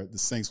where the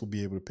Saints will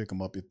be able to pick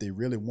him up. If they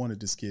really wanted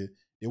this kid,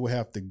 they would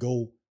have to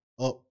go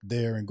up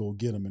there and go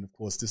get him. And, of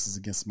course, this is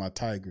against my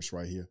Tigers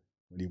right here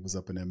when he was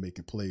up in there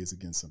making plays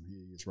against them.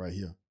 He is right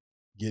here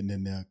getting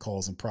in there,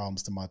 causing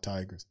problems to my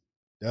Tigers.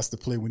 That's the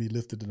play when he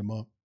lifted them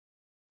up.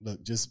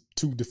 Look, just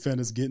 2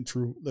 defenders getting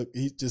through. Look,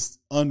 he's just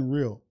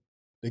unreal.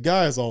 The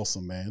guy is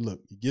awesome, man.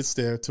 Look, he gets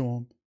there to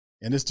him,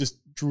 and it's just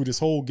through this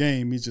whole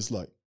game, he's just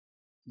like,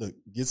 look,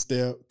 gets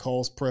there,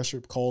 cause pressure,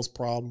 cause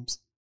problems.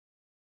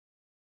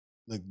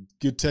 Look,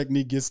 good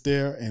technique, gets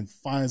there and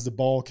finds the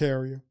ball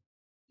carrier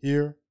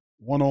here,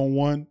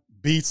 one-on-one,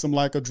 beats him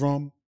like a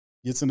drum,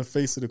 gets in the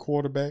face of the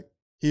quarterback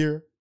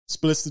here,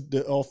 splits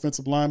the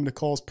offensive lineman to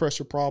cause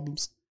pressure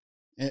problems.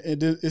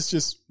 And it's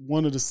just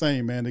one of the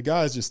same, man. The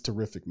guy is just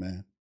terrific,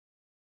 man.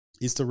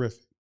 He's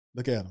terrific.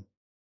 Look at him.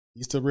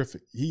 He's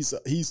terrific. He's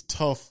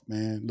tough,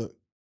 man. Look,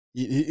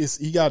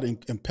 he got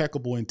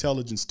impeccable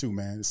intelligence too,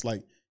 man. It's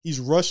like he's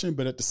rushing,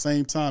 but at the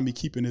same time, he's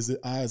keeping his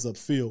eyes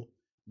upfield,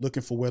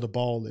 looking for where the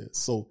ball is.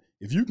 So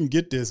if you can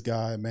get this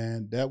guy,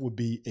 man, that would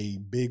be a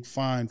big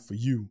find for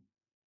you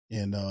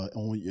and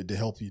to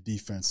help your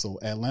defense. So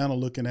Atlanta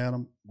looking at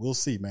him, we'll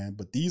see, man.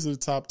 But these are the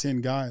top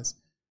 10 guys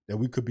that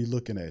we could be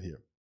looking at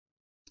here.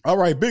 All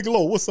right, Big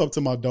Low, what's up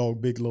to my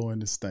dog Big Low in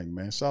this thing,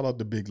 man? Shout out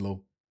to Big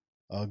Low.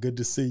 Good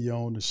to see you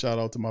on. The shout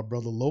out to my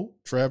brother Low.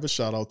 Travis,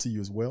 shout out to you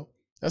as well.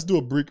 Let's do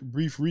a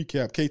brief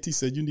recap. KT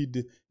said you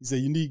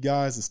need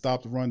guys to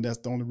stop the run. That's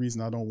the only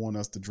reason I don't want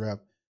us to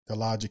draft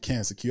Elijah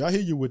Cancer. Q. I hear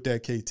you with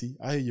that, KT.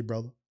 I hear you,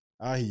 brother.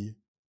 I hear you.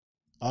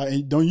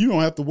 And you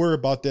don't have to worry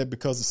about that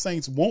because the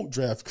Saints won't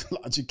draft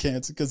Elijah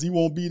Cancer because he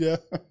won't be there.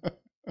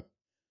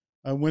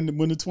 When the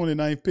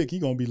 29th pick, he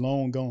gonna be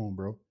long gone,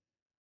 bro.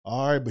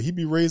 All right, but he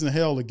be raising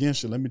hell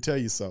against you. Let me tell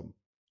you something.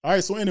 All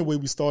right, so anyway,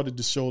 we started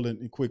the show.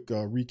 A quick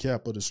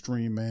recap of the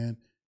stream, man.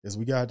 As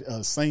we got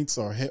Saints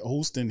are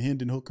hosting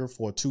Hendon Hooker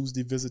for a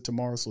Tuesday visit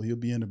tomorrow, so he'll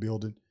be in the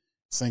building.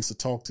 Saints to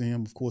talk to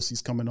him. Of course,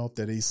 he's coming off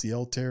that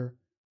ACL tear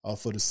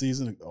for the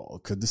season.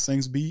 Could the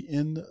Saints be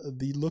in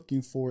the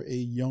looking for a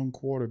young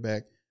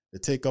quarterback to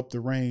take up the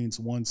reins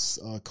once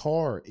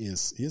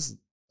his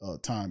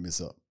time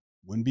is up?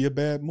 Wouldn't be a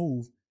bad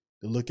move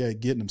to look at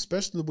getting them,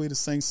 especially the way the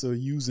Saints are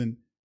using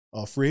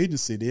free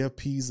agency. They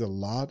appease a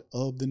lot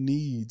of the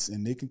needs,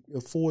 and they can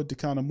afford to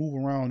kind of move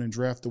around and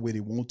draft the way they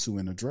want to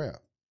in a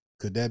draft.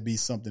 Could that be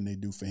something they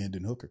do for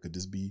Hendon Hooker? Could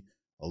this be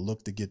a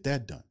look to get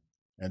that done?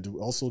 And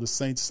also the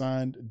Saints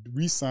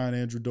re-signed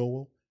Andrew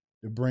Dowell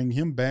to bring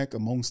him back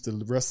amongst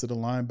the rest of the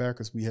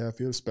linebackers we have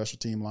here. The special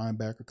team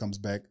linebacker comes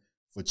back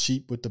for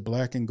cheap with the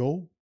black and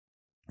gold.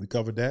 We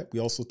covered that. We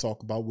also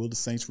talk about, will the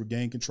Saints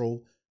regain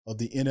control of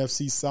the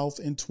NFC South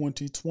in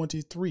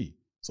 2023?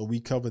 So we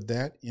covered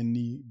that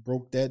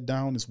broke that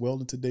down as well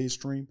in today's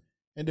stream.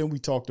 And then we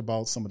talked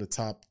about some of the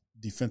top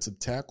defensive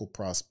tackle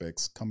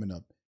prospects coming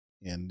up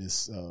in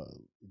this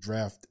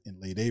draft in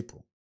late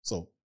April.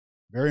 So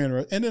very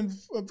interesting. And then,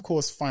 of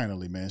course,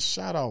 finally, man,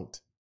 shout out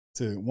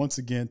once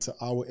again to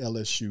our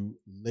LSU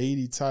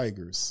Lady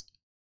Tigers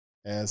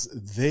as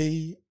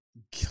they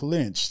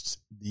clinched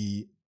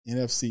the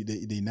NFC,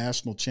 the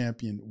national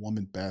champion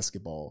women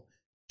basketball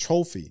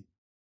trophy.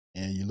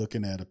 And you're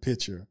looking at a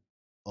picture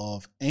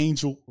of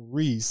Angel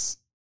Reese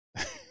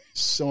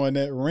showing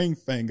that ring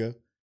finger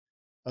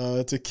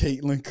to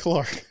Caitlin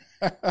Clark.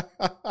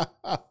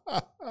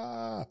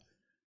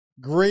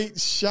 Great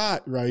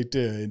shot right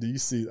there. And do you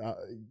see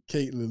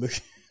Caitlin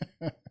looking?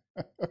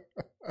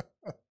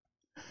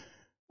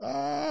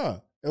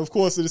 Of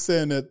course, it is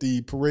saying that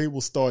the parade will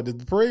start. The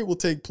parade will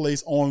take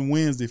place on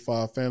Wednesday for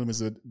our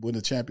families when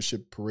the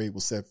championship parade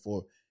was set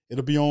for.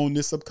 It'll be on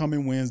this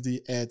upcoming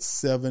Wednesday at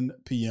 7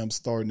 p.m.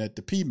 starting at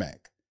the PMAC.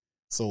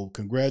 So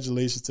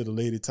congratulations to the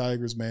Lady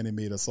Tigers, man. They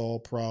made us all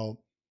proud.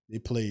 They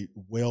played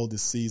well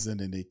this season,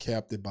 and they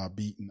capped it by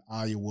beating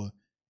Iowa.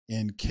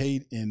 And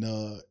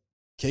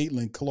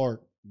Caitlin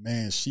Clark,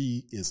 man,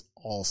 she is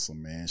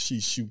awesome, man. She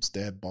shoots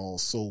that ball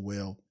so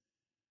well.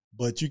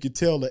 But you could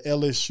tell the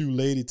LSU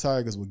Lady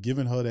Tigers were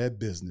giving her that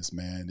business,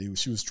 man.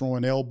 She was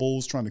throwing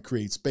elbows, trying to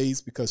create space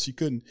because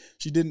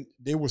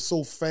they were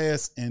so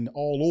fast and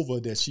all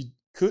over that she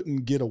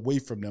couldn't get away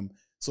from them.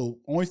 So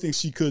only thing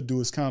she could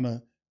do is kind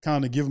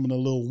of give them a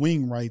little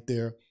wing right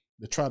there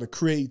to try to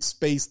create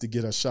space to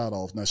get her shot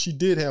off. Now, she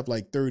did have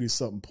like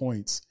 30-something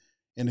points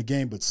in the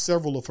game, but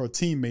several of her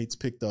teammates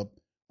picked up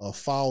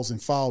fouls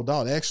and fouled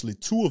out. Actually,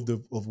 two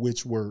of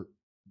which were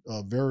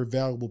very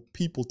valuable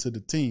people to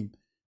the team.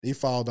 They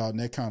fouled out, and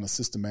that kind of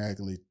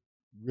systematically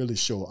really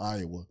showed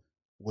Iowa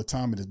what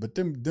time it is. But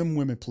them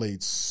women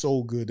played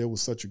so good. That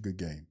was such a good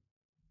game.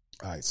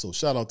 All right, so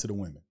shout out to the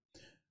women.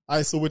 All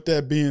right, so with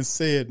that being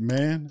said,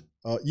 man,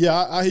 I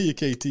hear you,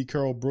 KT,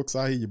 Carl Brooks.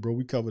 I hear you, bro.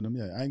 We covered them.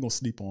 Yeah, I ain't going to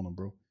sleep on them,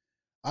 bro.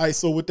 All right,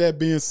 so with that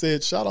being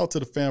said, shout out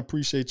to the fam.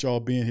 Appreciate y'all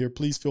being here.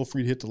 Please feel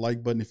free to hit the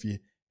like button. If you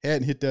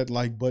hadn't hit that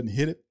like button,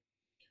 hit it.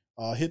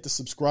 Hit the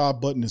subscribe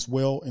button as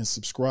well and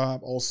subscribe.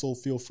 Also,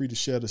 feel free to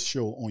share the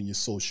show on your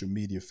social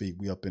media feed.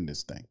 We up in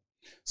this thing.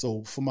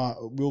 So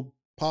we'll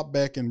pop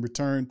back and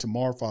return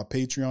tomorrow for our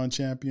Patreon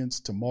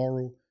champions.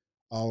 Tomorrow,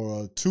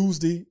 our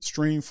Tuesday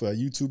stream for our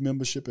YouTube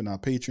membership and our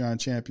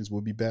Patreon champions.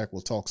 We'll be back.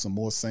 We'll talk some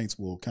more Saints.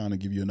 We'll kind of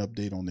give you an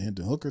update on the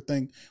Hendon Hooker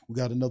thing. We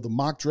got another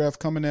mock draft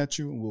coming at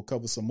you, and we'll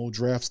cover some more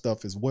draft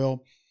stuff as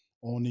well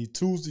on the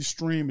Tuesday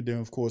stream. And then,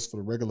 of course, for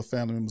the regular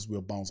family members,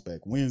 we'll bounce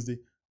back Wednesday.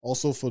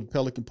 Also, for the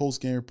Pelican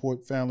Postgame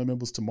Report family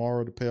members,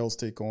 tomorrow the Pels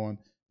take on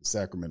the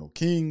Sacramento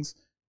Kings.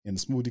 In the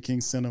Smoothie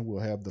King Center,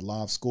 we'll have the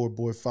live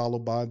scoreboard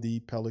followed by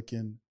the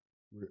Pelican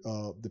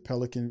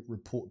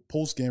report,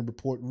 Postgame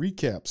Report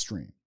recap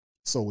stream.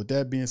 So with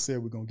that being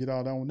said, we're going to get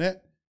out on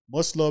that.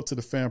 Much love to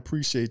the fam.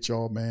 Appreciate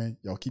y'all, man.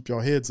 Y'all keep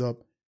your heads up,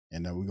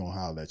 and then we're going to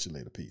holler at you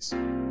later. Peace.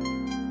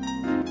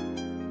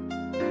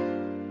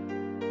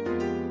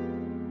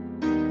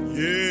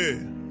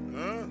 Yeah.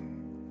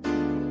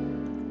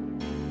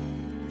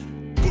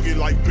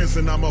 Like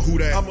Benson, I'm a who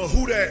that. I'm a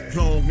who that.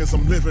 Long as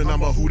I'm living,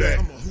 I'm a who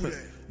that.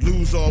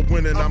 Lose or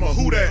winning, I'm a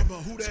who that.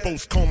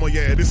 Sports coma,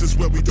 yeah, this is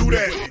where we do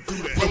that.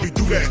 Where we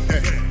do that,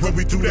 where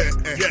we do that,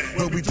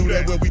 where we do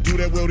that, where we do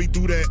that, where we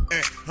do that,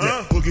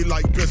 huh? Boogie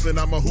like Benson,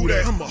 I'm a who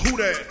that. I'm a who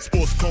that.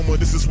 Sports coma,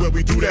 this is where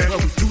we do that. Where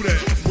we do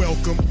that.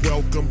 Welcome,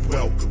 welcome,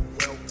 welcome.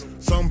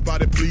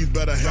 Somebody please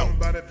better help.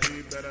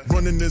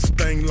 Running this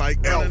thing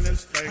like Elf.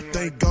 I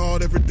thank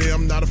God every day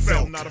I'm not a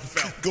felt.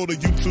 Go to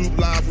YouTube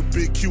Live with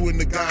Big Q and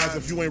the guys.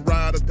 If you ain't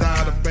ride or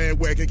die, the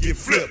bandwagon get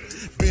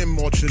flipped. Been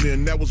marching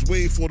in, that was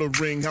way for the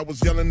ring. I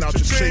was yelling out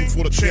your shame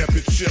for the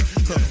championship.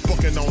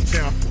 Bucking on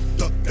Tampa,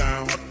 duck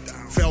down.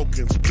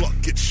 Falcons, pluck,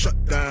 get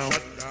shut down.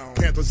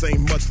 Panthers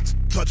ain't much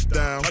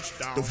touchdown.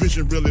 The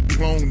vision really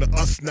belong to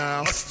us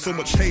now. So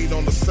much hate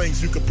on the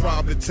Saints, you could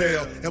probably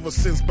tell. Ever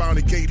since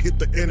Bounty Gate hit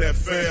the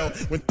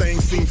NFL, when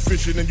things seem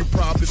fishy, and you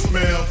probably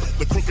smell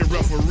the crooked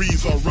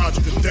referees or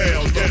Roger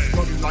Goodell.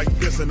 Bugging like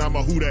this, and I'm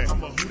a who that.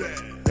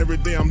 Every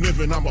day I'm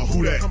living, I'm a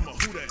who that.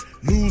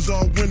 Lose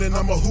or winning,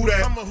 I'm a who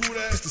that.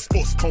 It's the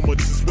sports coma,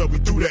 this is where we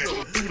do that.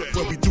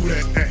 Where we do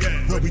that,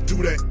 where we do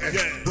that,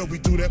 where we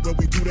do that, where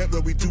we do that,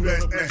 where we do that.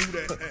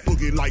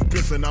 Boogie like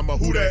this, and I'm a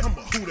who that.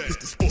 It's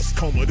the sports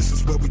coma, this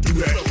is where we do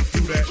that.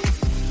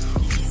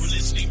 You're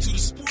listening to the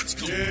Sports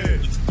Coma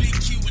with Big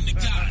Q and the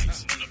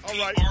guys on the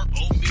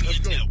PRO Media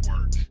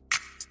Network.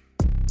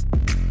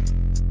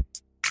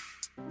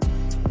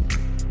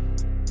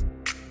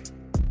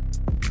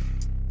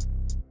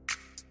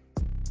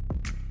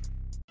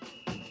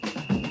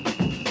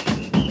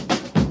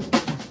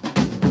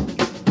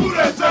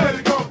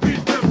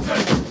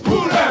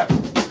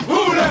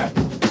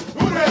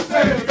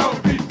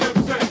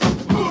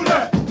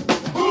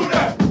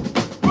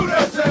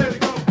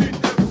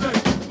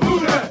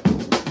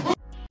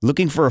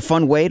 Looking for a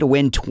fun way to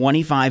win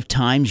 25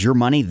 times your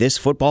money this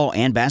football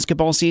and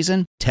basketball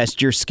season?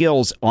 Test your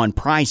skills on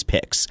Prize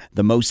Picks,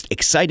 the most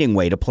exciting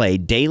way to play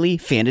daily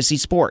fantasy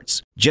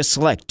sports. Just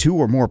select 2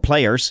 or more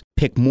players,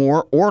 pick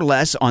more or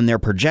less on their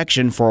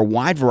projection for a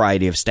wide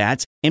variety of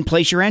stats, and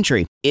place your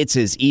entry. It's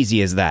as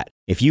easy as that.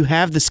 If you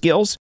have the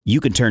skills, you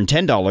can turn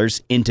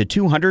 $10 into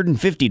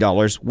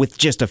 $250 with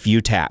just a few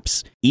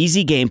taps.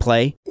 Easy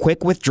gameplay,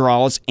 quick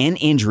withdrawals, and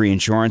injury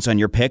insurance on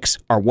your picks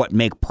are what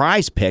make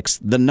Prize Picks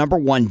the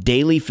 #1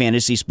 daily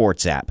fantasy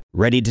sports app.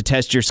 Ready to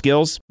test your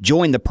skills?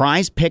 Join the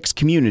Prize Picks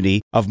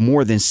community of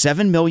more than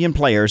 7 million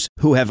players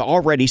who have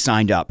already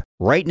signed up.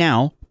 Right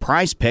now,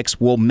 Prize Picks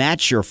will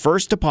match your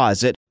first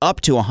deposit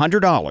up to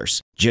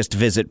 $100. Just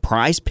visit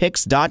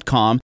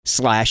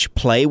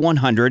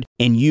prizepicks.com/play100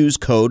 and use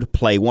code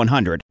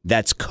play100.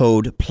 That's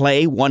code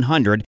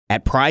play100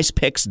 at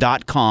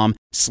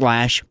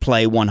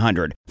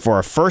prizepicks.com/play100 for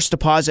a first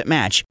deposit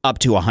match up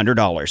to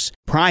 $100.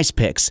 Prize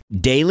Picks,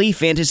 daily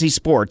fantasy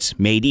sports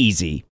made easy.